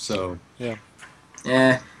 So... Yeah.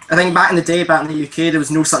 Yeah. I think back in the day, back in the UK, there was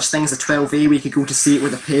no such thing as a 12A where you could go to see it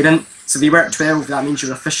with a parent. So if you weren't 12, that means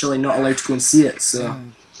you're officially not allowed to go and see it. So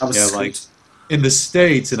I was screwed. Like, in the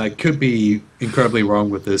States, and I could be incredibly wrong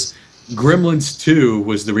with this, Gremlins 2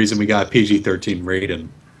 was the reason we got PG-13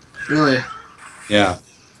 rating. Really? Yeah.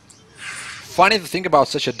 Funny to think about,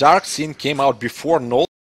 such a dark scene came out before Nolan.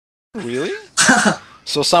 Really?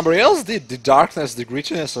 So somebody else did the darkness, the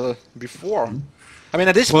grittiness before. I mean,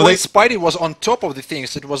 at this point, Spidey was on top of the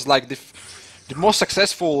things. It was like the most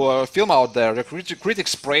successful film out there. The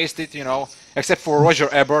critics praised it, you know, except for Roger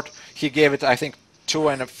Ebert. He gave it, I think,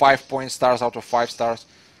 2.5 stars out of 5 stars.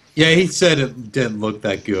 Yeah, he said it didn't look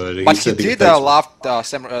that good. But he did love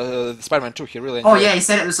Spider-Man 2. He really enjoyed Oh yeah, he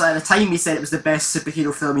said it was, at the time he said it was the best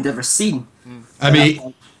superhero film he'd ever seen. I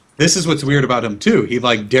mean, this is what's weird about him too. He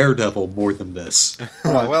liked Daredevil more than this.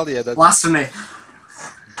 Well, yeah, that's Blasphemy.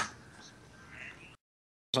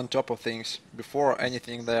 on top of things. Before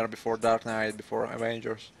anything there, before Dark Knight, before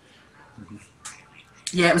Avengers.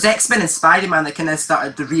 Yeah, it was X-Men and Spider-Man that kind of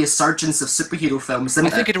started the resurgence of superhero films,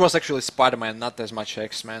 didn't I think it was actually Spider-Man, not as much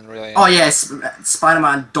X-Men, really. Oh yes,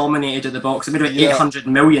 Spider-Man dominated at the box. It made about 800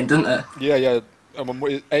 million, didn't it? Yeah.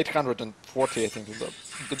 840, I think.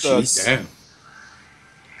 Jeez. Damn.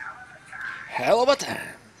 Hell of a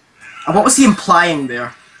time. And what was he implying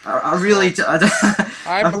there? I really...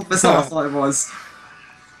 I hope that's not what I thought it was.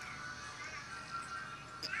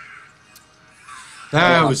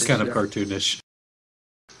 That was kind of cartoonish.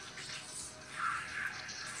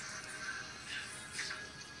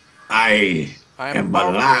 I am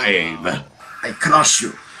alive. I crush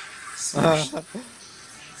you.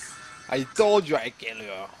 I told you I kill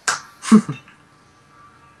you.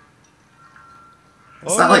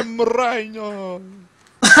 I'm Rhino.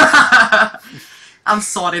 I'm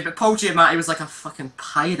sorry, but Paul Giamatti was like a fucking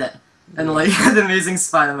pirate. And like the Amazing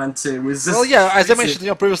Spider-Man 2 was just... Well, yeah, as I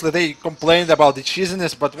mentioned previously, they complained about the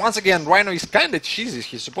cheesiness, but once again, Rhino is kind of cheesy.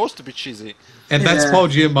 He's supposed to be cheesy. And that's Paul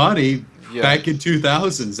Giamatti back in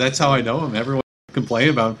 2000s. That's how I know him. Everyone complained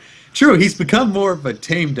about him. True, he's become more of a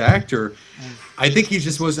tamed actor. I think he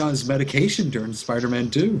just was on his medication during Spider-Man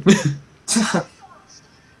 2.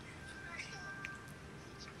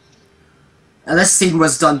 And this scene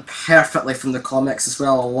was done perfectly from the comics as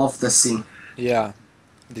well. I love this scene. Yeah.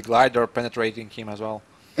 The glider penetrating him as well.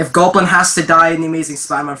 If Goblin has to die in the Amazing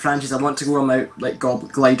Spider-Man franchise, I want to go him out like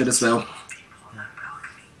Glider as well.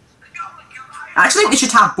 I actually think they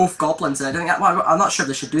should have both Goblins in it. I'm not sure if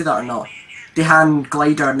they should do that or not. They hand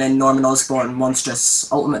Glider and then Norman Osborn Monstrous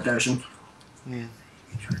Ultimate version.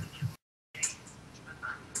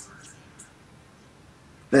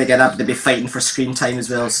 But again, they'd be fighting for screen time as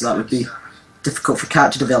well, so that would be difficult for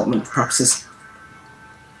character development purposes.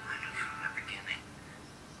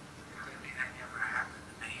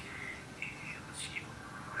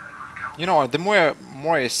 You know, the more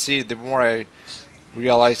I see, the more I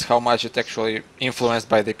realize how much it actually influenced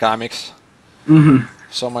by the comics.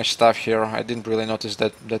 So much stuff here. I didn't really notice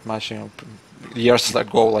that much, you know, years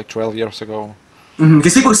ago, like 12 years ago.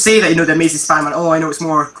 Because people say that, you know, the Amazing Spider-Man, oh, I know it's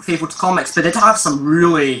more faithful to comics, but it have some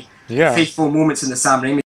really Yeah. faithful moments in the Sam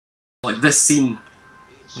Raimi, like this scene.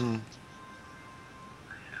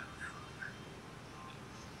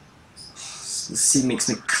 This scene makes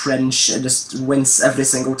me cringe and just wince every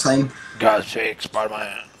single time. God's sake,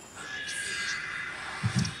 Spider-Man.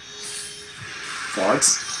 God.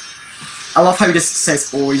 I love how he just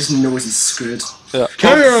says, oh, he just knows he's screwed. Yeah.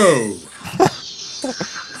 KO!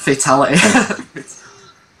 Fatality.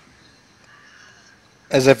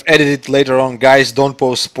 As I've edited later on, guys, don't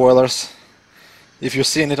post spoilers. If you've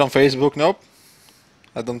seen it on Facebook, nope.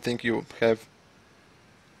 I don't think you have.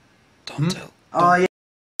 Don't tell. Oh, yeah.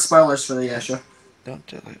 Spoilers for the show. Don't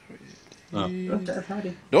tell it. Don't tell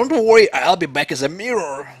Harry. Don't worry, I'll be back as a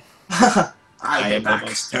mirror. I am the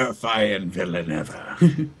most terrifying villain ever.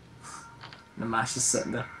 The mash is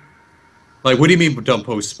sitting there. Like, what do you mean don't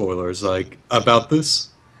post spoilers? Like, about this?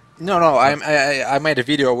 No, I made a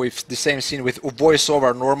video with the same scene with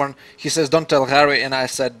voiceover Norman. He says, don't tell Harry, and I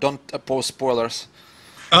said, don't post spoilers.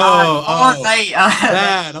 Right.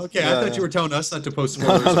 That, okay. I thought you were telling us not to post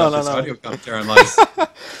spoilers about this audio commentary. I'm like,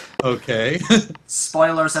 okay.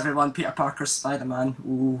 Spoilers, everyone. Peter Parker's Spider-Man.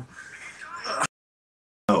 Ooh.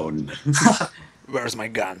 Where's my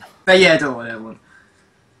gun? But yeah, don't worry, I won't.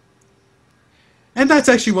 And that's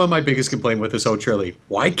actually one of my biggest complaints with this whole trilogy.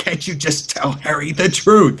 Why can't you just tell Harry the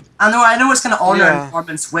truth? I know it's going to honour Yeah.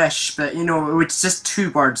 Norman's wish, but, you know, it's just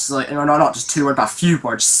 2 words, like, no, not just 2 words, but a few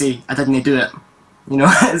words say, I didn't do it. You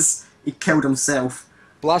know, he killed himself.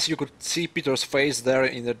 Plus, you could see Peter's face there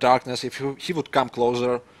in the darkness. If he would come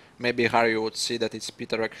closer, maybe Harry would see that it's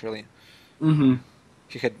Peter actually. Mm-hmm.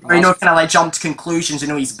 He had. Or, you know, kind of like jump to conclusions, you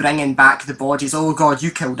know, he's bringing back the bodies, oh god,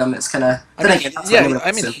 you killed him, it's kind of...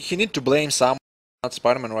 He need to blame someone, not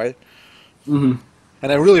Spider-Man, right? Mm-hmm.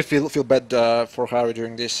 And I really feel bad for Harry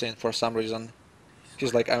during this scene for some reason.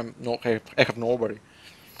 He's like, I have nobody.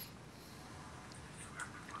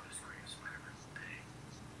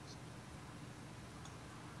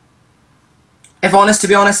 If honest, to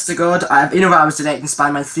be honest to God, you know when I was directing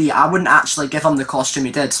Spider-Man 3, I wouldn't actually give him the costume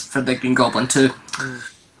he did for the Green Goblin 2.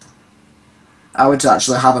 I would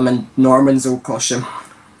actually have him in Norman's old costume.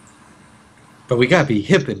 But we gotta be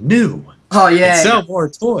hip and new. Oh yeah. And sell more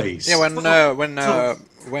toys. Yeah, when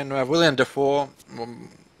William Dafoe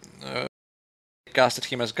casted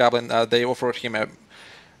him as Goblin, they offered him a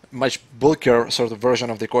much bulkier sort of version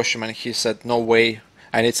of the costume, and he said, "No way,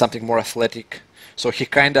 I need something more athletic." So he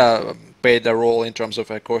kind of paid a role in terms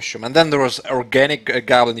of a costume. And then there was organic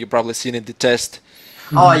Goblin. You probably seen in the test.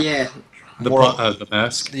 Oh yeah. The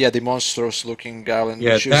mask. Yeah, the monstrous-looking Goblin.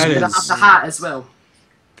 Yeah, that Did it have the hat as well?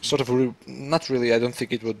 Sort of not really. I don't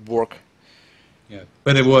think it would work. Yeah,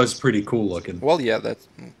 but it was pretty cool looking. Well, yeah, that's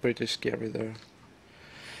pretty scary there.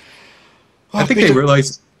 I think Peter, they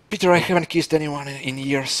realized. Peter, I haven't kissed anyone in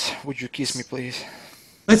years. Would you kiss me, please?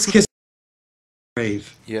 Let's kiss.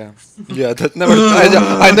 Brave. Yeah, yeah. That never.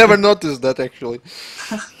 I never noticed that actually.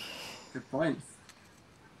 Good point.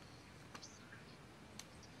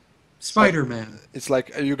 Spider-Man. It's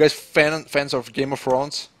like, are you guys fans of Game of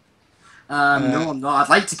Thrones? No, I'm not. I'd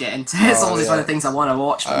like to get into it. It's always one of the things I want to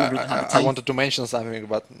watch, but I don't really have the I time. wanted to mention something,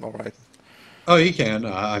 but alright. Oh, you can.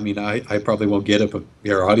 I mean, I probably won't get it, but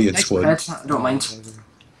your audience would. I don't mind.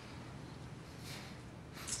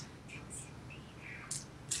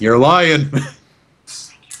 You're lying.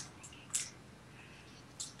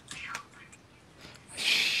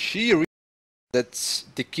 She that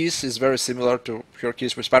the kiss is very similar to her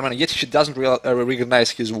kiss with Spider-Man, yet she doesn't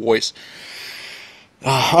recognize his voice.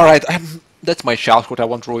 Alright, that's my childhood, I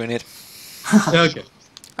won't ruin it. Okay.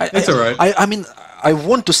 It's alright. I mean, I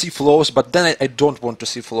want to see flaws, but then I don't want to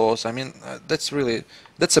see flaws. I mean, that's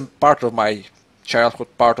a part of my childhood,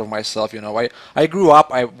 part of myself, you know. I grew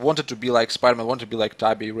up, I wanted to be like Spider-Man, wanted to be like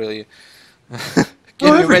Tubby, really. Can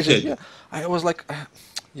you imagine? Yeah, I was like,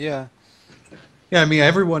 yeah. Yeah, I mean,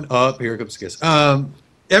 everyone. Oh, here comes Kiss.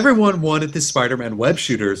 Everyone wanted the Spider-Man web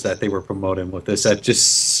shooters that they were promoting with this. That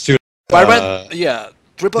just shoot. Spider-Man, yeah,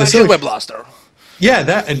 triple action web blaster. Yeah,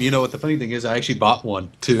 that, and you know what the funny thing is, I actually bought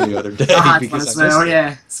one too the other day. I had one because as I missed well, it.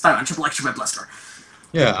 yeah. Spider-Man Triple Action Web Blaster.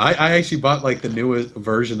 Yeah, I actually bought like the newest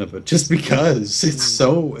version of it just because it's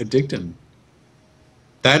so addicting.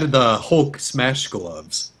 That and the Hulk Smash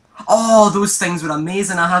gloves. Oh, those things were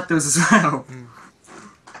amazing. I had those as well.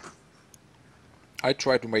 I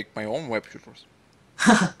tried to make my own web shooters.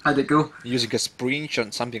 How'd it go? Using a Sprinch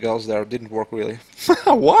and something else there didn't work really.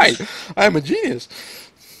 Why? I'm a genius.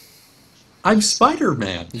 I'm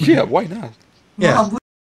Spider-Man. Yeah, why not? Yeah. Well,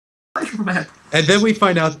 Spider-Man. And then we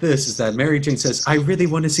find out this, is that Mary Jane says, I really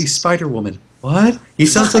want to see Spider-Woman. What? He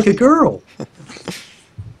sounds like a girl.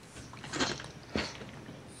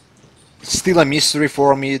 still a mystery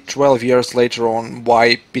for me 12 years later on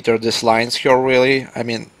why Peter dislikes her, really. I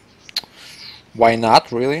mean, why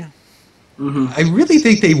not, really? I really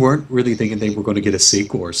think they weren't really thinking they were going to get a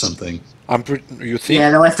sequel or something. You think? Yeah,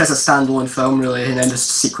 they left it as a standalone film, really, and then just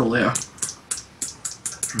a sequel later.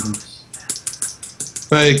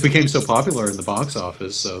 But it became so popular in the box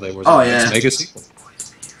office, so they were Oh, like, yeah. let's make a sequel.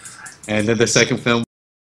 And then the second film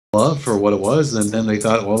loved for what it was, and then they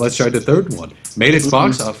thought, well, let's try the third one. Made its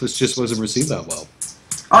box office, just wasn't received that well.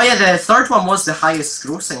 Oh yeah, the third one was the highest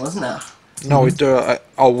grossing, wasn't it? No, it.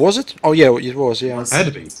 Was it? Oh yeah, it was. Yeah, Had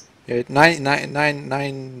to be. yeah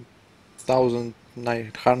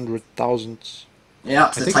 9,900,000, Yeah,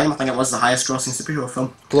 up to I the think- time, I think it was the highest grossing superhero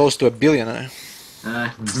film. close to $1 billion.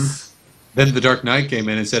 Then The Dark Knight came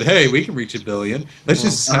in and said, hey, we can reach $1 billion. Let's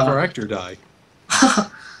just have our actor die.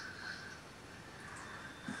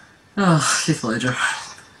 Oh, Heath Ledger.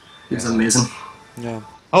 He was amazing. Yeah.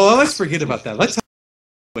 Oh, well, let's forget about that. Let's have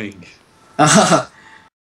Wing.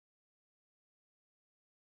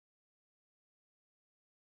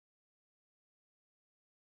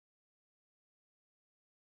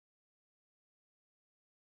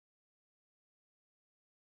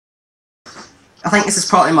 I think this is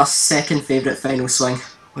probably my second favourite final swing.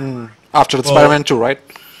 After the Well- Spider-Man 2, right?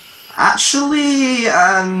 Actually,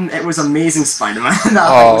 it was Amazing Spider-Man.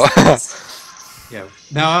 Oh. Yeah.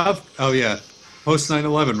 Now, oh yeah, post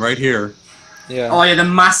 9/11 right here. Yeah. Oh yeah, the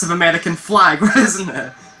massive American flag, isn't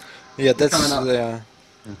it? Yeah, that's coming up. yeah.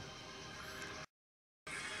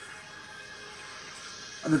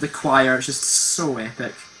 And the choir is just so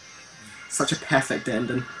epic. Such a perfect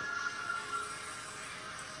ending.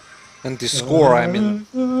 And the score, I mean.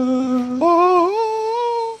 Oh.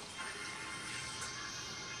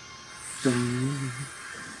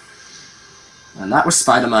 And that was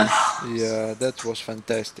Spider-Man. Yeah, that was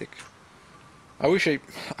fantastic. I wish I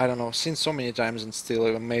don't know, seen so many times and still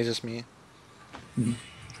it amazes me.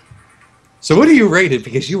 So what do you rate it?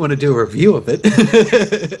 Because you want to do a review of it.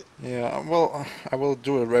 Yeah, well, I will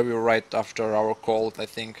do a review right after our call, I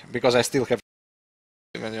think, because I still have,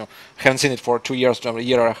 haven't seen it for 2 years, a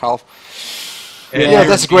year and a half. Yeah,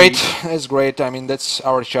 that's great. That's great. I mean, that's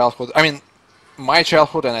our childhood. I mean, my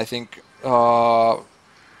childhood, and I think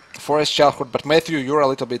Forrest's childhood. But Matthew, you're a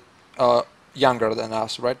little bit younger than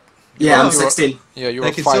us, right? Yeah, I'm You were- 16. Yeah, you were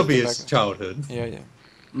That can 5. still be back his then. childhood. Yeah, yeah.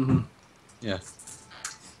 Yeah.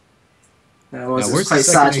 Yeah, it Now, was where's the quite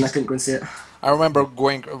second sad and I AC? couldn't go and see it. I remember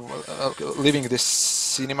going, leaving this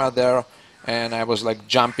cinema there, and I was like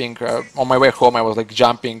jumping on my way home. I was like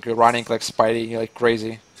jumping, running like Spidey, like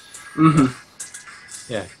crazy.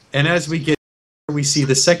 Yeah. And as we get, we see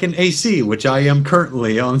the second AC, which I am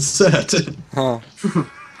currently on set. Huh.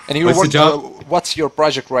 And you What's the work, job? what's your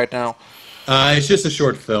project right now? It's just a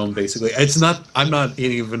short film, basically. It's not. I'm not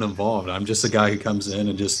even involved. I'm just a guy who comes in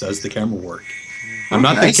and just does the camera work. I'm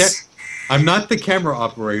not Nice. I'm not the camera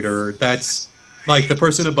operator. That's like the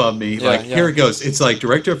person above me. Yeah, like yeah. here it goes. It's like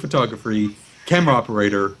director of photography, camera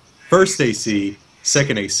operator, first AC,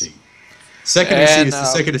 second AC. Second AC And, is the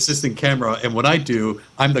second assistant camera, and what I do,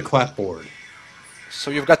 I'm the clapboard. So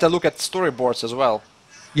you've got to look at storyboards as well.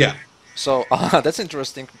 Yeah. So that's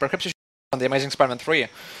interesting. Perhaps you should on the Amazing Spider-Man 3.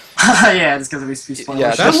 Yeah, it's because of his spoilers.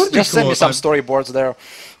 Yeah, That would be just send cool me if some I'm- storyboards there.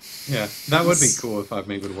 Yeah, that would be cool if I'm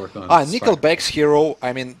able to work on. Nickelback's Hero.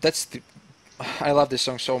 I mean, that's the. I love this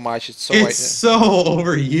song so much. It's so It's so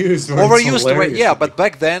overused. where it's overused, right? hilarious. Yeah, but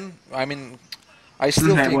back then, I mean, I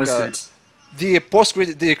still It think was good.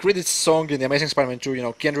 the credits song in the Amazing Spider-Man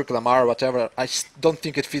 2, Kendrick Lamar, whatever. I don't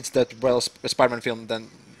think it fits that well a Spider-Man film than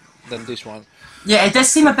this one. Yeah, it does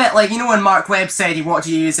seem a bit like, when Mark Webb said he wanted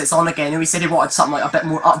to use It's On Again, he said he wanted something like a bit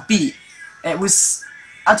more upbeat. It was,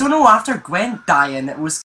 I don't know, after Gwen dying, it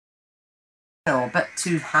was, a bit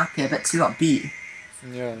too happy, a bit too upbeat.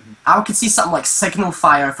 Yeah. I could see something like Signal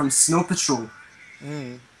Fire from Snow Patrol.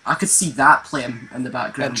 I could see that playing in the And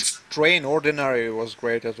background. Train Ordinary was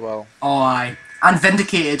great as well. Oh, aye. And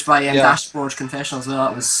Vindicated by Yeah. Dashboard Confessional as well.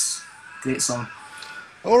 That was a great song.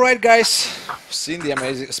 All right, guys. Seen the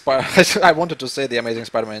Amazing Spider. I wanted to say the Amazing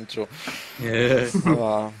Spider-Man 2. Yeah,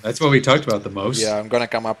 Uh, that's what we talked about the most. yeah, I'm gonna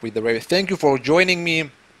come up with the review. Thank you for joining me.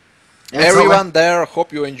 Yeah, Everyone there,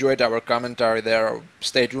 hope you enjoyed our commentary there.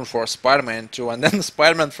 Stay tuned for Spider-Man 2 and then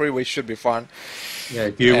Spider-Man 3, which should be fun. Yeah,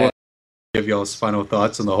 if you want to give y'all's final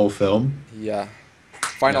thoughts on the whole film, Yeah.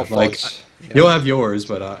 Final Yeah, like, thoughts. Yeah. you'll have yours,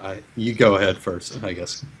 but you go ahead first, I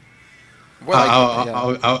guess.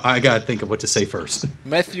 Well, yeah. I gotta think of what to say first.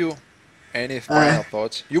 Matthew, Any final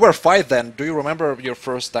thoughts? You were 5 then. Do you remember your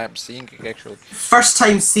first time seeing it, actually? First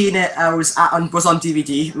time seeing it, I was on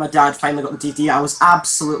DVD. My dad finally got the DVD. I was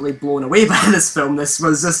absolutely blown away by this film. This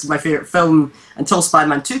was just my favourite film until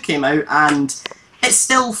Spider-Man 2 came out, and it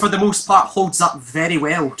still, for the most part, holds up very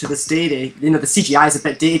well to this day. You know, the CGI is a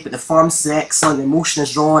bit dated, but the forms is excellent, the emotion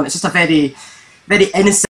is drawn. It's just a very, very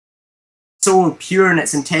innocent, so pure in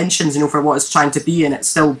its intentions, you know, for what it's trying to be, and it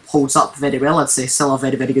still holds up very well, I'd say. Still a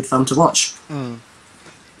very, very good film to watch.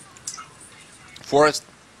 Forrest?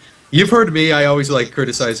 You've heard me, I always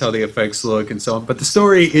criticize how the effects look and so on, but the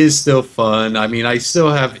story is still fun. I mean, I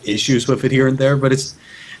still have issues with it here and there, but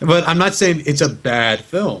I'm not saying it's a bad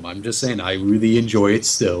film. I'm just saying I really enjoy it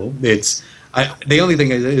still. The only thing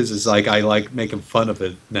is I like making fun of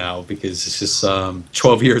it now because it's just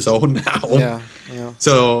 12 years old now. Yeah.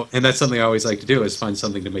 So, and that's something I always like to do, is find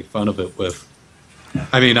something to make fun of it with.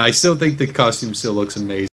 I mean, I still think the costume still looks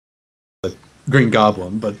amazing. The Green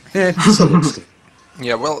Goblin, but it still looks good.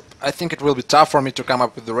 Yeah, well, I think it will be tough for me to come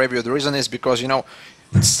up with the review. The reason is because, you know,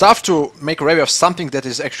 it's tough to make a review of something that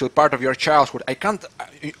is actually part of your childhood. I can't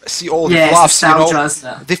see all the fluffs, you know.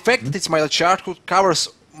 The fact that it's my childhood covers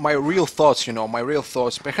my real thoughts, you know, my real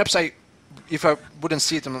thoughts. Perhaps if I wouldn't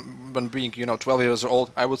see it when being, you know, 12 years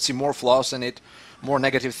old, I would see more flaws in it, more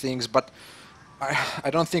negative things, but I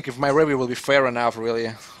don't think if my review will be fair enough, really.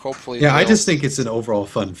 Hopefully. Yeah, I just think it's an overall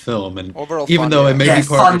fun film, and overall even fun, though it may be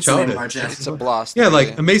part of your childhood, childhood, it's a blast. yeah, really.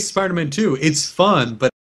 like Amazing Spider-Man 2, it's fun, but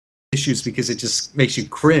issues because it just makes you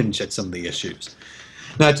cringe at some of the issues,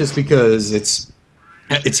 not just because it's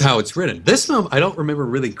how it's written. This film, I don't remember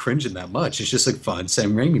really cringing that much. It's just a fun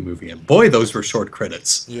Sam Raimi movie, and boy, those were short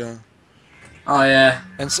credits. Yeah. Oh yeah.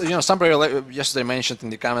 And so, you know, somebody yesterday mentioned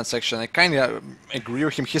in the comment section, I kind of agree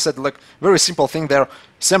with him. He said, like, very simple thing there.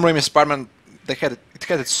 Sam Raimi's Spider-Man, it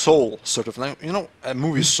had its soul, sort of, like, you know, a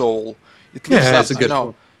movie soul. It lives up, that's a good. you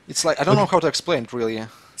know, it's like, I don't know how to explain it really.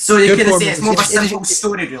 So you can say it's more of a simple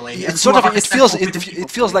story, really. It's sort of,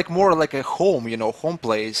 it feels like more like a home, you know, home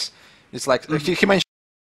place. It's like he mentioned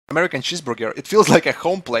American Cheeseburger. It feels like a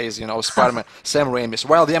home place, you know, Spider-Man, Sam Raimi's.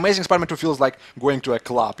 While the Amazing Spider-Man 2 feels like going to a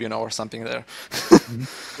club, you know, or something there.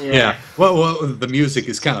 Yeah. Well, the music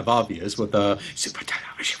is kind of obvious with the.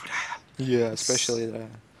 Yeah, especially the.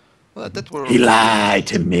 Well, that were. He lied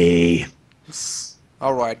to me.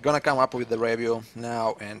 All right, gonna come up with the review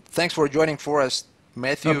now, and thanks for joining for us,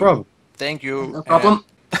 Matthew. No problem. Thank you. No problem.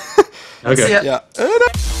 Okay. See ya.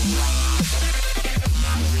 Yeah.